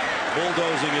again,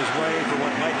 bulldozing his way for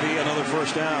what might be another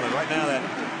first down. And right now that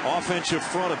offensive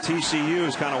front of TCU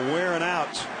is kind of wearing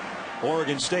out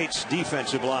Oregon State's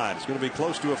defensive line. It's going to be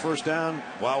close to a first down.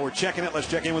 While we're checking it, let's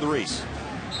check in with Reese.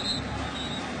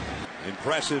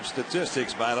 Impressive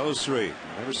statistics by those three.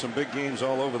 There were some big games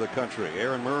all over the country.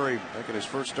 Aaron Murray, making his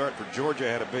first start for Georgia,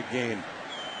 had a big game.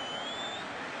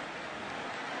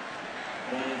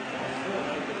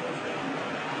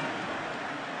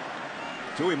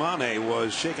 Tuimane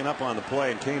was shaken up on the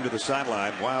play and came to the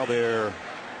sideline while they're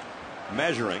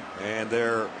measuring, and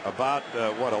they're about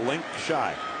a link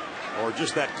shy, or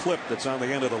just that clip that's on the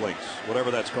end of the links,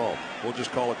 whatever that's called. We'll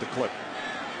just call it the clip.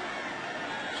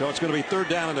 So it's going to be third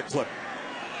down in the clip.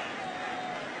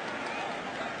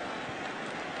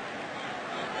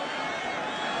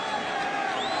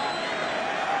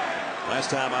 Last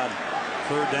time on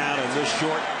third down in this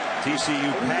short,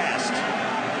 TCU passed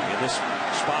in this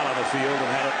spot on the field and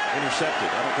had it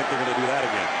intercepted. I don't think they're going to do that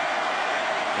again.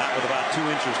 Not with about 2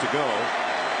 inches to go.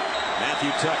 Matthew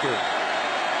Tucker,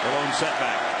 the lone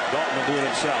setback. Dalton will do it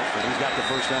himself, and he's got the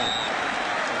first down.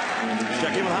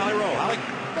 Check in with Holly Rowe. Holly?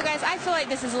 Well, guys, I feel like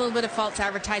this is a little bit of false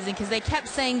advertising because they kept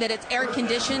saying that it's air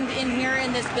conditioned in here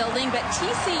in this building, but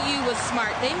TCU was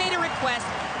smart. They made a request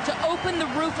to open the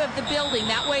roof of the building.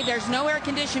 That way there's no air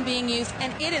conditioning being used,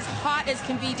 and it is hot as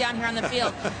can be down here on the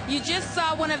field. You just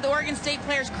saw one of the Oregon State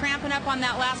players cramping up on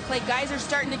that last play. Guys are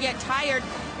starting to get tired,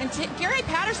 and Gary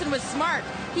Patterson was smart.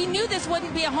 He knew this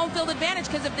wouldn't be a home field advantage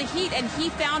because of the heat, and he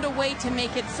found a way to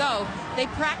make it so. They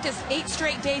practiced 8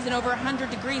 straight days in over 100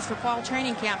 degrees for fall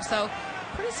training camp, so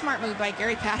pretty smart move by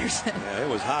Gary Patterson. Yeah, it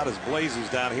was hot as blazes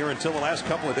down here until the last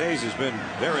couple of days has been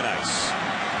very nice.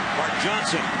 Mark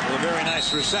Johnson with a very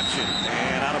nice reception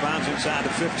and out of bounds inside the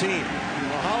 15.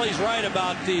 Well, Holly's right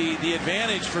about the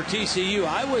advantage for TCU.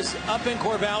 I was up in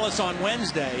Corvallis on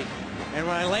Wednesday, and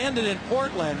when I landed in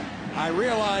Portland, I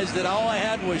realized that all I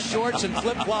had was shorts and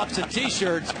flip-flops and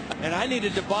T-shirts, and I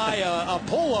needed to buy a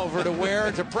pullover to wear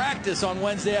to practice on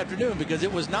Wednesday afternoon because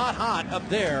it was not hot up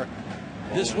there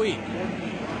this week.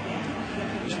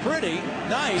 It was pretty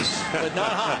nice, but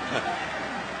not hot.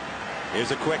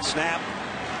 Here's a quick snap.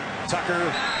 Tucker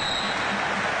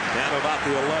down to about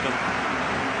the 11.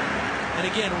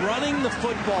 And again, running the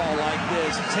football like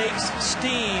this takes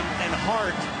steam and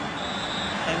heart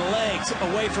and legs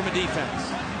away from a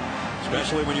defense.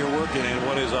 Especially when you're working in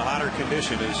what is a hotter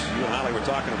condition, as you and Holly were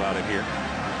talking about it here.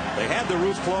 They had the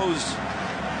roof closed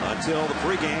until the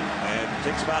pregame, and it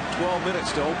takes about 12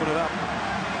 minutes to open it up.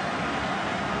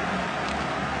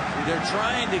 They're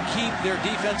trying to keep their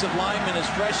defensive linemen as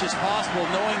fresh as possible,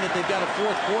 knowing that they've got a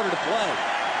fourth quarter to play.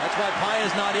 That's why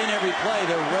Paya's not in every play.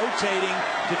 They're rotating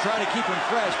to try to keep them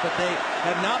fresh, but they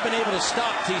have not been able to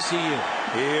stop TCU.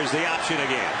 Here's the option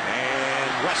again. And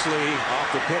Wesley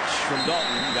off the pitch from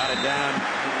Dalton. Got it down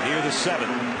near the 7.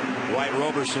 Dwight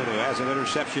Roberson, who has an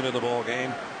interception in the ball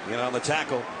game, in on the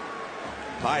tackle.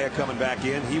 Paya coming back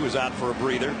in. He was out for a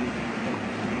breather.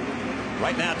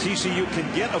 Right now, TCU can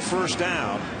get a first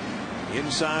down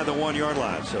inside the 1-yard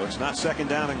line, so it's not second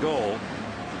down and goal.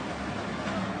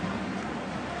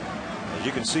 As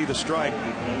you can see the stripe,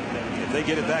 if they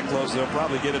get it that close, they'll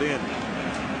probably get it in.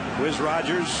 Quiz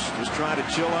Rogers just trying to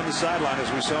chill on the sideline,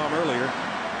 as we saw him earlier.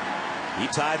 He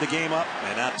tied the game up,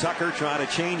 and now Tucker trying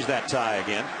to change that tie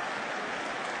again.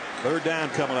 Third down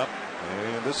coming up,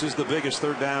 and this is the biggest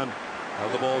third down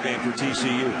of the ball game for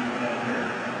TCU.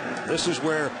 This is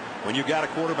where, when you've got a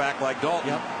quarterback like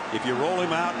Dalton, if you roll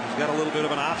him out, he's got a little bit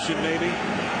of an option maybe.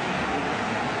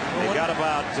 They got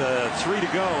about 3 to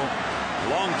go.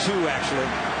 Long two, actually.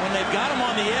 When they've got him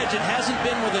on the edge, it hasn't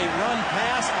been with a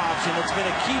run-pass option. It's been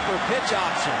a keeper-pitch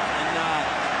option. And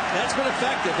that's been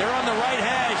effective. They're on the right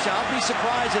hash. I'll be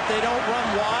surprised if they don't run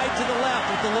wide to the left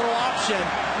with the little option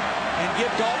and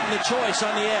give Dalton the choice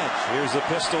on the edge. Here's the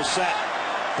pistol set.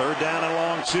 Third down and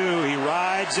long two. He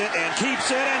rides it and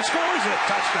keeps it and scores it.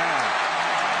 Touchdown.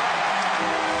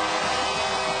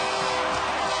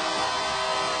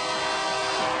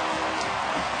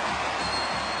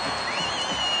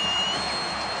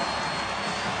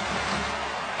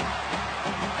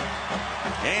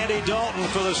 Andy Dalton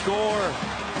for the score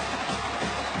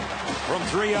from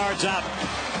 3 yards out.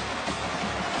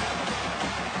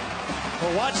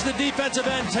 Well, watch the defensive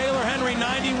end, Taylor Henry,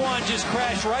 91, just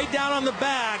crashed right down on the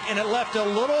back, and it left a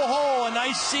little hole, a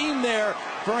nice seam there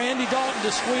for Andy Dalton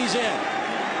to squeeze in.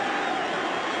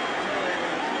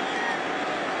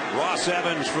 Ross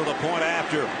Evans for the point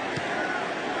after,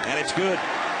 and it's good.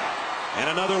 And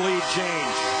another lead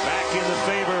change back in the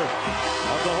favor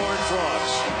of the Horned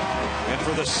Frogs. And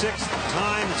for the 6th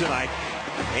time tonight,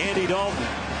 Andy Dalton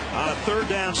on a third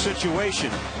down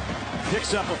situation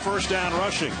picks up a first down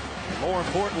rushing. More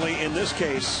importantly, in this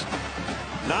case,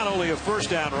 not only a first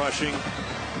down rushing,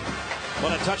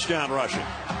 but a touchdown rushing.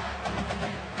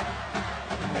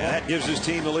 And that gives his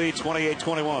team the lead,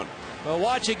 28-21. Well,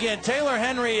 watch again. Taylor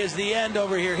Henry is the end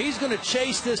over here. He's going to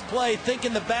chase this play,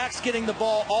 thinking the back's getting the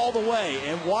ball all the way.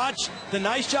 And watch the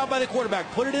nice job by the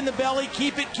quarterback. Put it in the belly,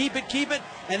 keep it,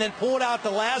 and then pull it out the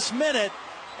last minute,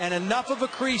 and enough of a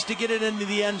crease to get it into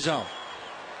the end zone.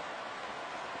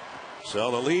 So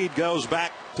the lead goes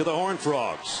back to the Horned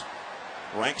Frogs,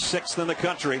 ranked 6th in the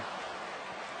country,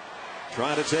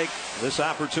 trying to take this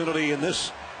opportunity in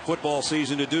this football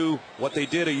season to do what they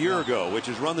did a year ago, which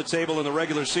is run the table in the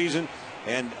regular season.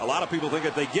 And a lot of people think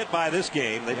if they get by this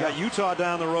game, they've got Utah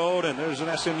down the road, and there's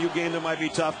an SMU game that might be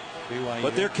tough,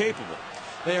 but they're capable.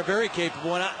 They are very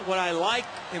capable. And what I like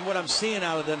and what I'm seeing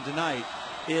out of them tonight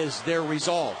is their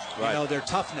resolve, their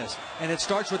toughness. And it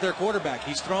starts with their quarterback.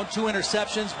 He's thrown 2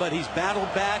 interceptions, but he's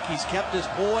battled back. He's kept his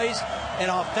poise. And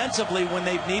offensively, when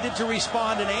they've needed to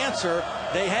respond and answer,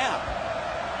 they have.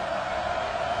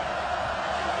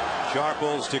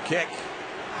 Sharples to kick.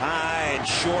 High and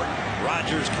short.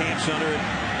 Rodgers camps under it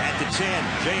at the 10.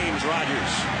 James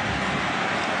Rodgers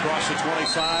across the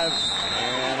 25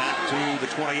 and out to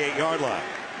the 28-yard line.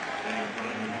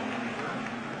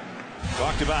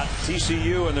 Talked about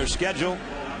TCU and their schedule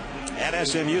at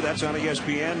SMU. That's on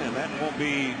ESPN, and that won't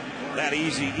be that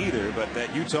easy either. But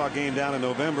that Utah game down in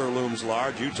November looms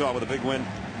large. Utah with a big win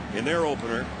in their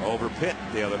opener over Pitt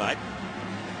the other night.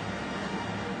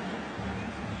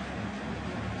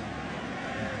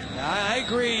 I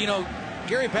agree.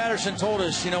 Gary Patterson told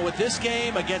us, with this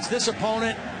game against this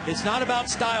opponent, it's not about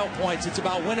style points. It's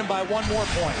about winning by 1 more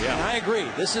point. Yeah. And I agree.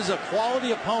 This is a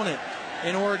quality opponent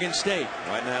in Oregon State.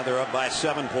 Right now they're up by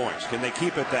 7 points. Can they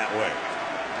keep it that way?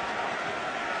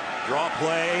 Draw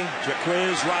play.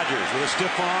 Jaquiz Rodgers with a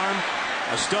stiff arm,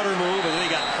 a stutter move, and then he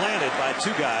got planted by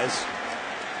 2 guys.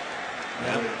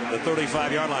 And the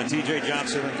 35-yard line, T.J.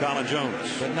 Johnson and Colin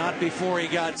Jones. But not before he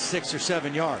got 6 or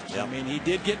 7 yards. Yep. I mean, he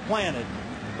did get planted,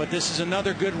 but this is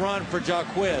another good run for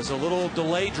Jaquiz. A little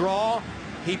delay draw.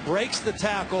 He breaks the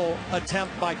tackle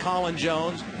attempt by Colin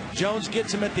Jones. Jones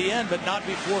gets him at the end, but not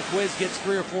before Quiz gets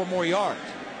 3 or 4 more yards.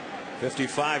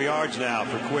 55 yards now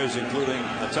for Quiz, including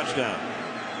a touchdown.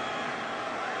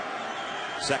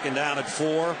 Second down at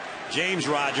 4. James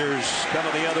Rodgers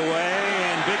coming the other way,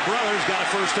 and Big Brother's got a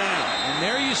first down. And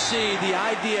there you see the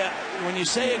idea. When you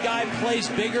say a guy plays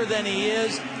bigger than he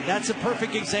is, that's a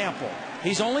perfect example.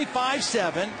 He's only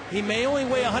 5'7". He may only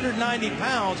weigh 190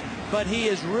 pounds, but he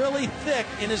is really thick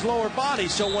in his lower body.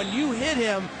 So when you hit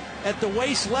him at the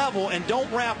waist level and don't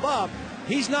wrap up,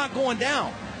 he's not going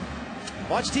down.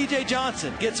 Watch T.J.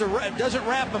 Johnson. Doesn't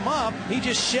wrap him up. He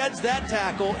just sheds that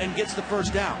tackle and gets the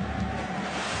first down.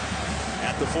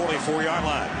 At the 44-yard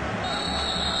line.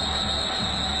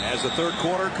 As the third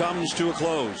quarter comes to a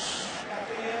close.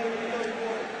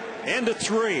 End of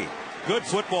 3. Good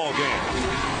football game.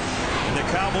 In the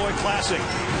Cowboy Classic.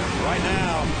 Right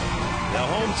now, the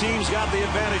home team's got the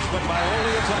advantage, but by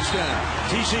only a touchdown.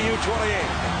 TCU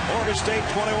 28, Oregon State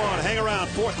 21. Hang around.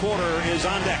 Fourth quarter is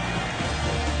on deck.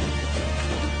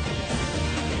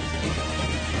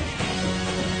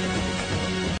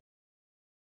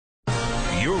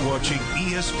 You're watching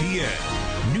ESPN,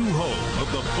 new home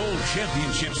of the Bowl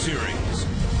Championship Series.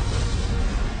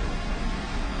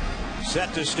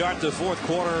 Set to start the fourth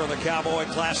quarter of the Cowboy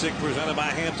Classic presented by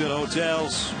Hampton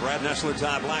Hotels. Brad Nessler,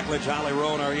 Todd Blackledge, Holly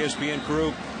Rowe, and our ESPN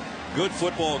crew. Good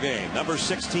football game. Number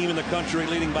 6 team in the country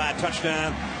leading by a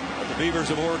touchdown. But the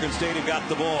Beavers of Oregon State have got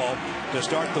the ball to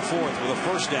start the fourth with a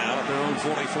first down at their own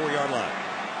 44-yard line.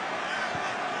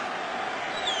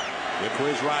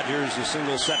 Quiz Rogers, a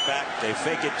single setback. They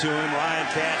fake it to him. Ryan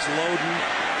Katz loading,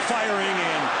 firing,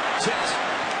 and tipped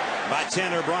by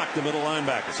Tanner Brock, the middle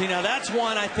linebacker. See, now that's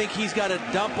one I think he's got to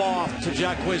dump off to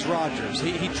Jacquizz Rodgers.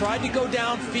 He tried to go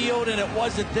downfield and it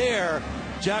wasn't there.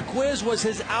 Jacquizz was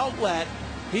his outlet.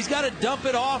 He's got to dump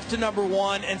it off to number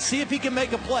one and see if he can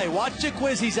make a play. Watch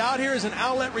Jacquizz. He's out here as an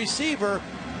outlet receiver,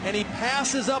 and he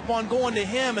passes up on going to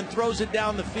him and throws it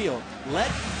down the field. Let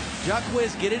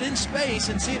Jacquizz get it in space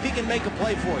and see if he can make a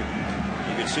play for you.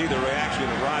 You can see the reaction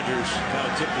of Rodgers. Kind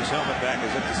of tipped his helmet back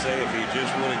as if to say, if he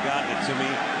just would have gotten it to me,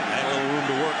 I had a little room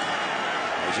to work.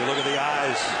 As you look at the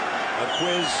eyes of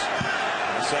Quiz,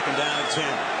 on the second down and 10.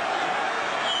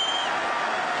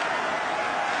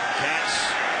 Katz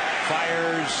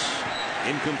fires,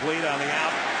 incomplete on the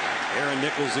out. Aaron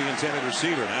Nichols, the intended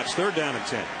receiver. Now it's third down and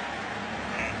 10.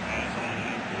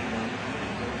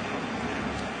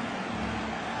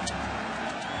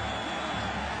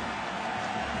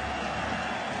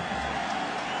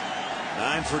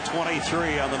 For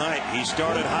 23 on the night. He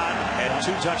started hot, had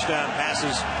 2 touchdown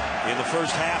passes in the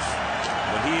first half.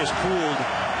 When he is cooled,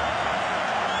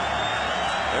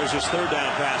 there's his third down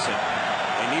passing.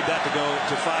 They need that to go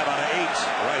to 5 out of 8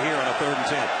 right here on a third and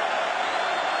 10.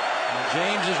 Well,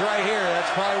 James is right here.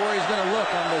 That's probably where he's going to look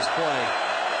on this play.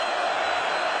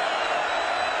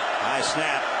 High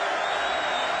snap.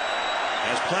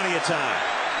 Has plenty of time.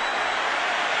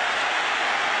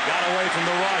 Got away from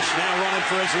the rush, now running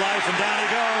for his life, and down he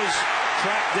goes.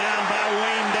 Tracked down by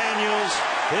Wayne Daniels,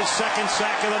 his second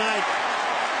sack of the night.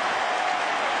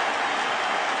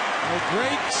 A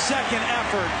great second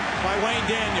effort by Wayne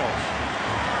Daniels.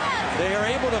 They are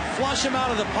able to flush him out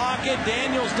of the pocket.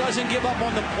 Daniels doesn't give up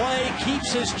on the play,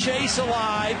 keeps his chase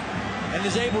alive, and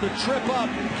is able to trip up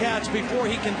Katz before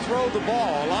he can throw the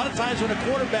ball. A lot of times when a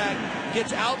quarterback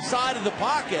gets outside of the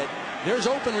pocket, there's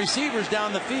open receivers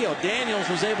down the field. Daniels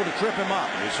was able to trip him up.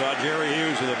 You saw Jerry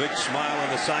Hughes with a big smile on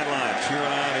the sideline, cheering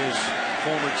on his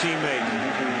former teammate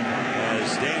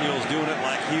as Daniels doing it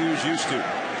like Hughes used to.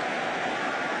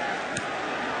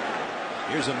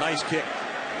 Here's a nice kick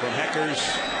from Heckers.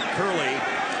 Curley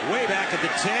way back at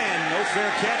the 10. No fair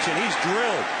catch, and he's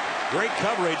drilled. Great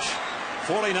coverage.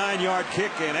 49-yard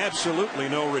kick and absolutely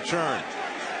no return.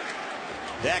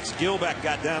 Dax Gilbeck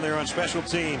got down there on special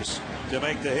teams to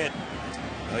make the hit.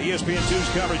 ESPN2's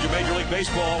coverage of Major League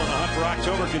Baseball and the hunt for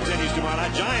October continues tomorrow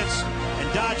night. Giants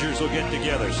and Dodgers will get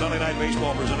together. Sunday Night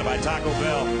Baseball presented by Taco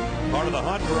Bell. Part of the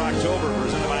hunt for October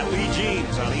presented by Lee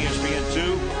Jeans on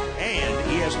ESPN2 and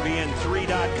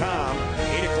ESPN3.com.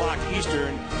 8 o'clock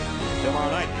Eastern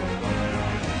tomorrow night.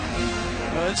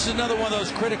 This is another one of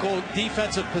those critical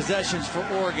defensive possessions for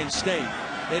Oregon State.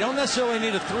 They don't necessarily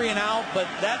need a 3 and out, but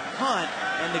that punt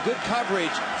and the good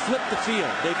coverage flip the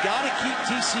field. They've got to keep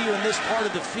TCU in this part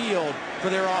of the field for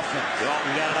their offense.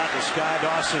 Dalton got it out to Sky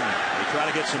Dawson. They try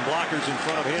to get some blockers in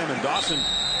front of him, and Dawson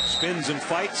spins and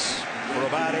fights for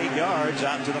about 8 yards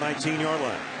out to the 19-yard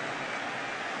line.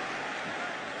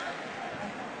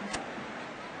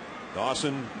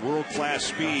 Dawson, world-class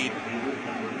speed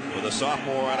with a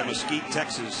sophomore out of Mesquite,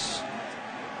 Texas.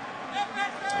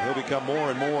 He'll become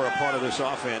more and more a part of this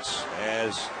offense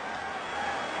as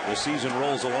the season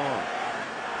rolls along.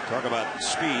 Talk about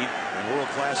speed and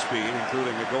world-class speed,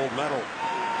 including the gold medal.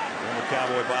 Former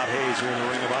Cowboy Bob Hayes here in the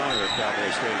Ring of Honor at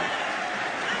Cowboy Stadium.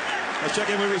 Let's check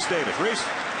in with Reese Davis. Reese?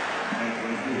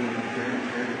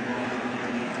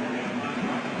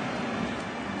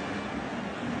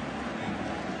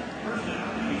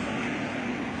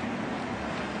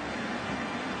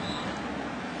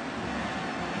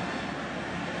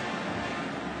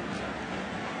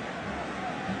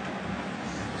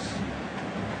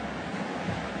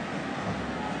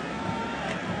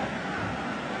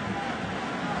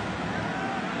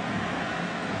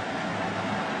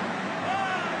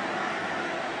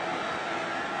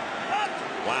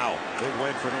 Wow, big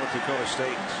win for North Dakota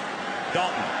State.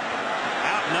 Dalton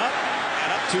out and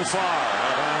up too far.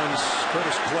 Out of bounds.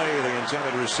 Curtis Clay, the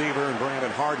intended receiver, and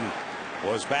Brandon Harden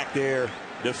was back there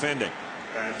defending.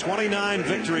 29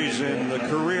 victories in the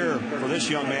career for this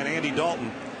young man, Andy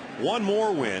Dalton. One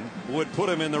more win would put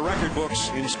him in the record books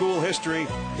in school history.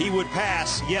 He would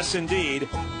pass, yes indeed,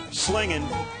 slinging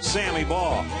Sammy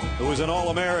Baugh, who was an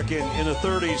All-American in the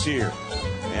 30s here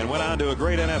and went on to a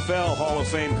great NFL Hall of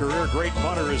Fame career. Great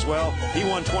punter as well. He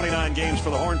won 29 games for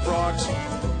the Horned Frogs.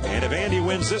 And if Andy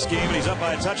wins this game and he's up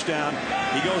by a touchdown,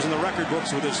 he goes in the record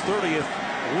books with his 30th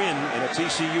win in a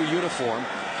TCU uniform.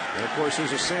 And of course,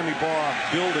 there's a Sammy Baugh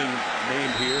building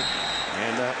named here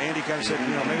And Andy kind of said,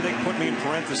 maybe they can put me in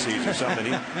parentheses or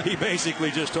something. He basically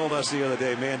just told us the other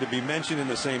day, man, to be mentioned in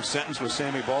the same sentence with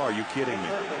Sammy Baugh, are you kidding me?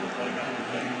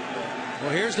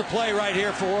 Well, here's the play right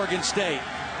here for Oregon State.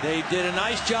 They did a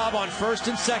nice job on first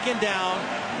and second down.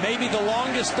 Maybe the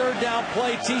longest third down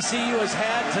play TCU has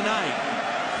had tonight.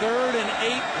 3rd and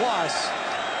 8+.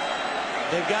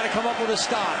 They've got to come up with a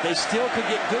stop. They still could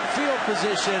get good field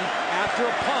position after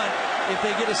a punt if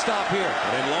they get a stop here.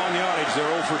 And in long yardage, they're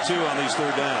 0 for 2 on these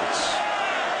third downs.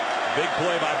 Big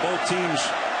play by both teams,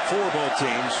 for both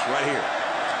teams, right here.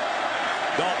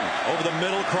 Dalton over the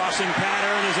middle, crossing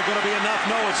pattern. Is it going to be enough?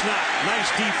 No, it's not.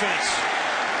 Nice defense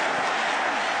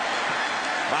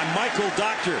by Michael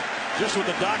Doctor. Just what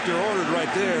the doctor ordered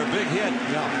right there. Big hit.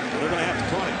 Yeah. They're going to have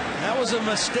to punt it. That was a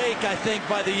mistake, I think,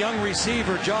 by the young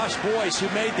receiver, Josh Boyce, who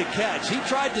made the catch. He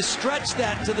tried to stretch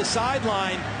that to the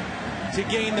sideline to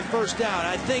gain the first down.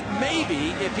 I think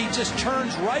maybe if he just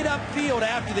turns right upfield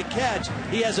after the catch,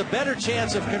 he has a better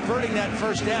chance of converting that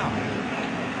first down.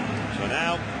 So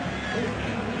now,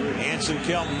 Anson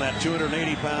Kelton, that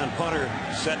 280-pound punter,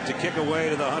 set to kick away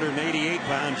to the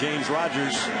 188-pound James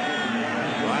Rogers.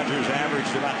 Rogers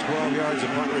averaged about 12 yards a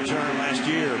punt return last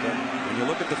year, but when you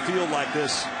look at the field like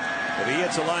this, if he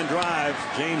hits a line drive,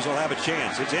 James will have a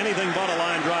chance. It's anything but a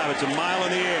line drive. It's a mile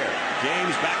in the air.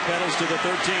 James backpedals to the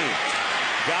 13.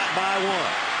 Got by 1.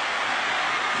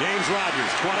 James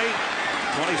Rogers, 20,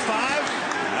 25,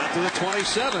 out to the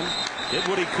 27. Did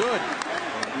what he could.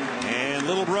 And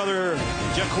little brother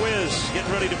Jaquiz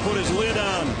getting ready to put his lid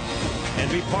on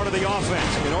and be part of the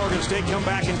offense. Can Oregon State come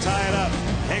back and tie it up?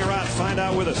 Hang around, find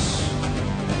out with us.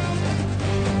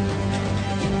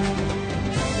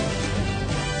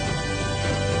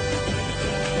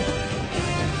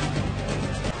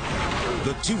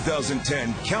 The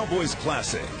 2010 Cowboys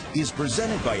Classic is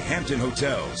presented by Hampton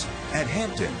Hotels. At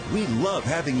Hampton, we love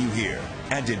having you here.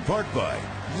 And in part by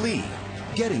Lee.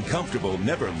 Getting comfortable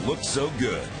never looked so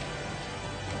good.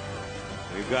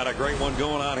 We've got a great one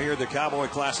going on here at the Cowboy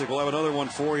Classic. We'll have another one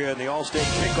for you in the All-State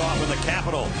Kickoff in the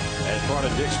Capitol as part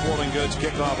of Dick's Sporting Goods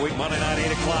Kickoff Week, Monday night,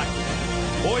 8 o'clock.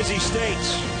 Boise State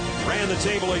ran the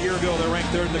table a year ago. They're ranked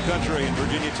 3rd in the country, and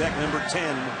Virginia Tech number 10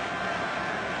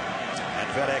 at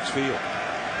FedEx Field.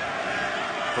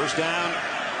 First down,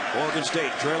 Oregon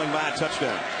State trailing by a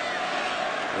touchdown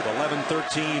with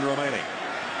 11:13 remaining.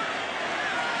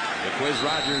 Jaquiz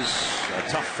Rogers, a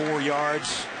tough 4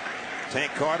 yards.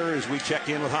 Tank Carter as we check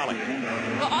in with Holly.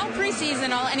 Well, all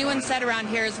preseason, all anyone said around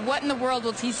here is, what in the world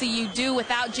will TCU do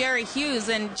without Jerry Hughes?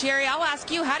 And Jerry, I'll ask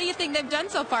you, how do you think they've done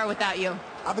so far without you?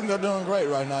 I think they're doing great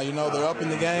right now. They're up in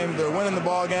the game, they're winning the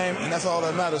ball game, and that's all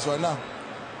that matters right now.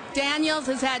 Daniels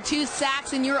has had 2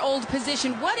 sacks in your old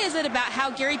position. What is it about how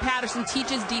Gary Patterson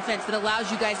teaches defense that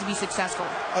allows you guys to be successful?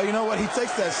 You know what? He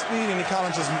takes that speed and he kind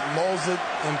of just molds it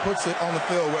and puts it on the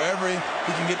field. Wherever he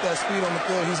can get that speed on the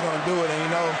field, he's going to do it.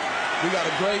 And, we got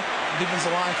a great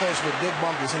defensive line coach with Dick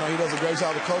Bumpus. He does a great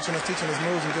job of coaching us, teaching us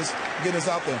moves, and just getting us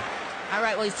out there. All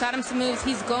right, well, he's taught him some moves.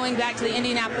 He's going back to the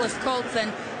Indianapolis Colts,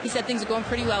 and he said things are going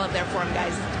pretty well up there for him,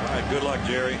 guys. All right, good luck,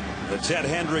 Jerry. The Ted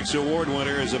Hendricks Award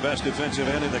winner is the best defensive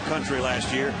end in the country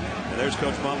last year. And there's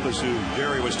Coach Bumpus, who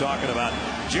Jerry was talking about.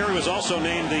 Jerry was also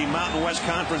named the Mountain West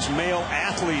Conference Male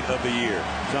Athlete of the Year,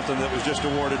 something that was just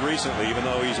awarded recently. Even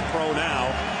though he's a pro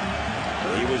now,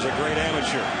 he was a great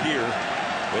amateur here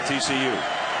with TCU.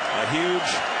 A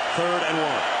huge 3rd and 1.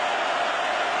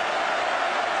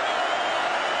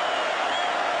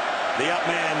 The up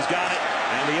man's got it,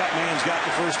 and the up man's got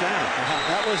the first down.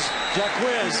 That was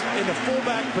Jaquiz in the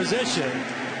fullback position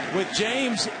with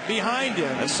James behind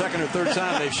him. That's 2nd or 3rd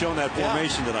time they've shown that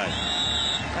formation tonight.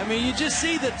 I mean, you just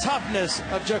see the toughness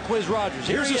of Jaquiz Rogers.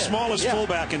 Here's the smallest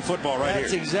fullback in football right here.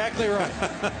 That's exactly right.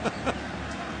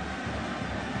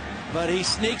 But he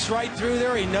sneaks right through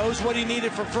there. He knows what he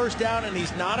needed for first down, and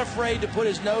he's not afraid to put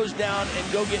his nose down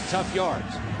and go get tough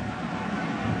yards.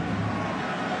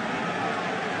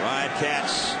 Ryan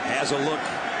Katz has a look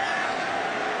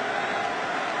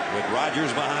with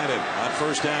Rogers behind him on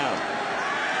first down.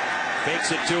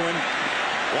 Fakes it to him.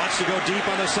 Wants to go deep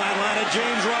on the sideline, and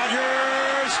James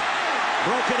Rogers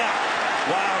broke it up.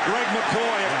 Wow, Greg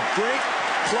McCoy, a great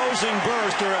closing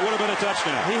burst, or it would have been a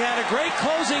touchdown. He had a great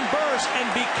closing burst, and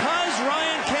because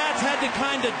Ryan Katz had to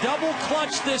kind of double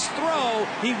clutch this throw,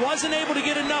 he wasn't able to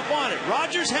get enough on it.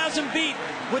 Rogers has him beat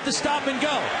with the stop and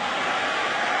go.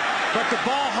 But the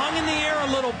ball hung in the air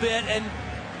a little bit, and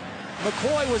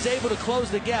McCoy was able to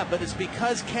close the gap, but it's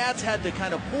because Katz had to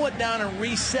kind of pull it down and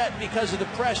reset because of the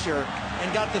pressure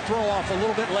and got the throw off a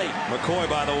little bit late. McCoy,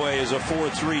 by the way, is a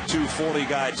 4.3 240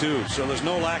 guy, too, so there's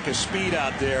no lack of speed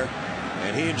out there.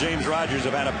 And he and James Rodgers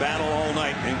have had a battle all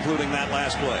night, including that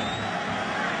last play.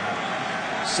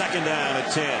 Second down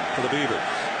at 10 for the Beavers.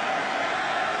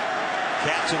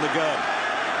 Cats in the gun.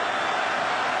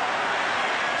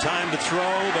 Time to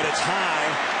throw, but it's high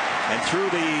and through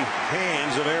the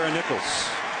hands of Aaron Nichols.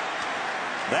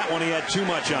 That one he had too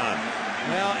much on.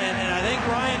 Well, and I think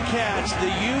Ryan Katz, the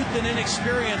youth and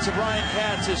inexperience of Ryan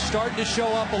Katz is starting to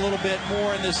show up a little bit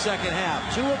more in this second half.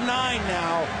 2 of 9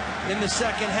 now in the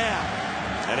second half.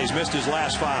 And he's missed his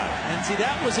last 5. And see,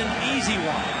 that was an easy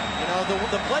one. You know,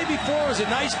 the play before was a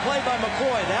nice play by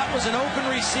McCoy. That was an open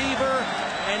receiver,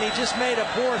 and he just made a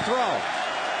poor throw.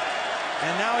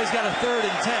 And now he's got a 3rd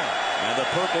and 10. And the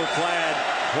purple-clad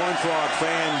Horned Frog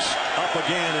fans up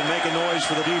again and making noise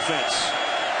for the defense.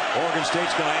 Oregon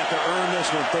State's going to have to earn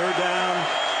this one. 3rd down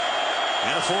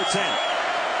and a full 10.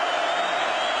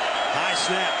 High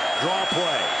snap, draw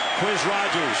play. Quiz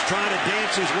Rodgers trying to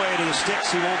dance his way to the sticks.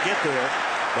 He won't get there,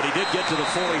 but he did get to the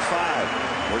 45,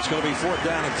 where it's going to be 4th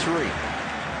down and 3.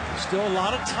 Still a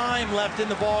lot of time left in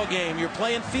the ball game. You're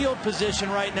playing field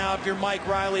position right now if you're Mike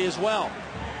Riley as well.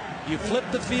 You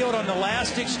flipped the field on the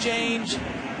last exchange.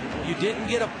 You didn't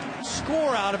get a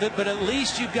score out of it, but at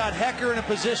least you've got Hecker in a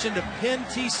position to pin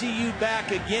TCU back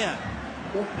again.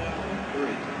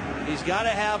 He's got to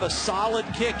have a solid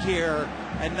kick here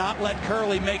and not let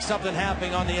Curley make something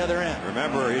happen on the other end.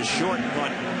 Remember, his short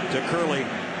punt to Curley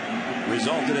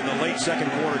resulted in the late second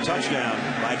quarter touchdown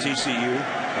by TCU.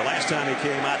 The last time he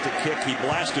came out to kick, he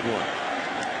blasted one.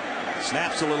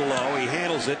 Snaps a little low, he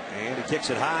handles it, and he kicks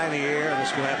it high in the air, and this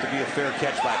is going to have to be a fair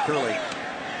catch by Curley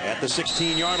at the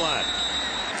 16-yard line.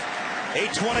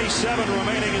 8:27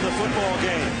 remaining in the football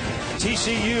game.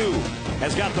 TCU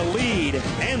has got the lead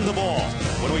and the ball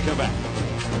when we come back.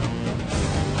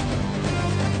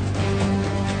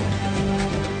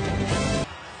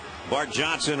 Bart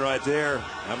Johnson right there,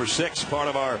 number 6, part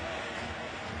of our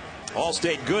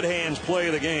All-State Good Hands play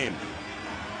of the game.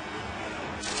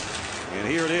 And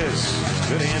here it is.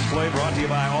 Good Hands play brought to you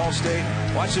by All-State.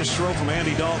 Watch this throw from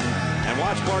Andy Dalton. And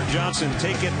watch Bart Johnson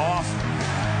take it off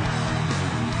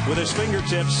with his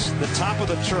fingertips, the top of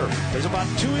the turf. There's about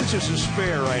 2 inches to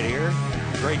spare right here.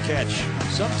 Great catch.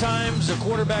 Sometimes a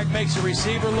quarterback makes a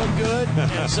receiver look good,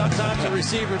 and sometimes a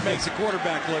receiver makes a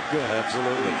quarterback look good.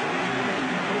 Absolutely.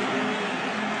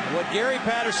 What Gary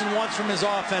Patterson wants from his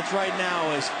offense right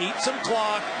now is eat some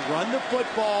clock, run the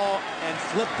football, and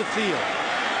flip the field.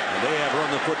 And they have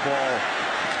run the football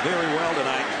very well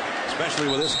tonight, especially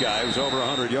with this guy who's over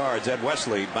 100 yards. Ed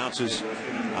Wesley bounces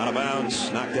out of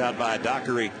bounds, knocked out by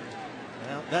Dockery.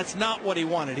 Well, that's not what he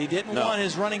wanted. He didn't want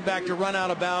his running back to run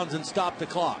out of bounds and stop the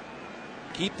clock.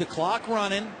 Keep the clock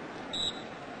running,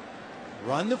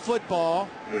 run the football,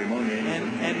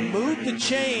 and move the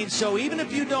chains. So even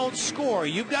if you don't score,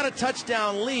 you've got a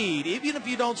touchdown lead. Even if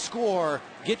you don't score,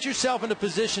 get yourself in a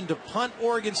position to punt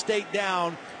Oregon State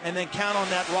down and then count on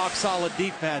that rock-solid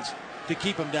defense to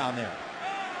keep them down there.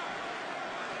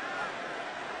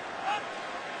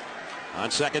 On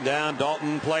second down,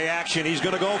 Dalton play action. He's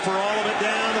going to go for all of it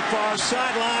down the far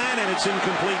sideline, and it's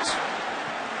incomplete.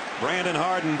 Brandon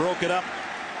Harden broke it up.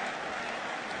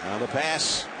 Now the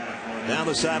pass down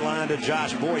the sideline to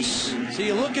Josh Boyce. So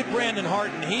you look at Brandon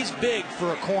Harden, he's big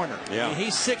for a corner. Yeah. I mean,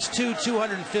 he's 6'2",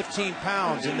 215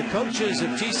 pounds, and the coaches of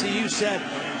TCU said,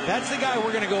 that's the guy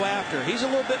we're going to go after. He's a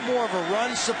little bit more of a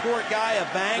run support guy, a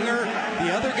banger.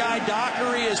 The other guy,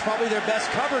 Dockery, is probably their best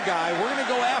cover guy. We're going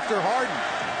to go after Harden.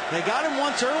 They got him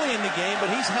once early in the game, but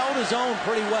he's held his own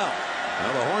pretty well.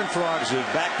 Well, the Horned Frogs have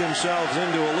backed themselves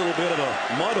into a little bit of a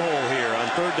mud hole here on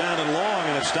 3rd down and long,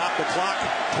 and have stopped the clock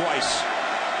twice.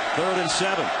 3rd and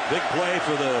 7. Big play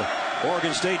for the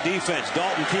Oregon State defense.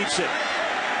 Dalton keeps it.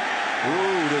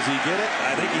 Ooh, does he get it?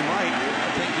 I think he might.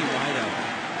 I think he might have.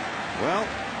 Well,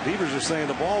 Beavers are saying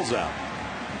the ball's out.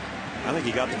 I think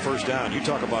he got the first down. You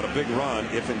talk about a big run.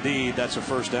 If indeed that's a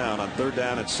first down on 3rd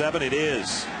down and 7, it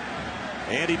is.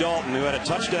 Andy Dalton, who had a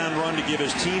touchdown run to give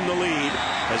his team the lead,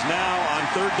 has now on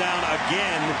 3rd down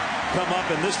again come up,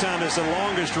 and this time it's the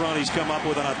longest run he's come up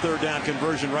with on a 3rd down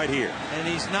conversion right here. And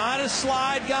he's not a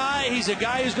slide guy. He's a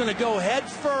guy who's going to go head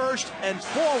first and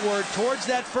forward towards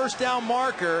that first down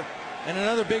marker, and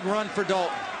another big run for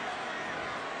Dalton.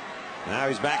 Now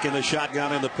he's back in the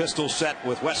shotgun in the pistol set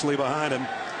with Wesley behind him,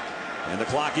 and the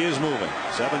clock is moving.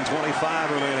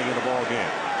 7:25 remaining in the ball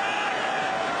game.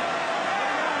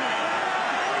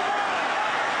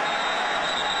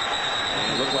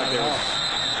 Looked like they were.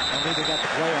 I think they got the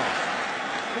playoff.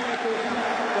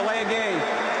 Delay a game.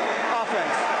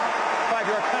 Offense.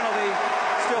 5-yard penalty.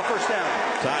 Still first down.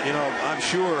 Todd, you know, I'm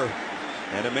sure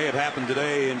And it may have happened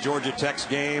today in Georgia Tech's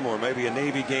game or maybe a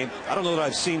Navy game. I don't know that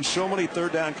I've seen so many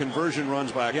third down conversion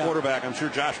runs by a quarterback. I'm sure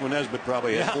Joshua Nesbitt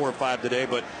probably had 4 or 5 today,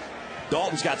 but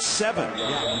Dalton's got 7.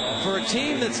 For a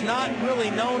team that's not really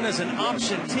known as an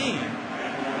option team,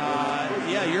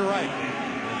 yeah, you're right.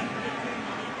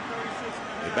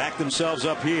 They back themselves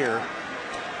up here.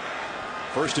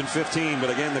 1st and 15, but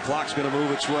again, the clock's going to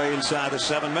move its way inside the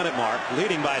 7-minute mark.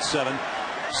 Leading by 7,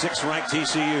 6th-ranked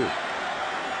TCU.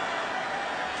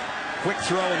 Quick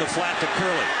throw in the flat to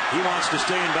Curley. He wants to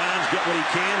stay in bounds, get what he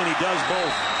can, and he does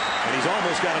both. And he's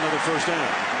almost got another first down.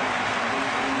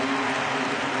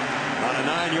 On a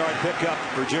 9-yard pickup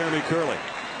for Jeremy Curley.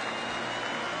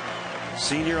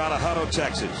 Senior out of Hutto,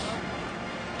 Texas.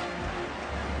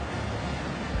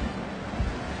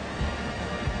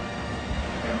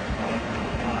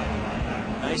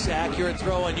 Nice accurate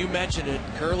throw, and you mentioned it.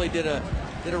 Curley did a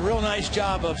real nice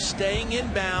job of staying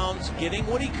in bounds, getting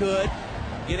what he could,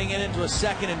 getting it into a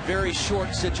second and very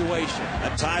short situation.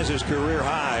 That ties his career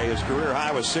high. His career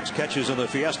high was 6 catches in the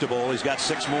Fiesta Bowl. He's got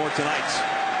 6 more tonight.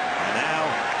 And now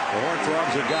the Horned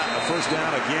Frogs have gotten a first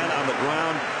down again on the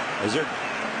ground as they're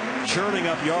churning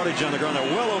up yardage on the ground.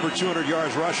 They're well over 200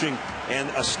 yards rushing. And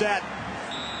a stat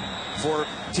for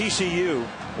TCU,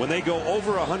 when they go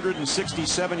over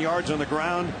 167 yards on the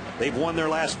ground, they've won their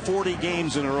last 40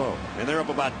 games in a row. And they're up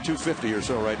about 250 or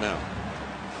so right now.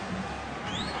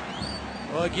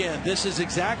 Well, again, this is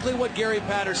exactly what Gary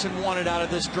Patterson wanted out of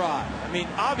this drive. I mean,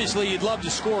 obviously, you'd love to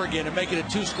score again and make it a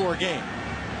 2-score game.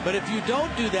 But if you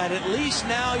don't do that, at least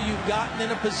now you've gotten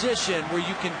in a position where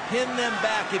you can pin them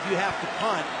back if you have to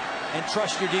punt and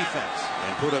trust your defense.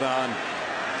 And put it on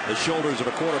the shoulders of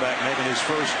a quarterback making his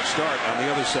first start on the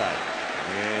other side.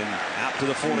 And out to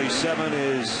the 47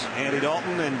 is Andy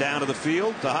Dalton, and down to the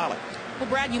field to Holly. Well,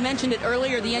 Brad, you mentioned it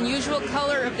earlier, the unusual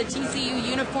color of the TCU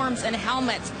uniforms and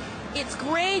helmets. It's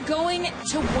gray going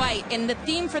to white, and the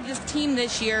theme for this team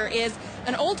this year is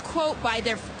an old quote by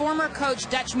their former coach,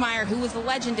 Dutch Meyer, who was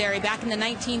legendary back in the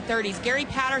 1930s. Gary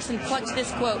Patterson plucked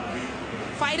this quote: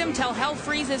 "Fight him till hell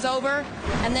freezes over,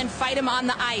 and then fight him on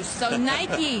the ice." So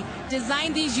Nike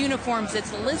designed these uniforms.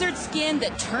 It's lizard skin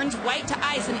that turns white to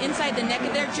ice, and inside the neck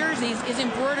of their jerseys is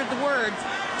embroidered the words,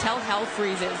 "Till hell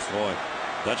freezes." Boy,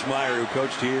 Dutch Meyer, who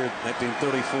coached here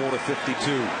 1934 to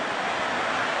 52.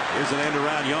 Here's an end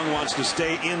around. Young wants to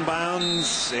stay in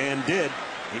bounds, and did.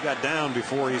 He got down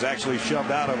before he's actually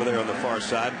shoved out over there on the far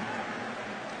side.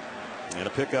 And a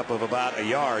pickup of about a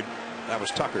yard. That was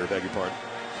Tucker, beg your pardon.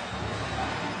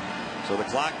 So the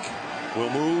clock will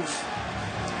move.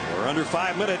 We're under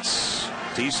 5 minutes.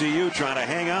 TCU trying to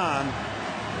hang on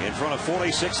in front of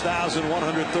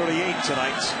 46,138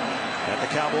 tonight at the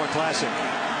Cowboy Classic.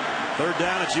 3rd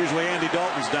down, it's usually Andy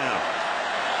Dalton's down.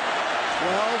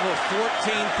 12 of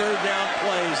 14 third down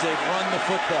plays, they've run the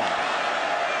football.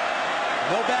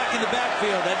 No back in the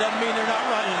backfield. That doesn't mean they're not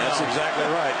running. That's exactly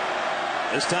right.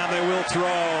 This time they will throw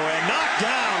and knock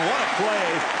down. What a play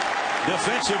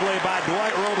defensively by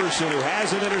Dwight Roberson, who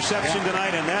has an interception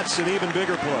tonight, and that's an even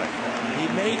bigger play. He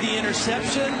made the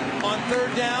interception on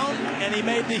 3rd down, and he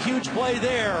made the huge play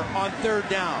there on 3rd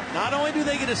down. Not only do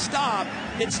they get a stop,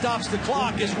 it stops the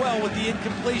clock as well with the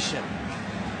incompletion.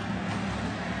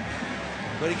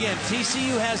 But again,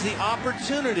 TCU has the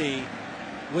opportunity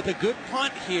with a good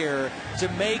punt here to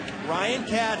make Ryan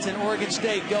Katz and Oregon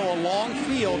State go a long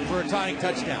field for a tying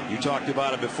touchdown. You talked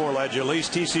about it before, Ledge. At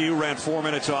least TCU ran 4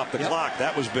 minutes off the clock.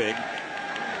 That was big.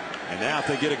 And now if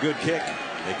they get a good kick,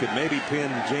 they could maybe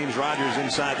pin James Rogers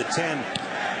inside the 10.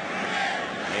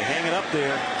 They hang it up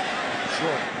there.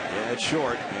 Short. Yeah, it's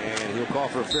short. And he'll call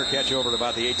for a fair catch over at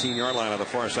about the 18-yard line on the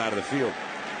far side of the field.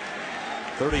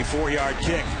 34-yard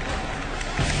kick.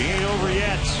 He ain't over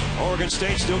yet. Oregon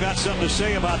State still got something to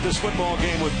say about this football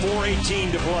game with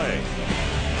 4:18 to play.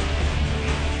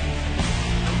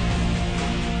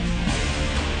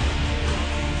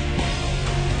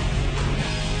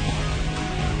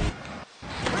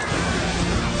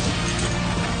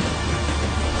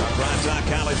 Primetime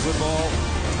college football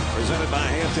presented by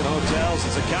Hampton Hotels.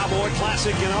 It's a Cowboy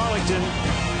Classic in Arlington.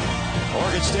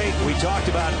 Oregon State, we talked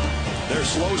about their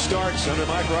slow starts under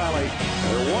Mike Riley.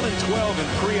 They're 1-12 in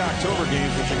pre-October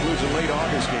games, which includes a late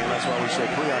August game. That's why we say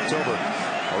pre-October.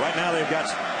 Well, right now they've got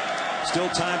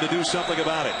still time to do something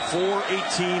about it.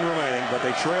 4:18 remaining, but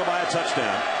they trail by a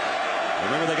touchdown.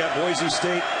 Remember, they got Boise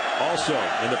State also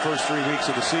in the first 3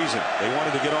 weeks of the season. They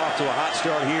wanted to get off to a hot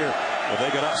start here, but they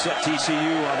could upset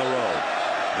TCU on the road.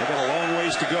 They've got a long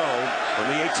ways to go from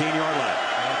the 18-yard line.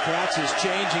 Katz is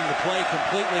changing the play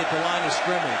completely at the line of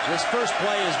scrimmage. This first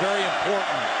play is very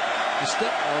important.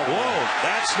 Whoa,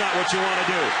 that's not what you want to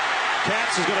do.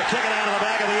 Katz is going to kick it out of the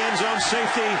back of the end zone.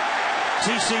 Safety,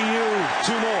 TCU,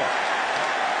 2 more.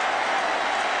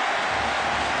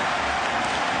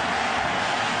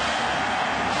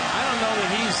 I don't know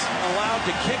that he's allowed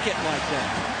to kick it like that.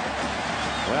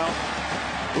 Well,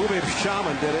 Uwe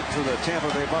Shaman did it for the Tampa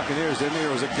Bay Buccaneers, didn't he?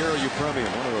 Or was it Gary Upremian?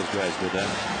 One of those guys did that.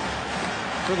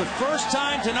 For the first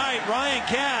time tonight, Ryan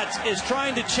Katz is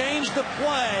trying to change the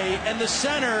play, and the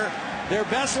center, their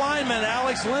best lineman,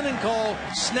 Alex Lindenkolb,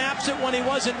 snaps it when he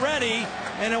wasn't ready,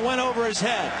 and it went over his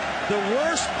head. The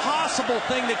worst possible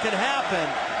thing that could happen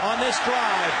on this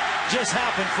drive just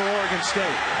happened for Oregon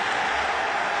State.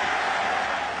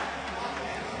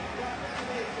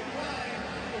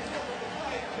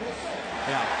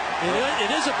 Yeah,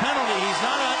 it is a penalty. He's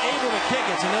not able to kick.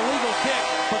 It's an illegal kick,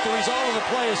 but the result of the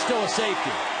play is still a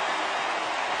safety.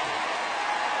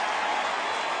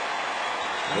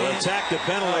 They'll attack the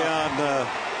penalty on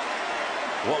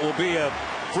what will be a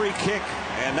free kick,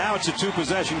 and now it's a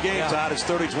 2-possession game, Todd. It's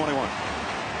 30-21.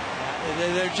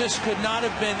 There just could not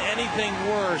have been anything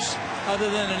worse other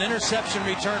than an interception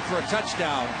return for a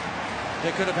touchdown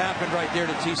that could have happened right there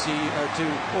to TCU or to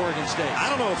Oregon State. I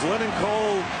don't know if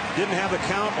Lindenkolb didn't have the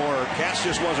count or Katz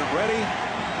just wasn't ready.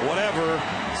 Whatever,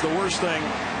 it's the worst thing,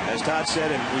 as Todd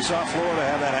said, and we saw Florida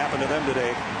have that happen to them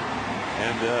today.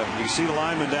 And you see the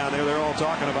linemen down there, they're all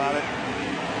talking about it.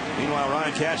 Meanwhile,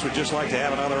 Ryan Katz would just like to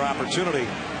have another opportunity.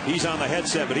 He's on the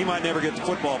headset, but he might never get the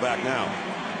football back now.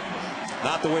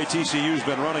 Not the way TCU's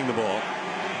been running the ball.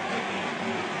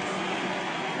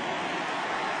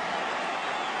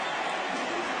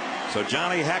 So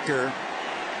Johnny Hecker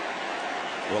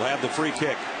will have the free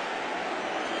kick.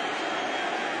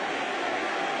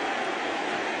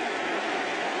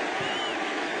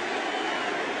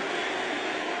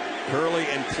 Curley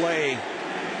and Clay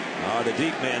are the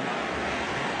deep men.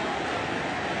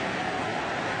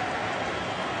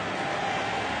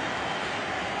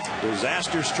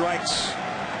 Disaster strikes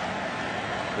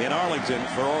in Arlington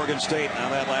for Oregon State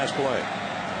on that last play.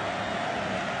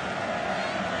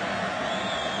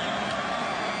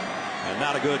 And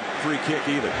not a good free kick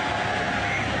either.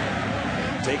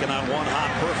 Taken on one hop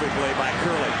perfectly by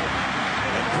Curley.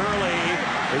 And Curley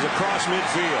is across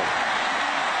midfield.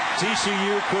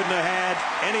 TCU couldn't have had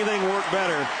anything work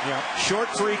better. Short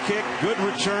free kick, good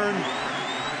return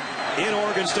in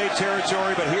Oregon State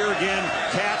territory. But here again,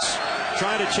 Katz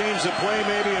trying to change the play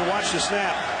maybe and watch the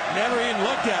snap. Never even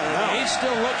looked at it. No. He's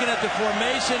still looking at the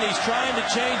formation. He's trying to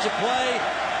change the play.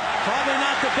 Probably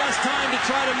not the best time to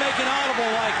try to make an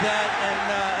audible like that.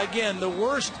 And again, the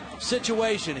worst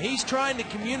situation. He's trying to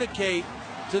communicate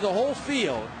to the whole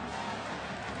field.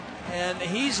 And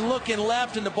he's looking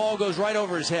left, and the ball goes right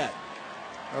over his head.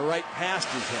 Or right past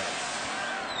his head.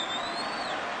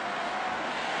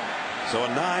 So a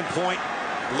 9-point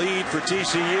lead for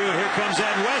TCU. Here comes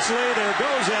Ed Wesley. There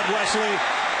goes Ed Wesley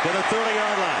to the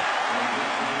 30-yard line.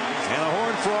 And the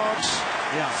Horned Frogs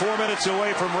 4 minutes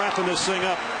away from wrapping this thing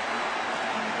up.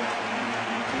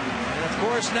 And of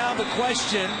course, now the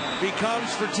question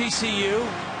becomes for TCU.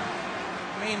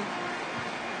 I mean,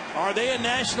 are they a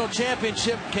national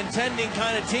championship contending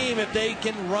kind of team if they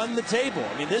can run the table?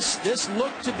 I mean, this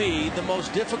looked to be the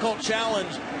most difficult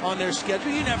challenge on their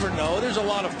schedule. You never know. There's a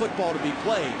lot of football to be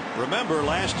played. Remember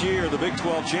last year, the Big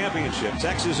 12 championship,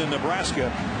 Texas and Nebraska.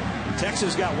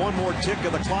 Texas got one more tick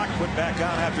of the clock put back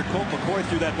on after Colt McCoy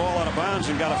threw that ball out of bounds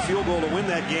and got a field goal to win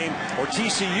that game, or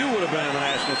TCU would have been in the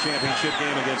national championship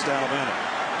game against Alabama.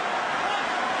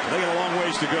 They got a long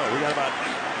ways to go. We got about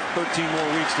 13 more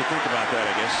weeks to think about that,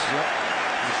 I guess. Yep,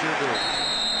 you sure do.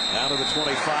 Down to the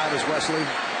 25 is Wesley.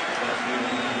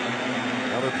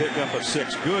 Another pickup of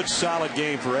 6. Good, solid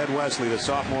game for Ed Wesley, the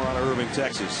sophomore out of Irving,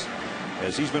 Texas,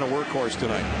 as he's been a workhorse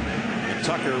tonight. And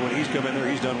Tucker, when he's come in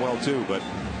there, he's done well too, but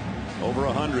over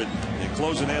 100 and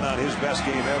closing in on his best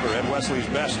game ever. Ed Wesley's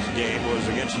best game was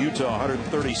against Utah,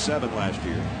 137 last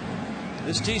year.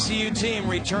 This TCU team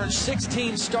returned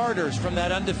 16 starters from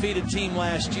that undefeated team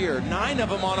last year. 9 of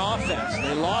them on offense.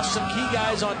 They lost some key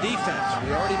guys on defense.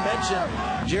 We already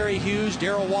mentioned Jerry Hughes,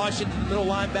 Darrell Washington, the middle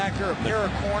linebacker, a pair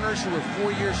of corners who were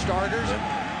 4-year starters.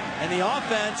 And the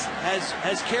offense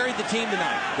has carried the team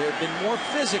tonight. They've been more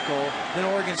physical than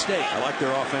Oregon State. I like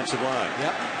their offensive line.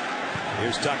 Yep.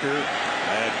 Here's Tucker,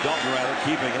 Dalton rather,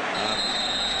 keeping it.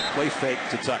 Play fake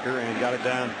to Tucker and got it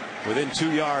down within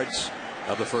 2 yards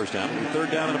of the first down.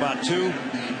 3rd down and about 2.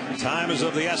 Time is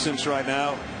of the essence right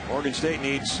now. Oregon State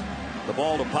needs the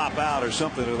ball to pop out or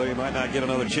something, or they might not get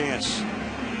another chance.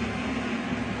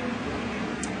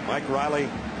 Mike Riley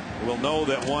will know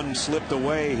that one slipped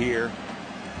away here.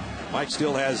 Mike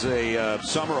still has a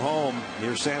summer home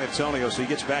near San Antonio, so he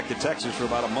gets back to Texas for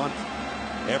about a month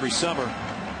every summer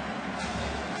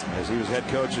as he was head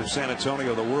coach of San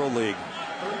Antonio, the World League,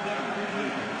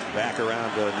 back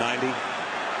around 90.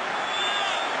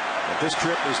 But this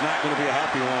trip is not going to be a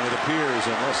happy one, it appears,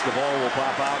 unless the ball will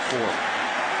pop out for him.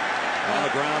 On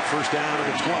the ground, first down at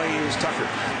the 20 is Tucker.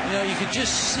 You know, you could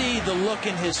just see the look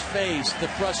in his face, the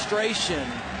frustration.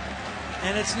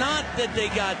 And it's not that they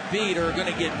got beat or are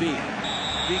going to get beat,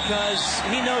 because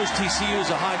he knows TCU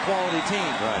is a high-quality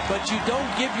team. Right. But you don't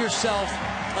give yourself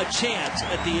a chance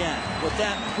at the end. With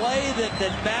that play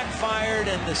that backfired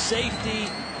and the safety,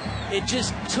 it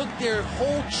just took their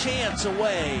whole chance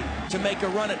away to make a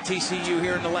run at TCU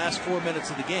here in the last 4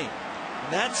 minutes of the game.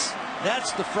 And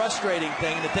that's the frustrating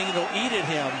thing, the thing that'll eat at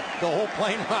him the whole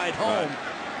plane ride home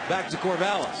back to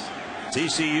Corvallis.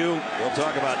 TCU, we'll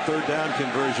talk about third down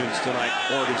conversions tonight.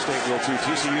 Oregon State will too.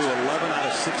 TCU 11 out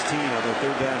of 16 on their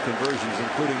third down conversions,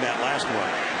 including that last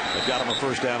one. They've got him a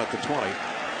first down at the 20.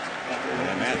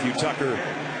 And Matthew Tucker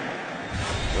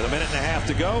with a minute and a half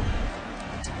to go.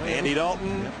 Andy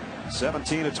Dalton,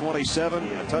 17 of 27,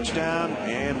 a touchdown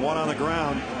and one on the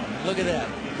ground. Look at that.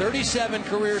 37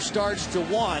 career starts to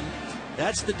 1.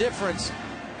 That's the difference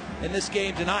in this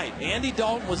game tonight. Andy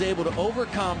Dalton was able to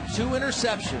overcome 2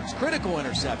 interceptions, critical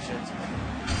interceptions,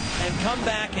 and come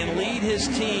back and lead his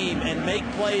team and make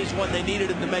plays when they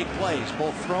needed him to make plays,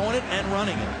 both throwing it and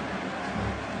running it.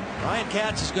 Ryan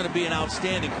Katz is going to be an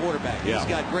outstanding quarterback. He's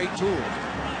got great tools,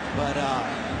 but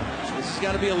this has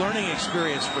got to be a learning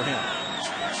experience for him.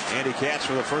 Andy Katz,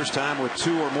 for the first time with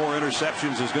 2 or more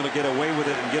interceptions, is going to get away with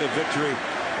it and get a victory.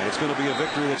 And it's going to be a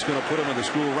victory that's going to put him in the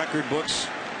school record books,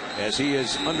 as he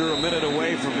is under a minute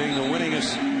away from being the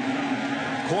winningest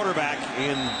quarterback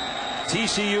in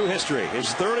TCU history. His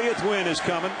 30th win is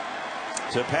coming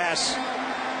to pass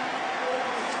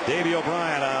Davey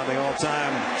O'Brien on the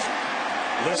all-time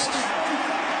list.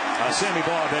 Sammy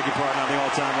Baugh, beg your pardon, on the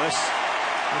all-time list.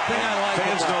 The thing I like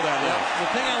fans know that now.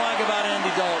 The thing I like about Andy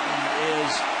Dalton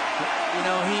is, you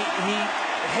know, he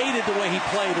hated the way he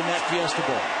played in that Fiesta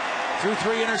Bowl. Threw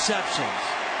 3 interceptions.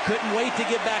 Couldn't wait to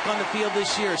get back on the field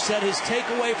this year. Said his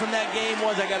takeaway from that game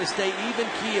was, I got to stay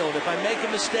even-keeled. If I make a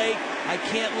mistake, I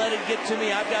can't let it get to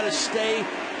me. I've got to stay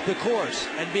the course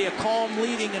and be a calm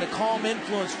leading and a calm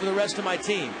influence for the rest of my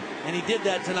team. And he did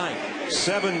that tonight.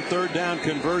 7 third down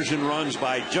conversion runs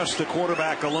by just the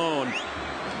quarterback alone.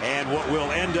 And what will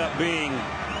end up being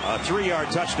a 3-yard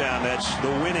touchdown. That's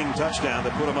the winning touchdown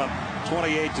that put him up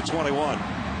 28-21.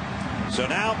 So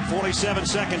now 47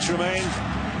 seconds remain.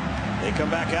 They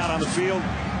come back out on the field.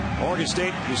 Oregon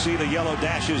State, you see the yellow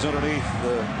dashes underneath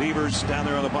the Beavers down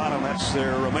there on the bottom. That's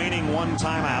their remaining 1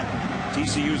 timeout.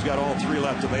 TCU's got all 3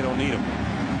 left and they don't need them.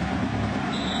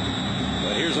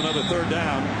 But here's another third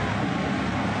down.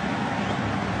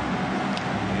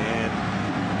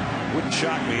 And wouldn't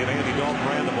shock me if Andy Dalton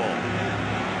ran the ball.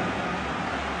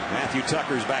 Matthew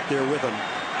Tucker's back there with him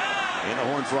in the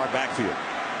Horned Frog backfield.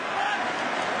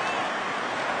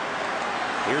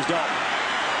 Here's Dalton.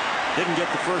 Didn't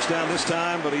get the first down this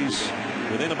time, but he's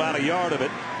within about a yard of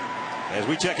it as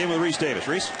we check in with Reese Davis.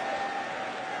 Reese?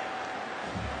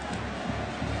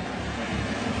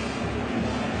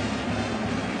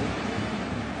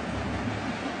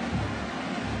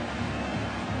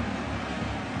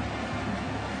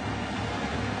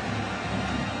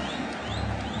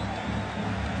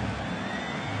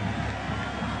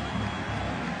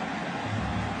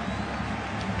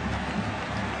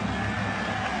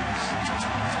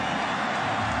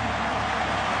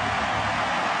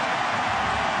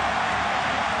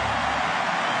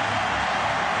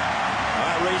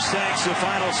 Thanks. The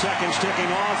final seconds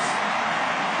ticking off.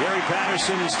 Gary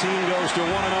Patterson's team goes to 1-0,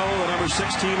 the number 6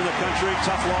 team in the country.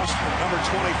 Tough loss for number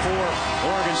 24,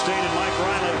 Oregon State, and Mike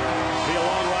Riley. Be a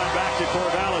long ride back to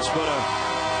Corvallis, but a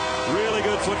really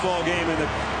good football game in the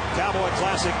Cowboy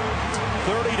Classic,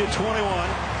 30-21.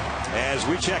 As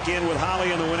we check in with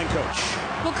Holly and the winning coach.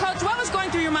 Well, Coach, what was going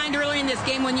through your mind early in this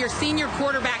game when your senior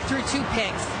quarterback threw 2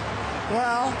 picks?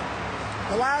 Well,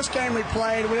 the last game we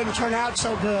played, we didn't turn out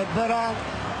so good, but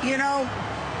you know,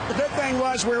 the good thing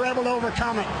was we were able to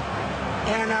overcome it.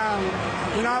 And,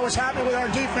 you know, I was happy with our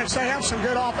defense. They have some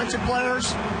good offensive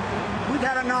players. We've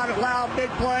got to not allow big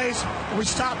plays. We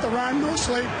stopped the run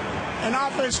mostly. And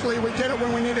offensively, we did it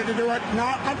when we needed to do it.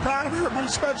 I'm proud of everybody,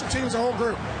 special teams, the whole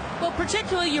group. Well,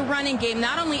 particularly your running game.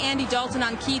 Not only Andy Dalton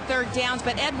on key third downs,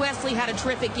 but Ed Wesley had a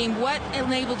terrific game. What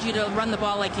enabled you to run the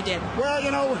ball like you did? Well,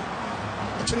 you know,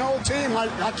 it's an old team.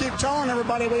 I keep telling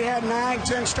everybody we had 9,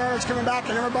 10 starters coming back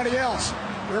and everybody else.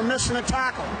 We were missing a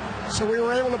tackle. So we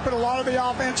were able to put a lot of the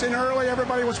offense in early.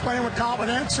 Everybody was playing with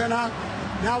confidence. And,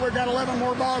 Now we've got 11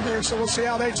 more ball games, so we'll see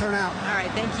how they turn out. All right,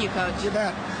 thank you, Coach. You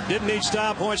bet. Didn't need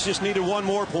style points, just needed one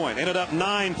more point. Ended up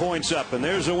 9 points up, and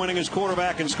there's the winningest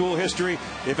quarterback in school history.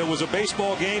 If it was a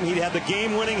baseball game, he'd have the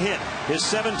game-winning hit. His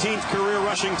 17th career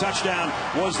rushing touchdown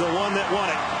was the one that won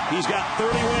it. He's got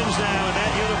 30 wins now in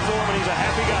that uniform, and he's a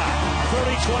happy guy.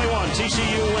 30-21,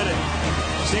 TCU winning.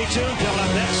 Stay tuned. Coming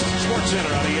up next, Sports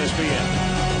Center on ESPN.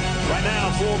 Right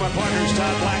now, for my partners,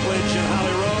 Todd Blackledge and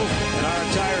Holly Rowe, and our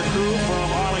entire crew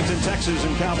from Arlington, Texas,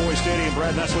 and Cowboy Stadium.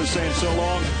 Brad Nessler saying so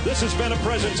long. This has been a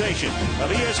presentation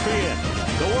of ESPN,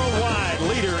 the worldwide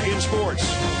leader in sports.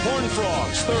 Horned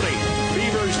Frogs 30,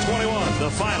 Beavers 21.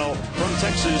 The final from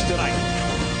Texas tonight.